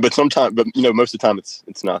 But most of the time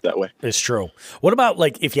it's not that way. It's true. What about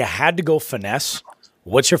if you had to go finesse,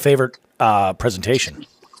 what's your favorite presentation?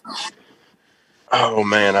 Oh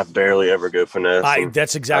man, I barely ever go finesse.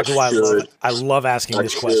 That's exactly why I love it. I love asking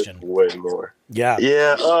this question. Way more. Yeah.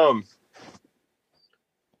 Yeah.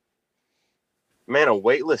 Man, a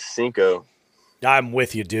weightless Senko. I'm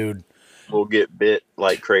with you, dude. Will get bit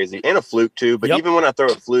like crazy, and a fluke too. But even when I throw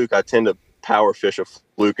a fluke, I tend to power fish a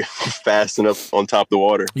fluke fast enough on top of the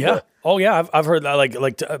water. Yeah. But, I've heard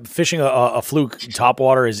that fishing a fluke top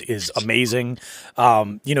water is amazing.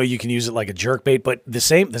 You can use it like a jerk bait, but the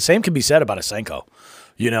same can be said about a Senko.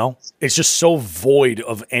 It's just so void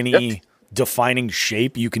of any defining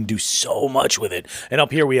shape. You can do so much with it. And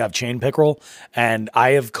up here we have chain pickerel, and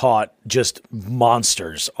I have caught just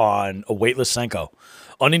monsters on a weightless Senko,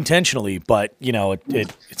 unintentionally, but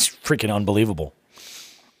it's freaking unbelievable.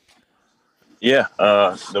 Yeah,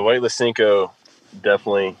 the weightless Senko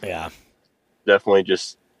definitely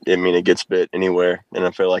just. I mean, it gets bit anywhere, and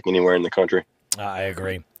I feel like anywhere in the country. I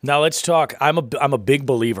agree. Now let's talk. I'm a big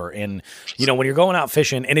believer in, when you're going out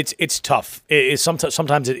fishing, and it's tough.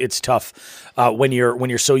 Sometimes it's tough when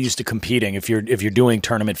you're so used to competing if you're doing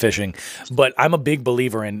tournament fishing. But I'm a big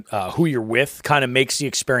believer in who you're with kind of makes the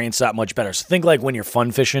experience that much better. So think like when you're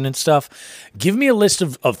fun fishing and stuff. Give me a list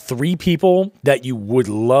of 3 people that you would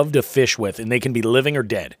love to fish with, and they can be living or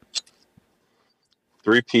dead.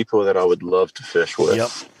 3 people that I would love to fish with. Yep.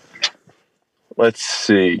 Let's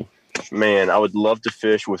see. Man, I would love to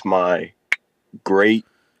fish with my great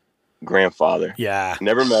grandfather. Yeah.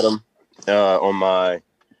 Never met him on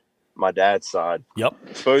my dad's side. Yep.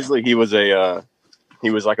 Supposedly he was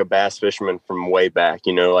like a bass fisherman from way back,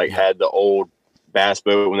 had the old bass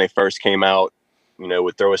boat when they first came out,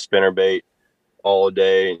 would throw a spinnerbait all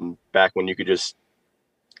day, and back when you could just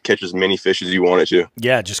catch as many fish as you wanted to.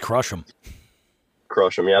 Yeah, just crush them.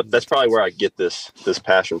 Yeah, that's probably where I get this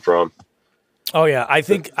passion from. Oh yeah, I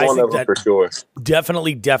think that for sure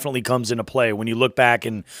definitely comes into play when you look back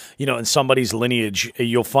and in somebody's lineage,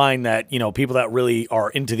 you'll find that people that really are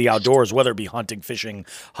into the outdoors, whether it be hunting, fishing,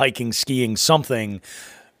 hiking, skiing, something.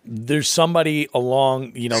 There's somebody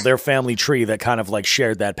along their family tree that kind of like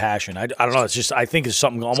shared that passion. I don't know. It's just I think it's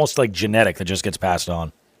something almost like genetic that just gets passed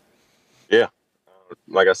on. Yeah,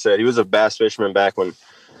 like I said, he was a bass fisherman back when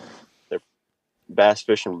bass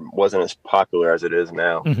fishing wasn't as popular as it is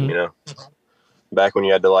now. Back when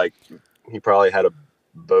you had to he probably had a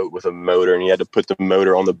boat with a motor, and he had to put the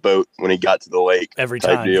motor on the boat when he got to the lake. Every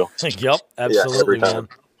time. Deal. Yep, absolutely, every time.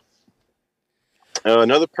 Man.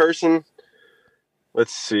 Another person.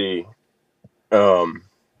 Let's see. Man,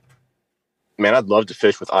 I'd love to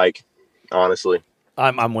fish with Ike. Honestly,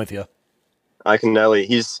 I'm with you. Ike and Nelly.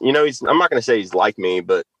 He's. I'm not going to say he's like me,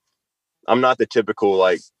 but I'm not the typical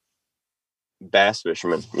bass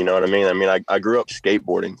fisherman. You know what I mean? I grew up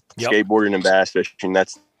skateboarding. Yep. Skateboarding and bass fishing.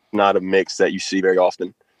 That's not a mix that you see very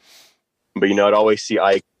often. But I'd always see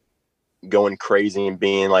Ike going crazy and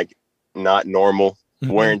being not normal,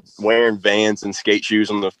 wearing Vans and skate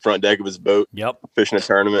shoes on the front deck of his boat. Yep. Fishing a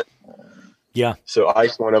tournament. Yeah. So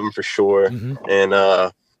Ike's one of them for sure.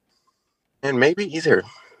 And maybe either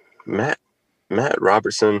Matt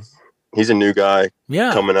Robertson. He's a new guy.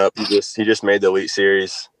 Yeah. Coming up. He just made the Elite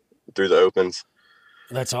Series through the opens.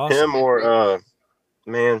 That's awesome. Him or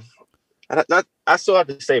man, I still have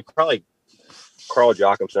to say probably Carl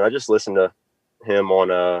Jochimson. I just listened to him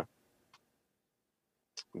on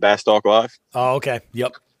Bass Talk Live. Oh, okay.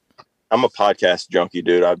 Yep. I'm a podcast junkie,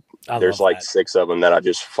 dude. There's that. 6 of them that I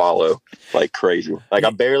just follow like crazy. I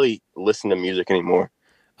barely listen to music anymore.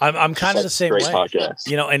 I'm kind of the same way,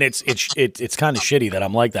 podcast. And it's kind of shitty that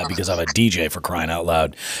I'm like that because I'm a DJ, for crying out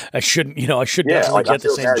loud. I should definitely get the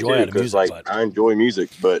same joy out of music. But I enjoy music,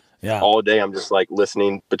 but all day I'm just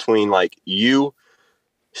listening between you,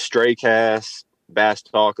 Straycast, Bass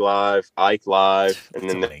Talk Live, Ike Live, and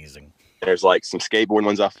then amazing. There's some skateboarding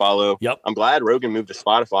ones I follow. Yep. I'm glad Rogan moved to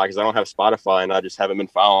Spotify because I don't have Spotify and I just haven't been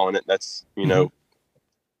following it. That's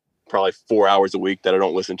probably 4 hours a week that I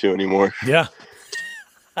don't listen to anymore. Yeah.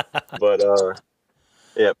 But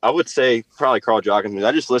yeah, I would say probably Carl Jochimson.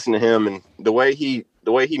 I just listened to him, and the way he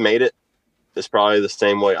made it is probably the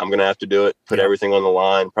same way I'm gonna have to do it. Put everything on the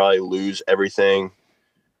line, probably lose everything,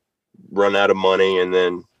 run out of money, and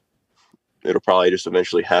then it'll probably just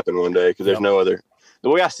eventually happen one day because there's no other. The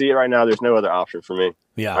way I see it right now, there's no other option for me.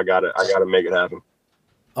 Yeah, I gotta make it happen.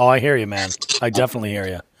 Oh, I hear you, man. I definitely hear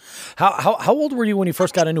you. How old were you when you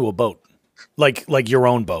first got into a boat, like your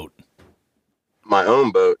own boat? My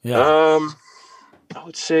own boat. Yeah. I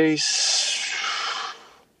would say,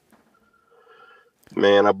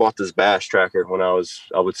 man, I bought this bass tracker when I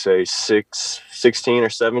would say 16 or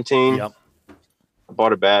 17. Yep. I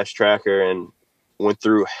bought a bass tracker and went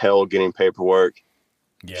through hell getting paperwork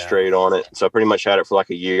straight on it. So I pretty much had it for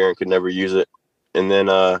a year and could never use it. And then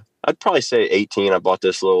I'd probably say 18, I bought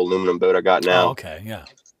this little aluminum boat I got now. Oh, okay, yeah.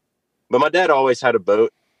 But my dad always had a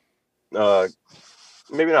boat.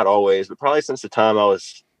 Maybe not always, but probably since the time I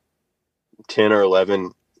was 10 or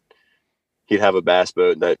 11, he'd have a bass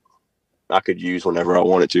boat that I could use whenever I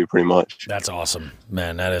wanted to, pretty much. That's awesome,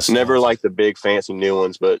 man. That is never awesome. the big fancy new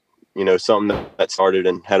ones, but something that started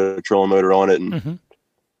and had a trolling motor on it, and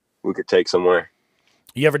we could take somewhere.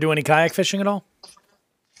 You ever do any kayak fishing at all?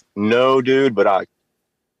 No, dude, but I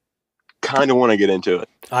kind of want to get into it.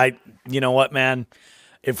 You know what, man?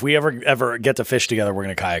 If we ever get to fish together, we're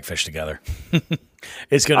going to kayak fish together.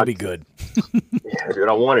 It's going to be good. Yeah, dude,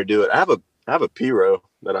 I want to do it. I have a Piro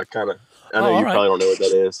that I kind of I know you probably don't know what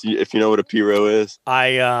that is. If you know what a pirogue is,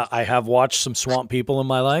 I have watched some swamp people in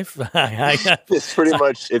my life. it's pretty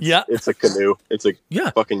much it's a canoe. It's a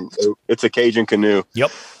it's a Cajun canoe.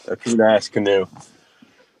 Yep, a coon-ass canoe.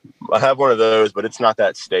 I have one of those, but it's not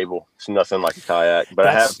that stable. It's nothing like a kayak. But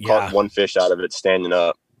I have caught one fish out of it standing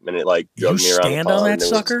up, and it like drug me around. You stand on that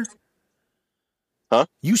sucker? Huh?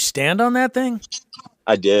 You stand on that thing?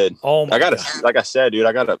 I did. Oh my God. Like I said, dude,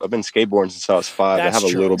 I've been skateboarding since I was 5. I have a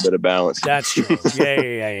little bit of balance. That's true.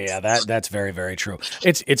 Yeah. That's very, very true.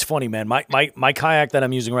 It's funny, man. My kayak that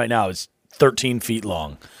I'm using right now is 13 feet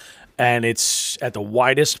long, and it's at the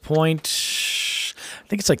widest point. I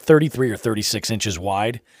think it's like 33 or 36 inches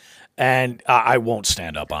wide, and I won't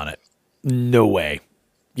stand up on it. No way.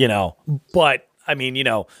 But I mean,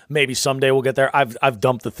 maybe someday we'll get there. I've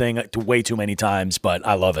dumped the thing way too many times, but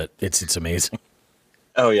I love it. It's amazing.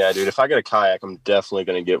 Oh yeah, dude. If I get a kayak, I'm definitely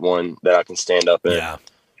going to get one that I can stand up in. Yeah.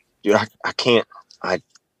 Dude, I can't. I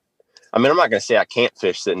mean, I'm not going to say I can't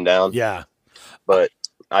fish sitting down. Yeah. But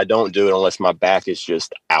I don't do it unless my back is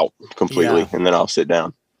just out completely, and then I'll sit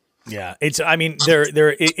down. Yeah, it's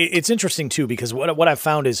interesting too, because what I've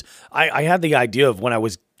found is I had the idea of when I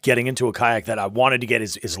was getting into a kayak that I wanted to get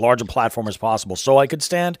as large a platform as possible so I could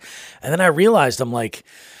stand, and then I realized I'm like,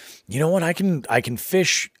 you know what, I can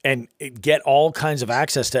fish and get all kinds of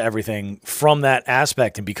access to everything from that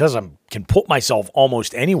aspect, and because I can put myself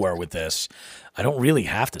almost anywhere with this, I don't really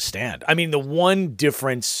have to stand. I mean, the one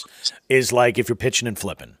difference is like if you're pitching and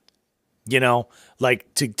flipping.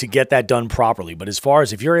 Like to get that done properly. But as far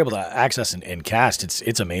as if you're able to access and cast,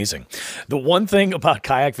 it's amazing. The one thing about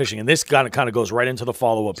kayak fishing, and this kind of goes right into the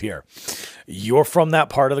follow-up here, you're from that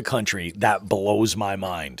part of the country that blows my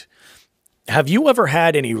mind. Have you ever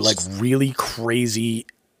had any like really crazy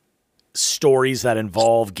stories that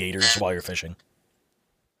involve gators while you're fishing?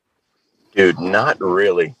 Dude, not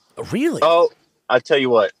really. Really? Oh, I tell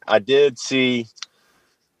you what, I did see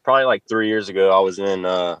probably like 3 years ago, I was in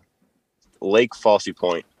Lake Fossey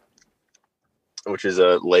Point, which is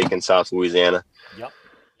a lake in South Louisiana. Yep.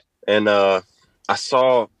 And I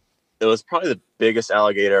saw, it was probably the biggest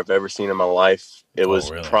alligator I've ever seen in my life. It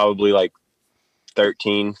was probably like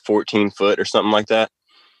 13, 14 foot or something like that.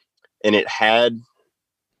 And it had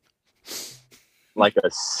like a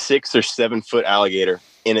 6 or 7 foot alligator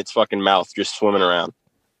in its fucking mouth, just swimming around.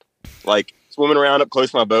 Like swimming around up close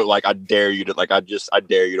to my boat. Like, I dare you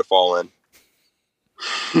to fall in.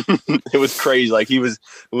 It was crazy. Like, he was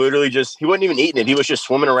literally he wasn't even eating it. He was just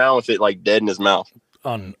swimming around with it like dead in his mouth.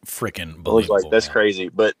 Unfreaking believable. I was like, that's crazy.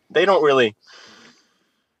 But they don't really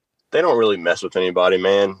mess with anybody,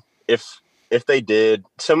 man. If they did,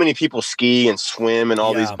 so many people ski and swim in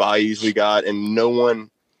all these bayous we got, and no one,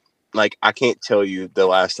 like, I can't tell you the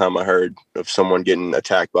last time I heard of someone getting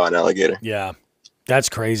attacked by an alligator. Yeah. That's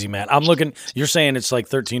crazy, man. I'm looking, you're saying it's like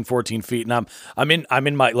 13, 14 feet, and I'm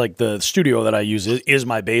in my, like, the studio that I use is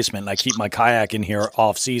my basement, and I keep my kayak in here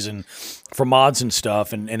off season for mods and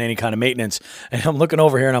stuff and any kind of maintenance. And I'm looking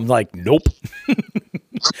over here and I'm like, nope.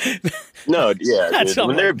 No, yeah. Dude.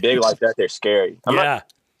 When they're big like that, they're scary. I'm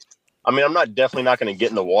definitely not going to get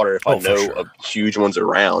in the water if I know a huge one's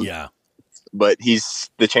around. Yeah. But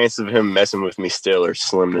the chances of him messing with me still are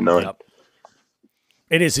slim to none. Yep.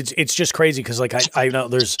 It is. It's just crazy because, like, I know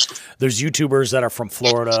there's YouTubers that are from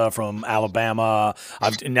Florida, from Alabama.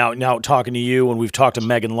 I've now talking to you, and we've talked to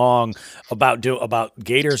Megan Long about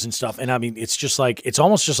gators and stuff. And I mean, it's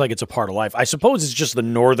almost just like it's a part of life. I suppose it's just the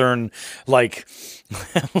northern, like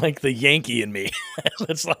the Yankee in me.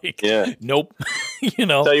 It's like, nope.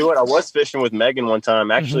 Tell you what, I was fishing with Megan one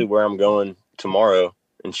time, actually, where I'm going tomorrow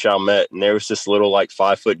in Chalmette, and there was this little like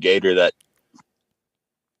 5-foot gator that,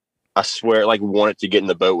 I swear, like, wanted to get in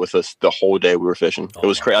the boat with us the whole day we were fishing. It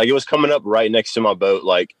was crazy. Like, it was coming up right next to my boat,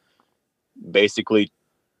 like, basically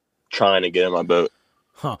trying to get in my boat.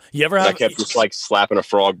 Huh? You ever have? I kept just like slapping a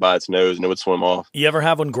frog by its nose, and it would swim off. You ever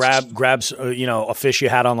have one grabs a fish you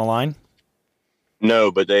had on the line? No,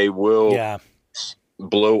 but they will.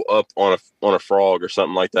 Blow up on a frog or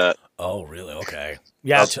something like that. Oh, really? Okay.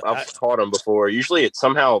 Yeah, I've caught them before. Usually, it's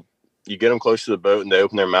somehow you get them close to the boat and they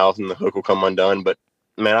open their mouth and the hook will come undone, but.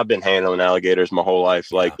 Man, I've been handling alligators my whole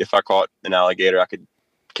life. Like, if I caught an alligator, I could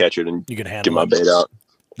catch it and get my bait out.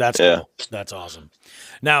 That's cool. That's awesome.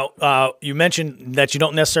 Now, you mentioned that you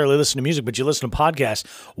don't necessarily listen to music, but you listen to podcasts.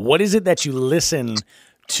 What is it that you listen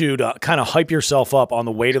to kind of hype yourself up on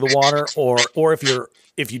the way to the water, or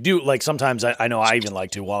if you do, like, sometimes I know I even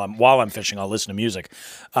like to while I'm fishing, I'll listen to music.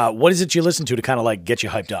 What is it you listen to kind of like get you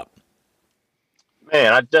hyped up?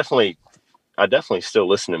 Man, I definitely still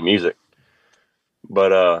listen to music.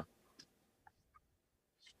 But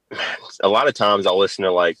a lot of times I'll listen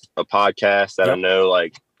to like a podcast that I know,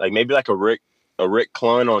 like maybe like a Rick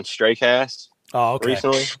Clunn on Straycast. Oh, okay.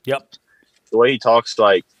 Recently. Yep. The way he talks,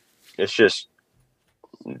 like, it's just,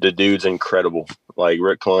 the dude's incredible. Like,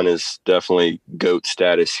 Rick Clunn is definitely GOAT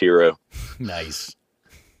status hero. Nice.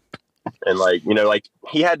 And like, you know, like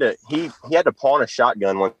he had to pawn a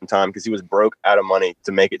shotgun one time because he was broke out of money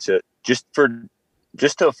to make it to just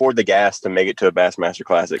to afford the gas to make it to a Bassmaster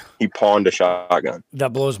Classic. He pawned a shotgun.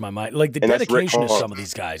 That blows my mind. Like the dedication of some of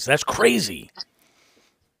these guys. That's crazy.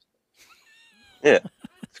 Yeah.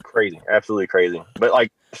 It's crazy. Absolutely crazy. But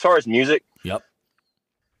like, as far as music, yep.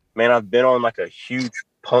 Man, I've been on like a huge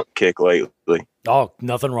punk kick lately. Oh,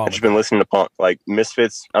 nothing wrong. I've just been listening to punk, like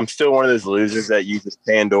Misfits. I'm still one of those losers that uses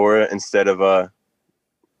Pandora instead of like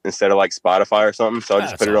Spotify or something. So I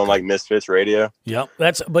just put it on like Misfits radio. Yep.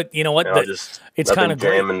 But you know what? It's kind of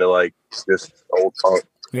jamming to like this old punk.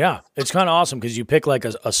 Yeah, it's kind of awesome because you pick like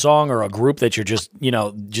a song or a group that you're just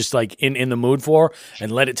like in the mood for,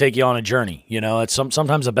 and let it take you on a journey. You know, it's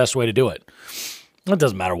sometimes the best way to do it. It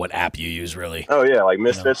doesn't matter what app you use, really. Oh yeah, like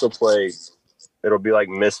Misfits will play. It'll be like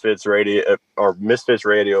Misfits radio, or Misfits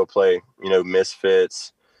radio will play. You know,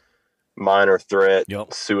 Misfits, Minor Threat,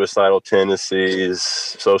 Suicidal Tendencies,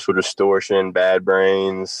 Social Distortion, Bad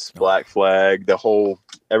Brains, Black Flag,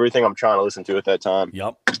 everything I'm trying to listen to at that time.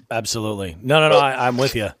 Yep, absolutely. No, I'm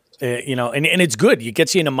with you. You know, and it's good. It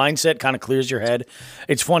gets you in a mindset, kind of clears your head.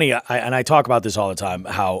 It's funny, and I talk about this all the time,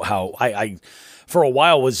 how I for a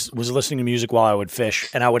while was listening to music while I would fish,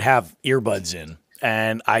 and I would have earbuds in.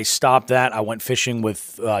 And I stopped that. I went fishing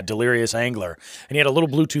with Delirious Angler, and he had a little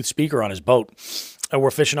Bluetooth speaker on his boat. And we're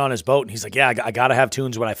fishing on his boat, and he's like, yeah, I got to have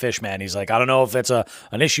tunes when I fish, man. He's like, I don't know if that's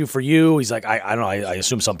an issue for you. He's like, I don't know. I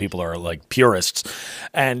assume some people are like purists.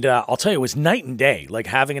 And I'll tell you, it was night and day, like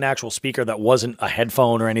having an actual speaker that wasn't a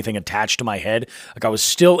headphone or anything attached to my head. Like I was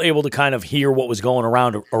still able to kind of hear what was going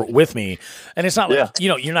around or with me. And it's not like,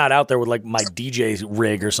 you're not out there with like my DJ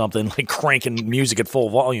rig or something, like cranking music at full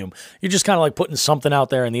volume. You're just kind of like putting something out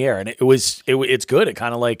there in the air. And it's good. It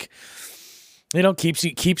kind of like,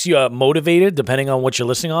 keeps you motivated depending on what you're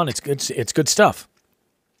listening on. It's good stuff.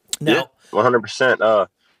 Now, 100%.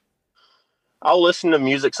 I'll listen to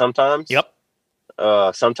music sometimes. Yep.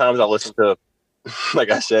 Sometimes I'll listen to, like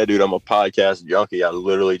I said, dude, I'm a podcast junkie. I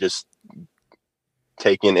literally just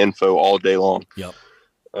take in info all day long. Yep.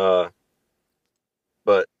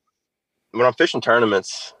 But when I'm fishing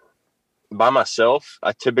tournaments by myself,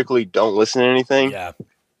 I typically don't listen to anything. Yeah.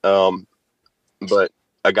 But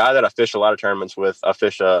a guy that I fish a lot of tournaments with, I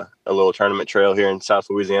fish a little tournament trail here in South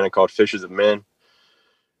Louisiana called Fishes of Men.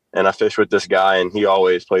 And I fish with this guy, and he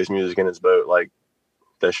always plays music in his boat. Like,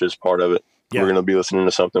 that's just part of it. Yeah. We're going to be listening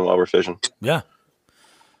to something while we're fishing. Yeah.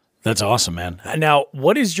 That's awesome, man. Now,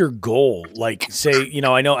 what is your goal? Like, say,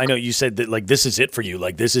 I know you said that, like, this is it for you.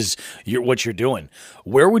 Like, this is what you're doing.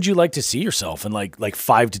 Where would you like to see yourself in, like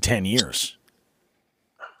 5 to 10 years?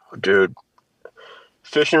 Dude,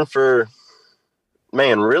 fishing for...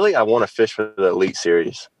 Man, really, I want to fish for the Elite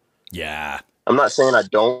Series. Yeah. I'm not saying I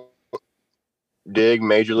don't dig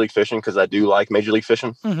Major League Fishing, because I do like Major League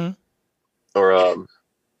Fishing. Mm-hmm. Or,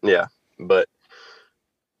 but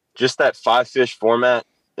just that 5-fish format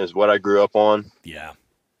is what I grew up on. Yeah.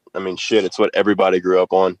 I mean, shit, it's what everybody grew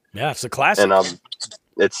up on. Yeah, it's a classic. And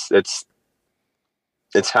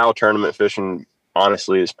it's how tournament fishing,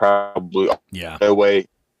 honestly, is probably no way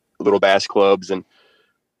little bass clubs and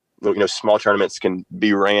small tournaments can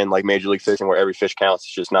be ran like Major League Fishing, where every fish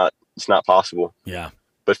counts. It's not possible. Yeah.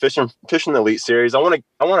 But fishing the Elite Series, I want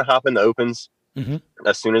to hop in the opens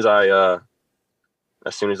as soon as I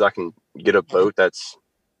can get a boat that's,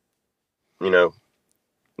 that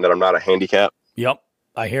I'm not a handicap. Yep.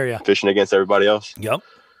 I hear you. Fishing against everybody else. Yep.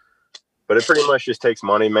 But it pretty much just takes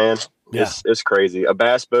money, man. Yeah. It's crazy. A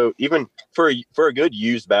bass boat, even for a good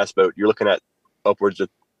used bass boat, you're looking at upwards of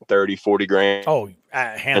 30, 40 grand. Oh,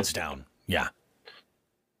 hands down. Yeah.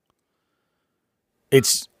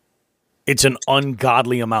 It's an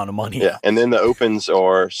ungodly amount of money. Yeah. And then the opens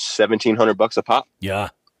are $1,700 a pop. Yeah.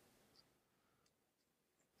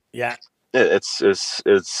 Yeah.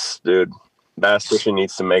 It's dude, bass fishing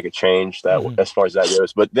needs to make a change as far as that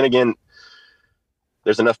goes. But then again,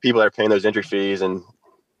 there's enough people that are paying those entry fees, and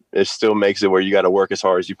it still makes it where you got to work as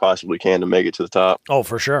hard as you possibly can to make it to the top. Oh,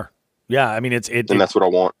 for sure. Yeah, I mean, and that's what I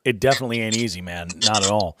want. It definitely ain't easy, man. Not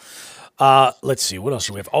at all. Let's see. What else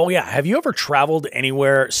do we have? Oh, yeah. Have you ever traveled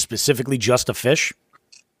anywhere specifically just to fish?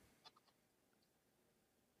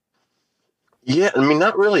 Yeah, I mean,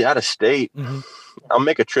 not really out of state. Mm-hmm. I'll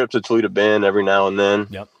make a trip to Toledo Bend every now and then.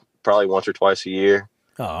 Yep. Probably once or twice a year.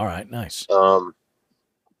 Oh, all right. Nice.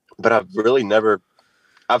 But I've really never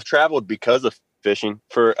I've traveled because of fishing.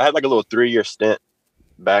 I had like a little 3-year stint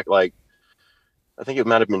back, like I think it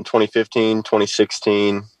might have been 2015,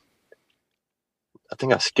 2016. I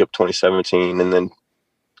think I skipped 2017, and then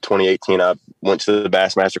 2018 I went to the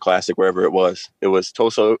Bassmaster Classic, wherever it was. It was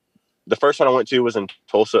Tulsa. The first one I went to was in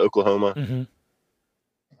Tulsa, Oklahoma. Mm-hmm.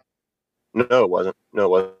 No, it wasn't.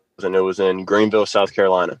 It was in Greenville, South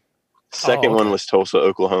Carolina. Second one was Tulsa,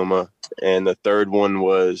 Oklahoma, and the third one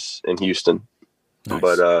was in Houston. Nice.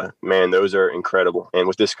 But man, those are incredible. And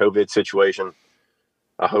with this COVID situation,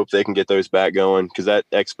 I hope they can get those back going, because that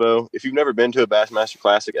expo, if you've never been to a Bassmaster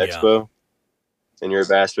Classic expo and you're a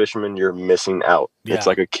bass fisherman, you're missing out. Yeah. It's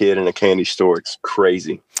like a kid in a candy store. It's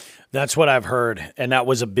crazy. That's what I've heard. And that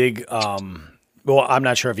was a big, well, I'm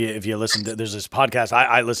not sure if you listened to, there's this podcast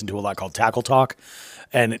I listen to a lot called Tackle Talk.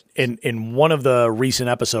 And in one of the recent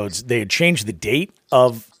episodes, they had changed the date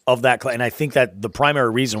of that. And I think that the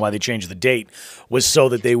primary reason why they changed the date was so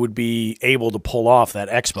that they would be able to pull off that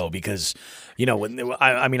expo, because, you know,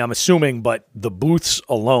 I mean, I'm assuming, but the booths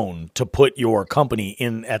alone to put your company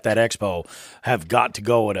in at that expo have got to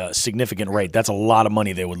go at a significant rate. That's a lot of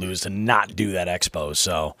money they would lose to not do that expo.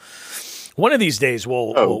 So one of these days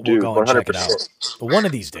we'll go and check it out. But one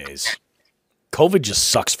of these days, COVID just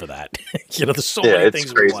sucks for that. You know, there's so many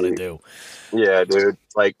things we want to do. Yeah, dude.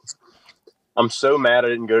 Like, I'm so mad I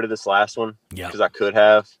didn't go to this last one, because I could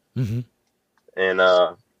have. Mm-hmm. And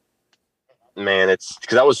man, it's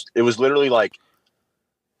because it was literally like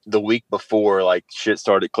the week before like shit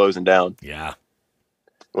started closing down. Yeah,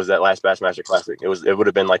 was that last Bassmaster Classic? It would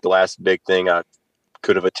have been like the last big thing I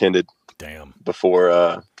could have attended. Damn.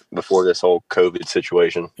 Before this whole COVID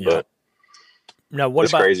situation. Yeah. But now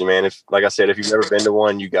it's crazy, man. If, like I said, if you've never been to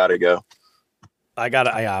one, you gotta go. I'm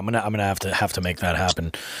gonna have to make that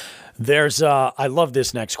happen. There's I love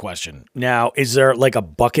this next question. Now, is there like a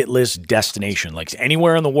bucket list destination, like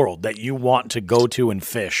anywhere in the world that you want to go to and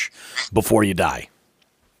fish before you die?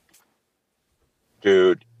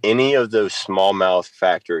 Dude, any of those smallmouth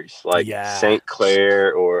factories, like St.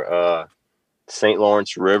 Clair or St.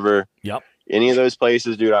 Lawrence River. Yep. Any of those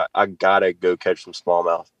places, dude, I gotta go catch some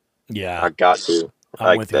smallmouth. Yeah. I got to.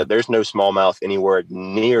 I'm with you. There's no smallmouth anywhere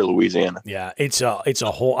near Louisiana. Yeah, it's a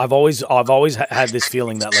whole. I've always had this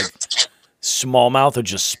feeling that like smallmouth are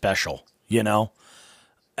just special, you know.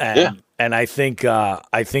 And I think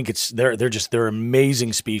they're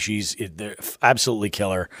amazing species. They're absolutely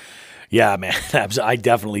killer. Yeah, man. I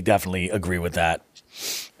definitely agree with that.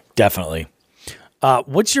 Definitely.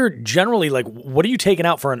 What's your generally like? What are you taking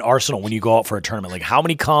out for an arsenal when you go out for a tournament? Like how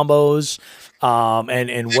many combos?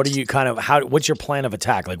 And what are you what's your plan of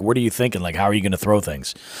attack? Like, what are you thinking? Like, how are you going to throw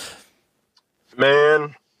things?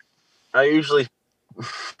 Man, I usually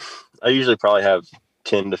probably have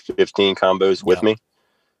 10 to 15 combos with me.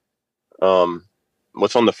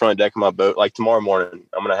 What's on the front deck of my boat? Like tomorrow morning,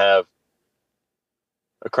 I'm going to have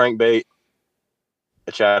a crankbait,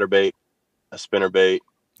 a chatterbait, a spinnerbait,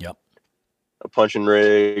 a punching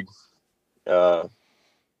rig, a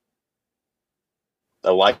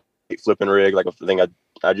light flipping rig, like a thing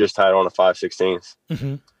I just tied on a 5/16.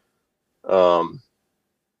 Mm-hmm.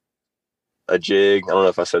 A jig. I don't know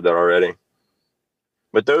if I said that already,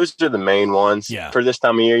 but those are the main ones for this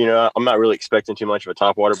time of year. You know, I'm not really expecting too much of a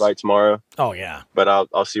topwater bite tomorrow. Oh yeah, but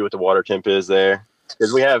I'll see what the water temp is there,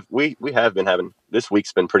 because we have been having, this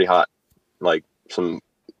week's been pretty hot, like some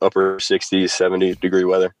upper 60s, 70 degree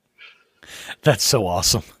weather. That's so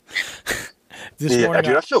awesome. Dude,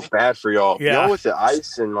 I feel bad for y'all. Yeah. Y'all with the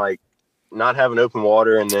ice and like not having open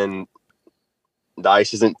water, and then the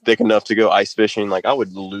ice isn't thick enough to go ice fishing. Like, I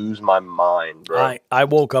would lose my mind, bro. I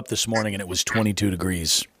woke up this morning and it was 22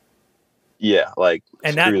 degrees. Yeah, like,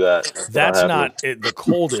 and screw that. That's not the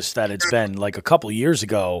coldest that it's been. Like a couple of years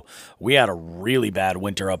ago, we had a really bad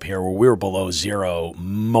winter up here where we were below zero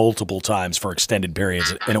multiple times for extended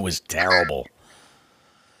periods, and it was terrible.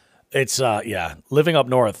 It's living up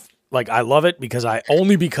north. Like, I love it because I've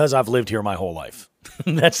lived here my whole life.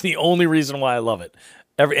 That's the only reason why I love it.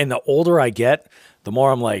 And the older I get, the more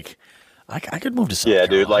I'm like, I could move to South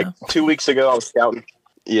Carolina. Dude. Like 2 weeks ago, I was scouting.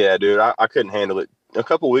 Yeah, dude, I couldn't handle it. A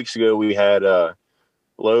couple of weeks ago, we had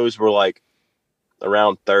lows were like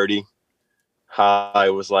around 30. High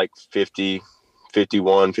was like 50,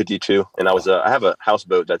 51, 52. And I have a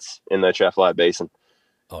houseboat that's in the Atchafalaya Basin.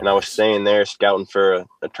 And I was staying there scouting for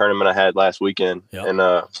a tournament I had last weekend. Yep.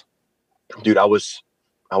 And dude, I was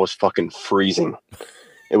fucking freezing.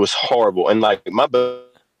 It was horrible. And like my boat,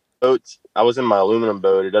 I was in my aluminum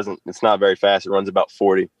boat. It's not very fast. It runs about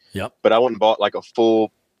 40. Yep. But I went and bought like a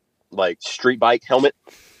full like street bike helmet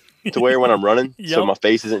to wear when I'm running. Yep. So my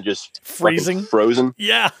face isn't just freezing, frozen.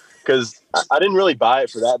 Yeah. because I didn't really buy it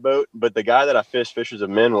for that boat, but the guy that I Fishers of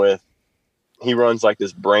Men with, he runs like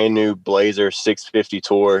this brand new Blazer 650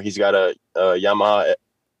 tour. He's got a Yamaha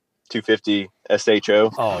 250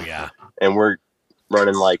 SHO. Oh yeah. And we're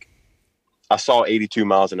running like, I saw 82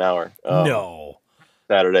 miles an hour. No.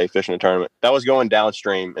 Saturday fishing a tournament. That was going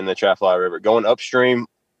downstream in the Chaffly River. Going upstream,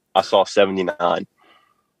 I saw 79.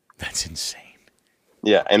 That's insane.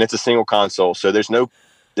 Yeah, and it's a single console. So there's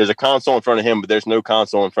a console in front of him, but there's no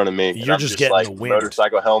console in front of me. You're just getting like the wind.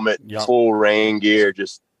 Motorcycle helmet, full rain gear,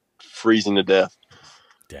 just freezing to death.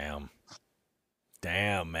 Damn,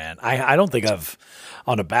 man. I don't think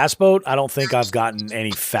on a bass boat, I don't think I've gotten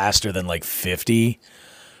any faster than like 50.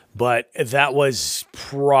 But that was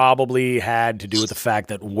probably had to do with the fact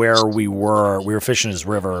that where we were fishing this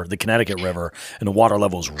river, the Connecticut River, and the water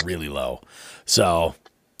level is really low. So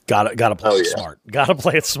gotta play it smart. Gotta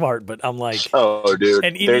play it smart. But I'm like, oh, dude,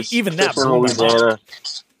 and even that in Louisiana,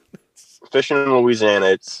 fishing in Louisiana,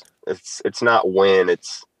 it's not when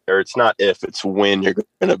it's not if, it's when you're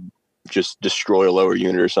gonna just destroy a lower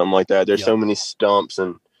unit or something like that. There's so many stumps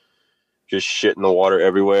and just shit in the water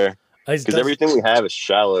everywhere. Because everything we have is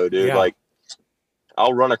shallow, dude. Yeah. Like,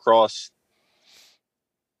 I'll run across.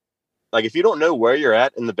 Like, if you don't know where you're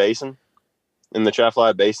at in the basin, in the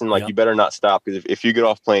Chaffly Basin, like, you better not stop. Because if you get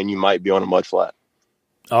off plane, you might be on a mud flat.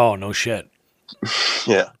 Oh, no shit.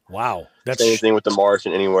 Yeah. Wow. That's same thing with the marsh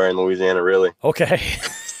and anywhere in Louisiana, really. Okay.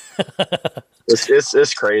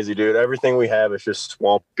 it's crazy, dude. Everything we have is just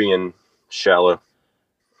swampy and shallow.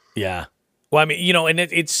 Yeah. Well, I mean, you know, and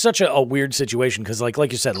it's such a weird situation because, like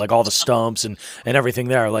you said, like all the stumps and everything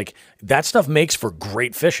there, like that stuff makes for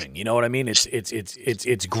great fishing. You know what I mean?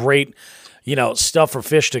 It's great, you know, stuff for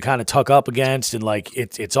fish to kind of tuck up against, and like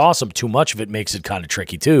it's awesome. Too much of it makes it kind of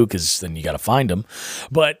tricky too, because then you got to find them.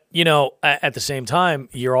 But you know, at the same time,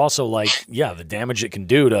 you're also like, yeah, the damage it can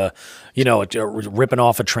do to, you know, ripping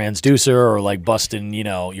off a transducer or like busting, you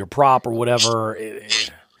know, your prop or whatever.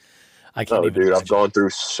 I can't even dude, I've gone through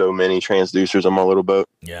so many transducers on my little boat.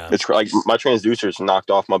 Yeah. It's like my transducer's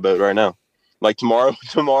knocked off my boat right now. Like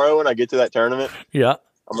tomorrow when I get to that tournament, yeah,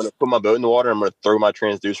 I'm going to put my boat in the water. I'm going to throw my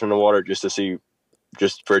transducer in the water just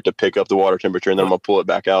for it to pick up the water temperature, and then I'm going to pull it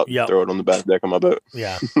back out and throw it on the back deck of my boat.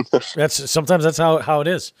 Yeah. Sometimes that's how it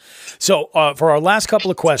is. So for our last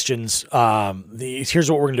couple of questions,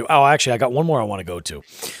 here's what we're going to do. Oh, actually, I got one more I want to go to.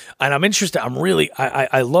 And I'm interested.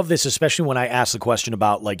 I love this, especially when I ask the question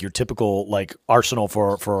about like your typical like arsenal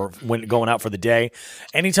for when going out for the day.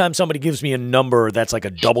 Anytime somebody gives me a number that's like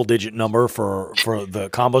a double-digit number for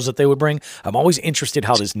the combos that they would bring, I'm always interested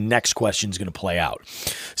how this next question is going to play out.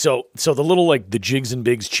 So the little like the Jigs and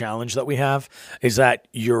Bigs challenge that we have is that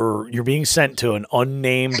you're being sent to an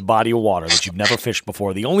unnamed body of water that you've never fished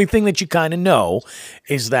before. The only thing that you kind of know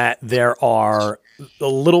is that there are the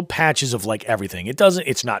little patches of like everything.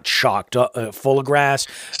 It's not chocked up, full of grass.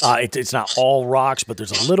 It's not all rocks, but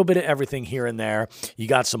there's a little bit of everything here and there. You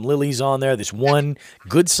got some lilies on there. This one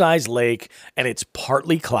good sized lake, and it's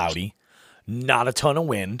partly cloudy, not a ton of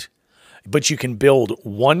wind, but you can build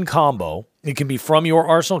one combo. It can be from your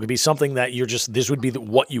arsenal. It could be something that this would be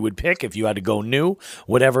what you would pick if you had to go new,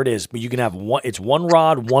 whatever it is. But you can have it's one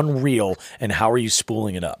rod, one reel, and how are you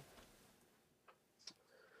spooling it up?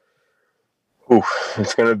 Ooh,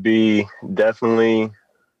 it's going to be definitely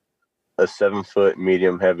a 7-foot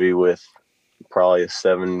medium heavy with probably a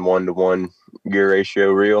 7:1 gear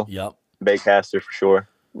ratio reel. Yep. Baitcaster for sure.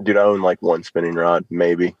 Dude, I own like one spinning rod,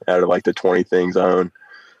 maybe, out of like the 20 things I own.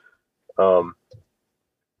 Do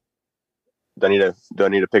I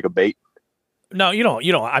need to pick a bait? No, you don't.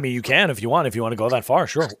 I mean, you can if you want to go that far,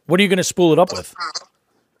 sure. What are you going to spool it up with?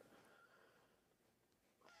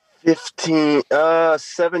 17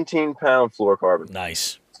 pound fluorocarbon.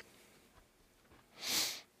 Nice.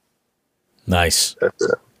 That's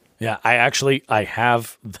it. Yeah, I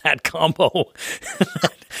have that combo.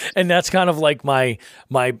 And that's kind of like my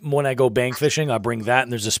when I go bank fishing, I bring that,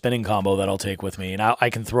 and there's a spinning combo that I'll take with me. And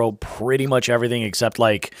I can throw pretty much everything except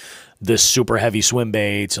like the super heavy swim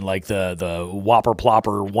baits and like the Whopper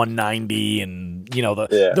Plopper 190 and, you know,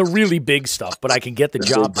 the really big stuff, but I can get the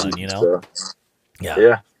job done, you know?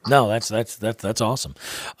 Yeah. No, that's awesome.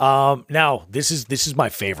 Now this is my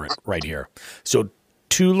favorite right here. So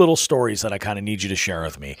two little stories that I kind of need you to share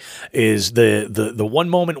with me is the one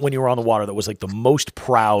moment when you were on the water that was like the most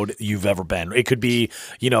proud you've ever been. It could be,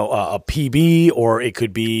 you know, a PB, or it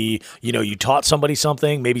could be, you know, you taught somebody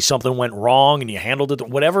something, maybe something went wrong and you handled it,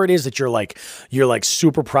 whatever it is that you're like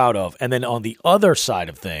super proud of. And then on the other side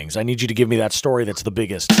of things, I need you to give me that story that's the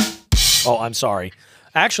biggest. Oh, I'm sorry.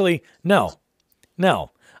 Actually, no,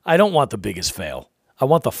 I don't want the biggest fail. I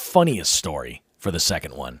want the funniest story for the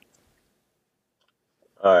second one.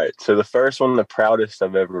 All right. So the first one, the proudest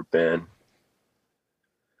I've ever been.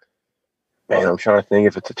 Man, I'm trying to think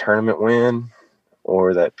if it's a tournament win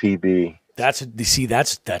or that PB.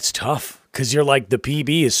 That's tough because you're like the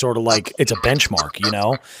PB is sort of like it's a benchmark, you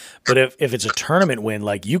know. But if it's a tournament win,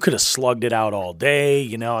 like you could have slugged it out all day,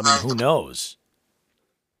 you know. I mean, who knows?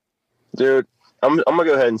 Dude, I'm gonna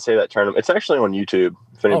go ahead and say that tournament. It's actually on YouTube.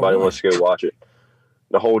 If anybody really? wants to go watch it,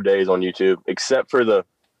 the whole day is on YouTube, except for the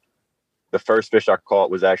first fish I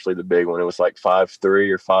caught was actually the big one. It was like 5.3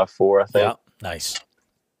 or 5.4, I think. Yeah, nice.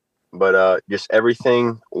 But just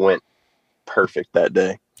everything went perfect that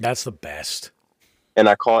day. That's the best. And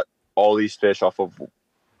I caught all these fish I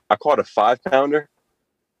caught a 5-pounder.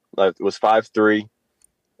 Like it was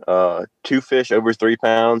 5.3, 2 fish over 3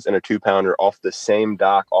 pounds, and a 2-pounder off the same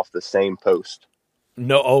dock, off the same post.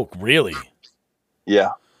 No, oh, really?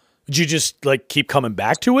 Yeah. Did you just like keep coming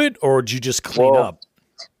back to it, or did you just clean up?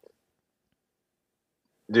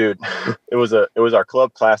 Dude, it was our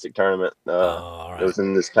club classic tournament. Right. It was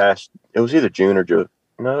in this past. It was either June or June.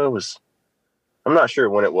 No, it was. I'm not sure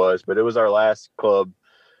when it was, but it was our last club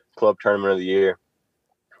tournament of the year,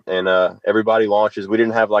 and everybody launches. We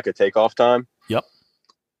didn't have like a takeoff time. Yep.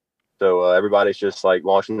 So everybody's just like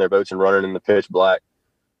launching their boats and running in the pitch black.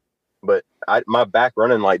 But my back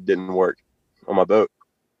running light didn't work on my boat,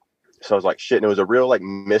 so I was like, shit. And it was a real like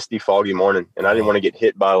misty, foggy morning, and I didn't want to get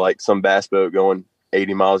hit by like some bass boat going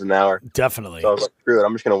 80 miles an hour. Definitely. So I was like, screw it.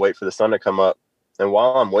 I'm just going to wait for the sun to come up. And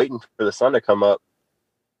while I'm waiting for the sun to come up,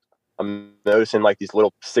 I'm noticing like these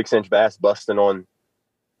little 6-inch bass busting on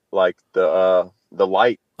like the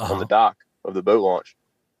light on the dock of the boat launch.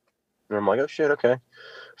 And I'm like, oh shit. Okay.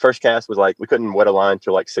 First cast was like, we couldn't wet a line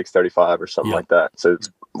till like 6:35 or something like that. So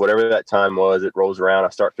whatever that time was, it rolls around. I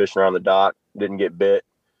start fishing around the dock, didn't get bit.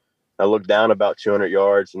 I look down about 200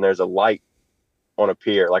 yards and there's a light on a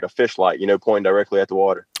pier, like a fish light, you know, pointing directly at the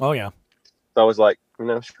water. Oh yeah. So I was like, you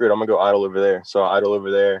know, screw it, I'm gonna go idle over there. So I idle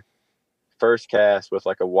over there. First cast with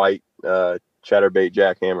like a white chatterbait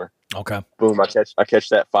jackhammer. Okay. Boom! I catch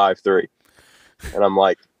that 5.3, and I'm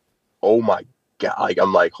like, oh my god! Like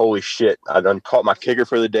I'm like, holy shit! I done caught my kicker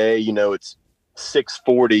for the day. You know, it's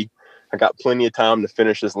 6:40. I got plenty of time to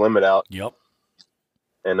finish this limit out. Yep.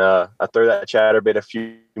 And I throw that chatterbait a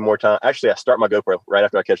few more times. Actually, I start my GoPro right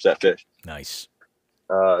after I catch that fish. Nice.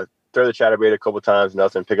 Throw the chatterbait a couple times,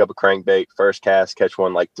 nothing. Pick up a crankbait, first cast, catch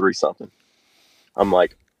one like 3-something. I'm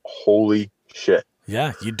like, holy shit.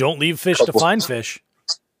 Yeah, you don't leave fish to find fish.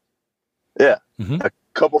 Yeah. Mm-hmm. A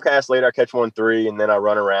couple casts later, I catch 1-3, and then I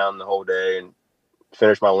run around the whole day and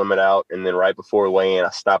finish my limit out. And then right before weigh-in, I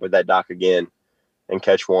stop at that dock again and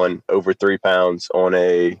catch one over 3 pounds on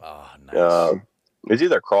a nice. It was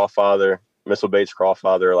either a crawfather, Missile Baits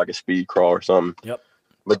crawfather, or like a speed crawl or something. Yep.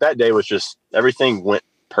 But that day was just, everything went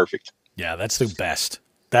perfect. Yeah, that's the best.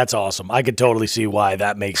 That's awesome. I could totally see why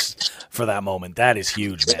that makes for that moment. That is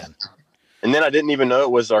huge, man. And then I didn't even know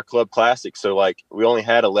it was our club classic. So like we only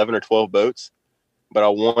had 11 or 12 boats, but I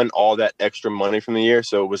won all that extra money from the year.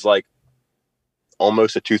 So it was like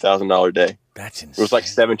almost a $2,000 day. That's insane. It was like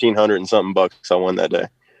 1,700 and something bucks I won that day.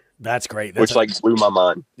 That's great. Which like blew my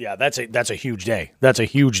mind. Yeah, that's a huge day. That's a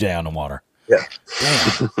huge day on the water. Yeah.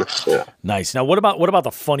 Damn. Yeah. Nice. Now, what about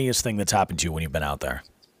the funniest thing that's happened to you when you've been out there?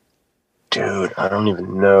 Dude, I don't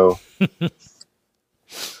even know. I'm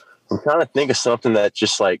trying to think of something that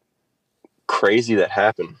just like crazy that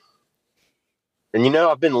happened. And you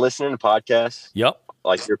know, I've been listening to podcasts. Yep.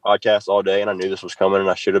 Like your podcast all day, and I knew this was coming, and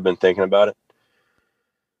I should have been thinking about it.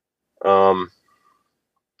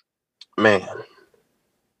 Man,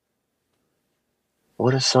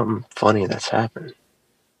 what is something funny that's happened?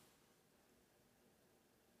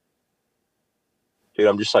 Dude,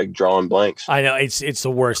 I'm just like drawing blanks. I know it's the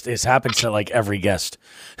worst. It's happened to like every guest.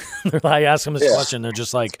 I ask them this question, they're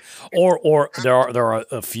just like, or there are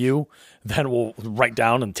a few that will write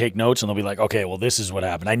down and take notes, and they'll be like, okay, well, this is what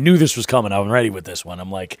happened. I knew this was coming. I'm ready with this one.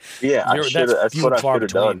 I'm like, yeah, that's what I should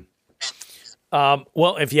have done.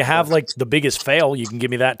 Well, if you have like the biggest fail, you can give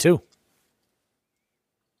me that too.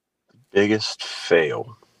 Biggest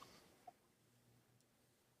fail.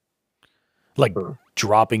 Like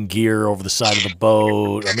dropping gear over the side of the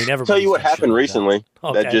boat. I mean, I'll tell you what happened recently.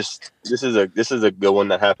 Okay. This is a good one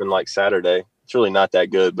that happened like Saturday. It's really not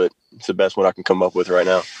that good, but it's the best one I can come up with right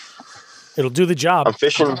now. It'll do the job. I'm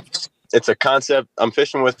fishing. It's a concept. I'm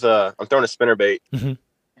fishing with I'm throwing a spinnerbait, mm-hmm.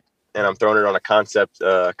 and I'm throwing it on a concept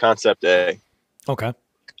A. Okay.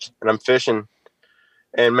 And I'm fishing,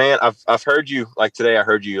 and man, I've heard you like today. I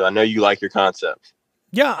heard you. I know you like your concept.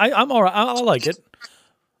 Yeah, I'm all right. I like it.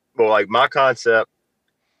 But like my concept,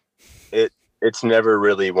 it's never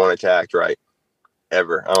really wanted to act right.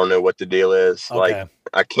 ever. I don't know what the deal is. Okay. Like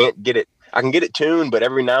I can't get it. I can get it tuned, but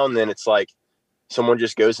every now and then it's like someone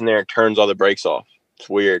just goes in there and turns all the brakes off. It's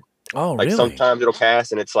weird. Oh, like really? Sometimes it'll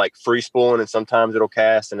cast and it's like free spooling, and sometimes it'll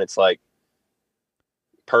cast and it's like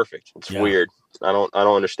perfect. It's weird. I don't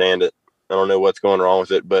understand it. I don't know what's going wrong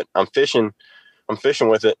with it, but I'm fishing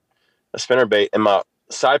with it, a spinnerbait, and my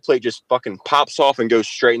side plate just fucking pops off and goes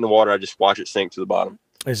straight in the water. I just watch it sink to the bottom.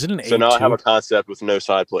 Is it an So 8-2? now I have a concept with no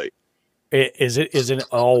side plate. Is it?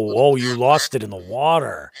 Oh, you lost it in the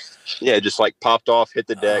water. Yeah, it just like popped off, hit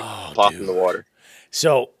the deck, popped in the water.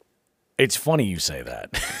 So it's funny you say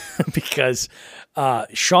that because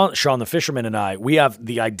Sean the fisherman and I, we have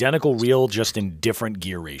the identical reel just in different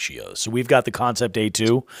gear ratios. So we've got the Concept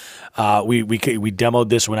A2. We demoed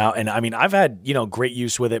this one out, and I mean I've had great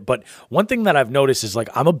use with it. But one thing that I've noticed is like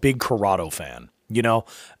I'm a big Corrado fan.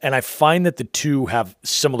 And I find that the two have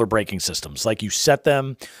similar braking systems. Like you set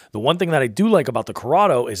them. The one thing that I do like about the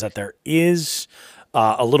Corrado is that there is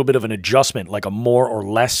a little bit of an adjustment, like a more or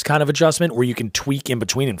less kind of adjustment where you can tweak in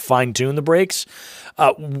between and fine tune the brakes.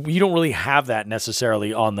 You don't really have that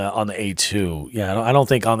necessarily on the A2. Yeah, I don't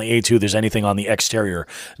think on the A2 there's anything on the exterior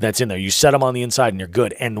that's in there. You set them on the inside and you're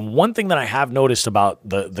good. And one thing that I have noticed about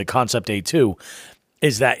the Concept A2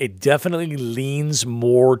 is that it definitely leans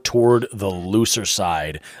more toward the looser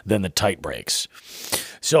side than the tight brakes.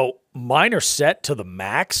 So mine are set to the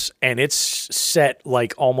max, and it's set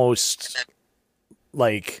like almost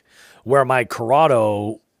like where my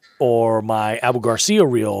Corrado or my Abu Garcia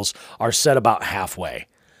reels are set about halfway.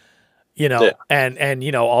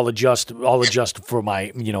 And I'll adjust for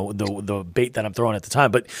my, the bait that I'm throwing at the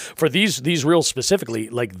time. But for these reels specifically,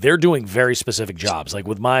 like they're doing very specific jobs. Like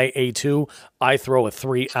with my A2, I throw a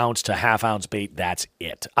 3 ounce to half ounce bait. That's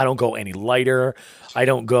it. I don't go any lighter. I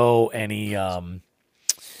don't go any, I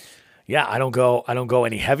don't go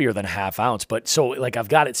any heavier than a half ounce. But so like I've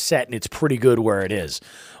got it set and it's pretty good where it is.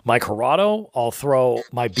 My Corrado, I'll throw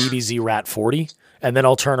my BBZ Rat 40. And then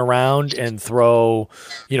I'll turn around and throw,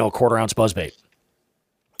 a 1/4 ounce buzzbait.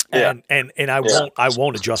 And I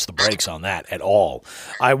won't adjust the brakes on that at all.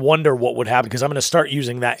 I wonder what would happen because I'm going to start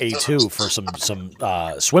using that A2 for some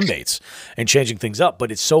swim baits and changing things up.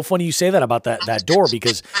 But it's so funny you say that about that door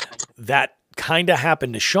because that kind of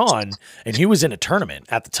happened to Sean, and he was in a tournament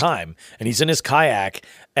at the time, and he's in his kayak,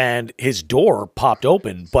 and his door popped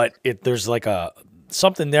open, but there's like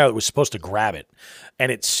something there that was supposed to grab it.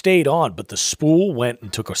 And it stayed on, but the spool went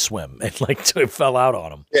and took a swim and it fell out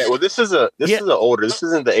on him. Yeah, well, this is older. This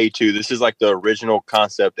isn't the A2. This is like the original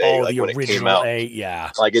Concept A. Oh, like the when original it came out. A, yeah.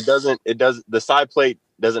 Like the side plate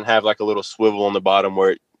doesn't have like a little swivel on the bottom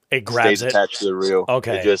where it grabs stays attached to the reel.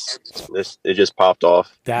 Okay. It just popped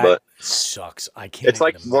off. That sucks. I can't. It's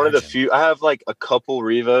like one of the few. I have like a couple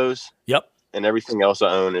Revos. Yep. And everything else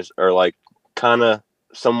I own are like kind of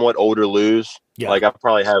somewhat older Lew's. Yeah. Like I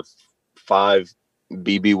probably have 5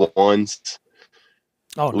 BB1s.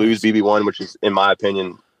 Oh, Lew's nice. BB1, which is, in my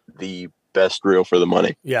opinion, the best reel for the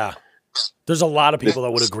money. Yeah. There's a lot of people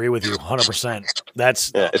that would agree with you 100%.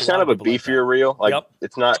 It's kind of a beefier reel. Like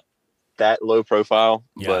It's not that low profile,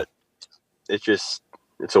 but it's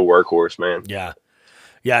a workhorse, man. Yeah.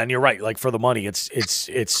 Yeah, and you're right. Like for the money, it's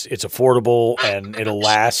affordable and it'll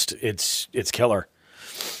last. It's killer.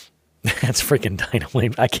 That's freaking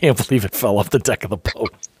dynamite. I can't believe it fell off the deck of the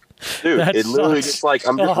boat. Dude, it literally just like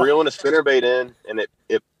I'm just reeling a spinnerbait in, and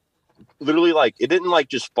it literally like it didn't like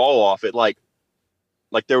just fall off. It like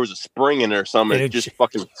there was a spring in it or something. And it just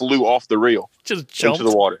fucking flew off the reel, just jumped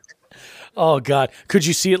into the water. Oh God! Could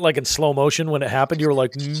you see it like in slow motion when it happened? You were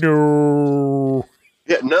like, no.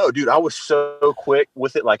 Yeah, no, dude. I was so quick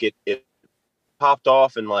with it. Like it popped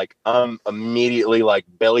off, and like I'm immediately like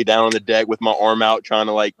belly down on the deck with my arm out trying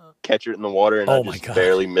to like catch it in the water, and I just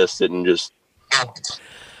barely missed it and just.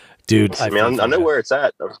 Dude, I know where it's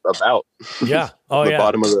at. About yeah, the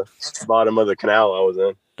bottom of the canal I was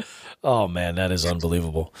in. Oh man, that is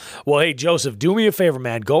unbelievable. Well, hey Joseph, do me a favor,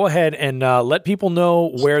 man. Go ahead and let people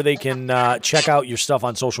know where they can check out your stuff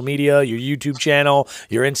on social media, your YouTube channel,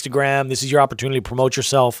 your Instagram. This is your opportunity to promote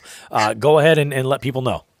yourself. Go ahead and let people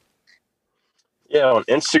know. Yeah, on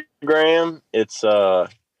Instagram, it's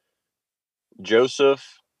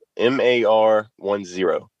Joseph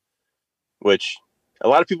MAR10, which. A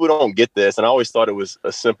lot of people don't get this, and I always thought it was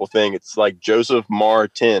a simple thing. It's like Joseph Mar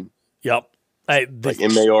 10. Yep. Like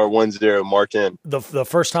MAR10 Mar 10. The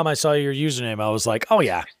first time I saw your username, I was like, oh,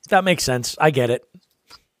 yeah, that makes sense. I get it.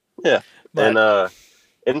 Yeah. But,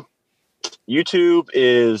 and YouTube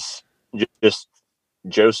is just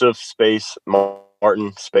Joseph space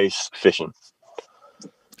Martin space fishing.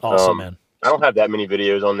 Awesome, man. I don't have that many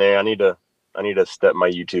videos on there. I need to I need to step my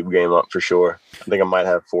YouTube game up for sure. I think I might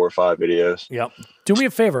have 4 or 5 videos. Yep. Do me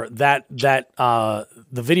a favor. The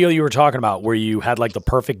video you were talking about where you had like the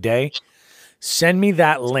perfect day, send me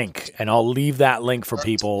that link and I'll leave that link for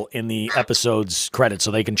people in the episode's credits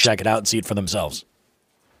so they can check it out and see it for themselves.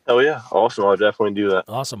 Oh yeah. Awesome. I'll definitely do that.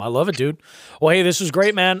 Awesome. I love it, dude. Well, hey, this was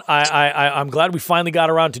great, man. I'm glad we finally got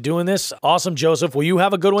around to doing this. Awesome, Joseph. Well, you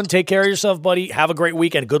have a good one. Take care of yourself, buddy. Have a great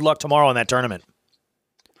weekend. Good luck tomorrow in that tournament.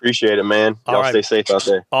 Appreciate it, man. Y'all stay safe out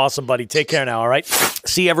there. Awesome, buddy. Take care now, all right?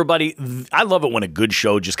 See, everybody, I love it when a good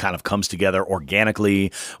show just kind of comes together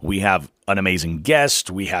organically. We have an amazing guest.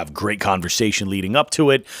 We have great conversation leading up to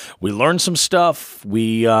it. We learn some stuff.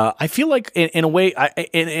 I feel like in a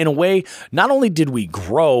way, not only did we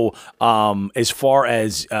grow as far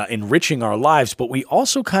as enriching our lives, but we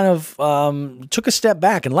also kind of took a step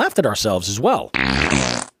back and laughed at ourselves as well.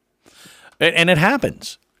 And it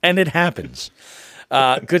happens.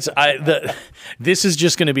 This is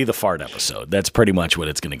just going to be the fart episode. That's pretty much what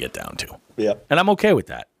it's going to get down to. Yeah. And I'm okay with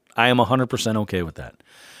that. I am 100% okay with that.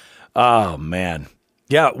 Oh, man.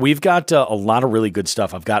 Yeah, we've got a lot of really good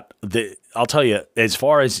stuff. I'll tell you, as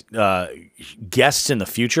far as guests in the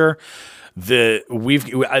future, there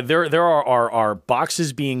are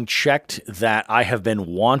boxes being checked that I have been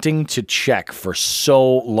wanting to check for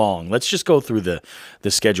so long. Let's just go through the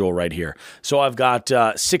schedule right here. So I've got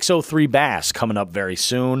 603 Bass coming up very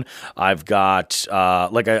soon. I've got,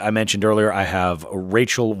 like I mentioned earlier, I have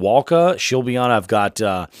Rachel Walka. She'll be on. I've got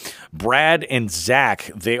Brad and Zach.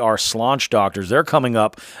 They are Slaunch Doctors. They're coming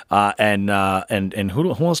up. And who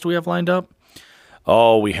else do we have lined up?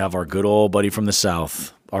 Oh, we have our good old buddy from the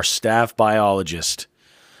South. Our staff biologist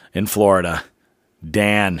in Florida,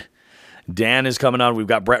 Dan. Dan is coming on. We've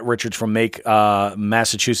got Brett Richards from Make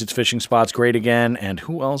Massachusetts Fishing Spots Great Again. And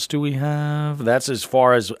who else do we have? That's as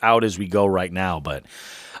far as out as we go right now. But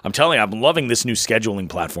I'm telling you, I'm loving this new scheduling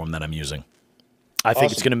platform that I'm using. I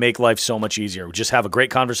think it's going to make life so much easier. We just have a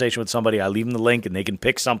great conversation with somebody. I leave them the link, and they can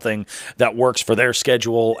pick something that works for their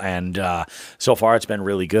schedule. And so far, it's been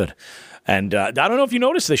really good. And I don't know if you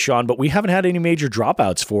noticed this, Sean, but we haven't had any major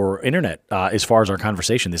dropouts for internet as far as our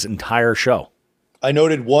conversation this entire show. I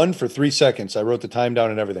noted one for 3 seconds. I wrote the time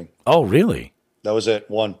down and everything. Oh, really? That was it.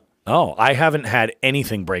 One. Oh, I haven't had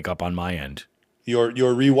anything break up on my end. Your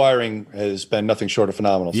rewiring has been nothing short of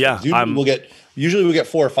phenomenal. Yeah, usually we'll get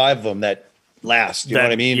 4 or 5 of them that last. You know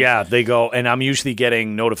what I mean? Yeah, they go, and I'm usually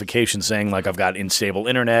getting notifications saying like I've got unstable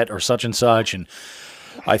internet or such and such, and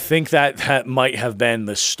I think that might have been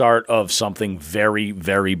the start of something very,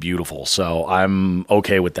 very beautiful. So I'm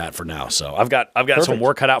okay with that for now. So I've got some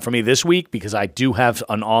work cut out for me this week because I do have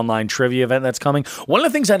an online trivia event that's coming. One of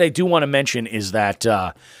the things that I do want to mention is that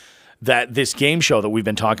that this game show that we've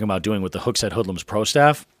been talking about doing with the Hookset Hoodlums Pro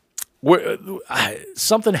staff,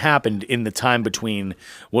 something happened in the time between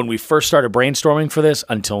when we first started brainstorming for this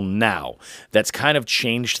until now that's kind of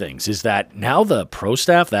changed things. Is that now the pro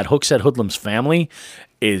staff, that Hookset Hoodlums family,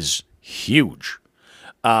 is huge.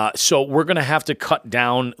 So we're going to have to cut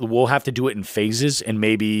down. We'll have to do it in phases and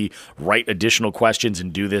maybe write additional questions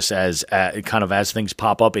and do this as kind of as things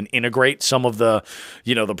pop up and integrate some of the,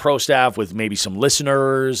 the pro staff with maybe some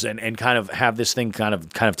listeners and kind of have this thing kind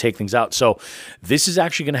of take things out. So this is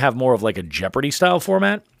actually going to have more of like a Jeopardy style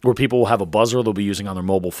format where people will have a buzzer they'll be using on their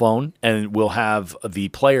mobile phone, and we'll have the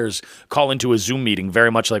players call into a Zoom meeting very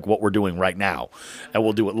much like what we're doing right now, and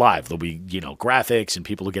we'll do it live. There'll be, graphics and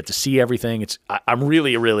people will get to see everything. I'm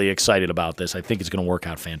really, really excited about this. I think it's going to work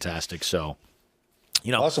out fantastic. So,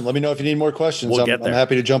 awesome. Let me know if you need more questions. We'll get there. I'm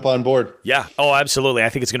happy to jump on board. Yeah. Oh, absolutely. I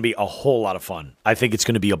think it's going to be a whole lot of fun. I think it's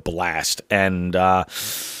going to be a blast. And I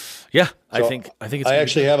think it's. I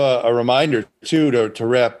actually have a reminder too to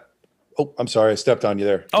wrap. Oh, I'm sorry, I stepped on you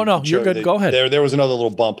there. Oh no, you're good. Go ahead. There was another little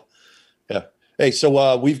bump. Yeah. Hey,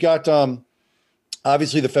 so we've got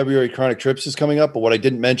obviously the February Chronic Trips is coming up, but what I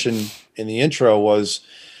didn't mention in the intro was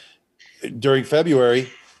during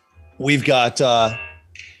February we've got God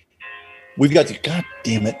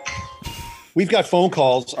damn it. We've got phone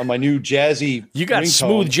calls on my new jazzy. You got ringtone.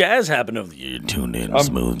 Smooth jazz happening. You tuned in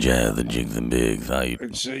Smooth Jazz, the Jigs and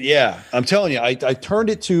Bigs. Yeah, I'm telling you, I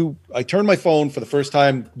turned my phone for the first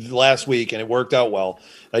time last week, and it worked out well.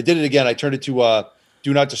 I did it again. I turned it to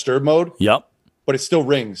do not disturb mode. Yep. But it still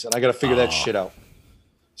rings, and I got to figure that shit out.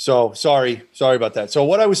 So sorry about that. So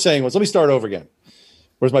what I was saying was, let me start over again.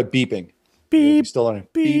 Where's my beeping? Beep. Still on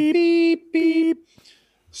it. Beep beep beep.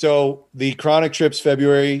 So the Chronic Trips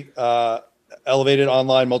February Elevated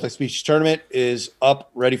Online Multi-Species Tournament is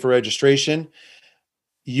up, ready for registration.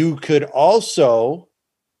 You could also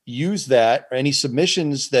use that, or any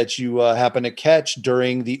submissions that you happen to catch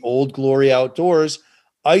during the Old Glory Outdoors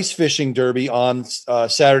Ice Fishing Derby on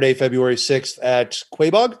Saturday, February 6th at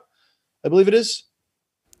Quabog, I believe it is.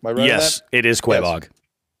 Am I right? Yes, it is Quabog. Yes.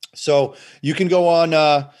 So you can go on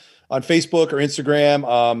Facebook or Instagram.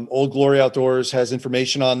 Old Glory Outdoors has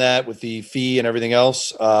information on that with the fee and everything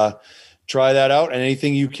else. Try that out, and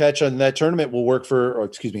anything you catch on that tournament will work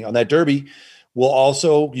on that derby.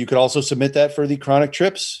 You could also submit that for the Chronic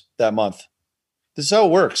Trips that month. This is how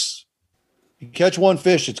it works. You catch one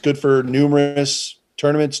fish, it's good for numerous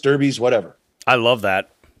tournaments, derbies, whatever. I love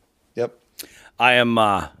that. Yep. I am.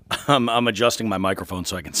 I'm adjusting my microphone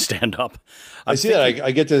so I can stand up. I see that.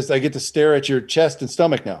 I get to stare at your chest and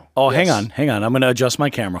stomach now. Oh, yes. Hang on. I'm going to adjust my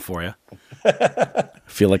camera for you. I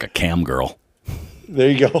feel like a cam girl. There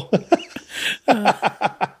you go.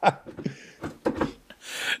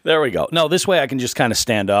 There we go. No, this way I can just kind of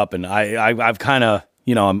stand up, and I've kind of,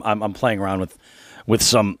 I'm playing around with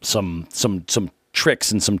some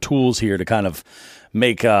tricks and some tools here to kind of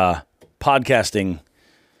make podcasting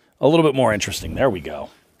a little bit more interesting. There we go.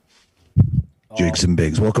 Jigs and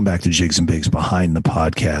Bigs. Welcome back to Jigs and Bigs Behind the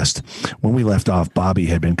Podcast. When we left off, Bobby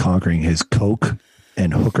had been conquering his coke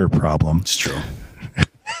and hooker problem. It's true.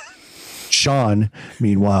 Sean,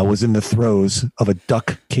 meanwhile, was in the throes of a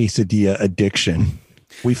duck quesadilla addiction.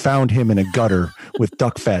 We found him in a gutter with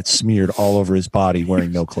duck fat smeared all over his body,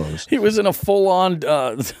 wearing no clothes. He was in a full-on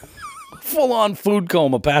food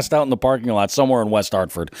coma, passed out in the parking lot somewhere in West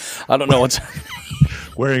Hartford. I don't know what's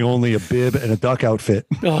wearing only a bib and a duck outfit.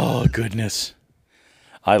 Oh, goodness.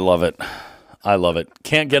 I love it.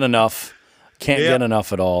 Can't get enough. Can't get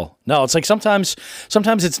enough at all. No, it's like sometimes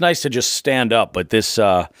it's nice to just stand up, but this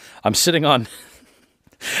I'm sitting on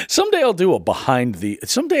someday I'll do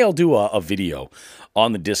a video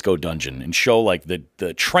on the Disco Dungeon and show like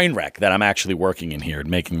the train wreck that I'm actually working in here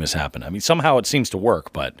and making this happen. I mean, somehow it seems to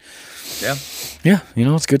work, but yeah,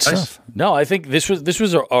 it's good stuff. No, I think this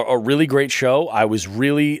was a really great show. I was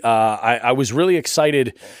really I was really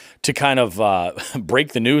excited to kind of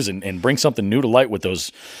break the news and bring something new to light with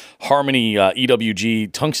those Harmony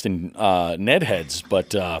EWG tungsten Ned heads,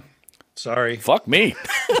 but sorry, fuck me.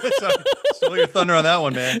 Stole your thunder on that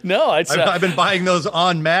one, man. No, I've been buying those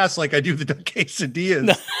en masse like I do the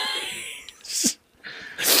quesadillas.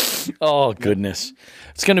 Oh goodness,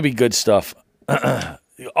 it's gonna be good stuff.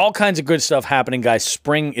 All kinds of good stuff happening, guys.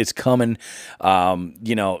 Spring is coming.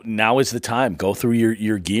 Now is the time. Go through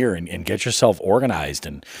your gear and get yourself organized.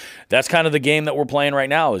 And that's kind of the game that we're playing right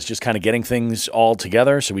now, is just kind of getting things all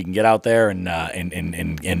together so we can get out there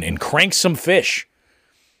and crank some fish.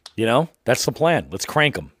 That's the plan. Let's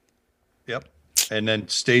crank them. Yep. And then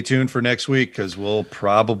stay tuned for next week, because we'll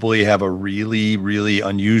probably have a really, really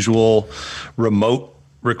unusual remote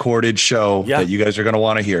recorded show that you guys are going to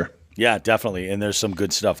want to hear. Yeah, definitely. And there's some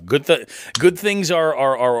good stuff. Good things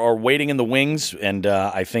are waiting in the wings, and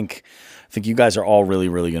I think you guys are all really,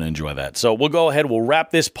 really going to enjoy that. So we'll go ahead. We'll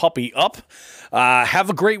wrap this puppy up. Have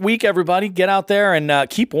a great week, everybody. Get out there and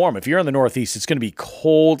keep warm. If you're in the Northeast, it's going to be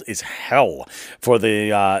cold as hell for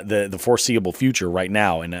the foreseeable future right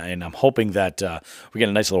now, and I'm hoping that we get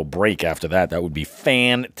a nice little break after that. That would be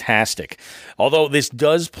fantastic. Although this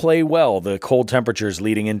does play well, the cold temperatures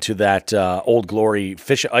leading into that Old Glory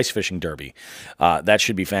ice fishing derby. That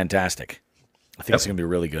should be fantastic. I think it's going to be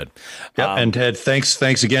really good. Yep. And Ted,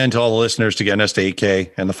 thanks again to all the listeners to getting us to 8K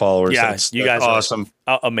and the followers. Yeah, you guys are awesome.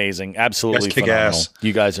 Amazing. Absolutely kick phenomenal. Ass.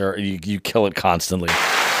 You guys you kill it constantly.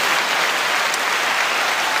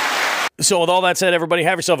 So with all that said, everybody,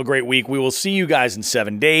 have yourself a great week. We will see you guys in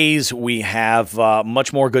 7 days. We have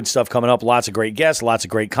much more good stuff coming up. Lots of great guests, lots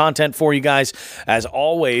of great content for you guys. As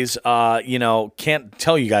always, can't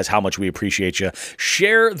tell you guys how much we appreciate you.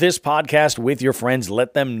 Share this podcast with your friends.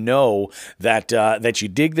 Let them know that you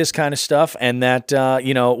dig this kind of stuff, and that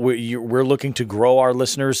we're looking to grow our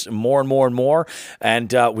listeners more and more and more.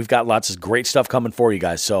 And we've got lots of great stuff coming for you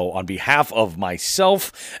guys. So on behalf of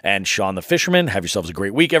myself and Sean the Fisherman, have yourselves a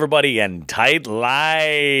great week, everybody, and tight life.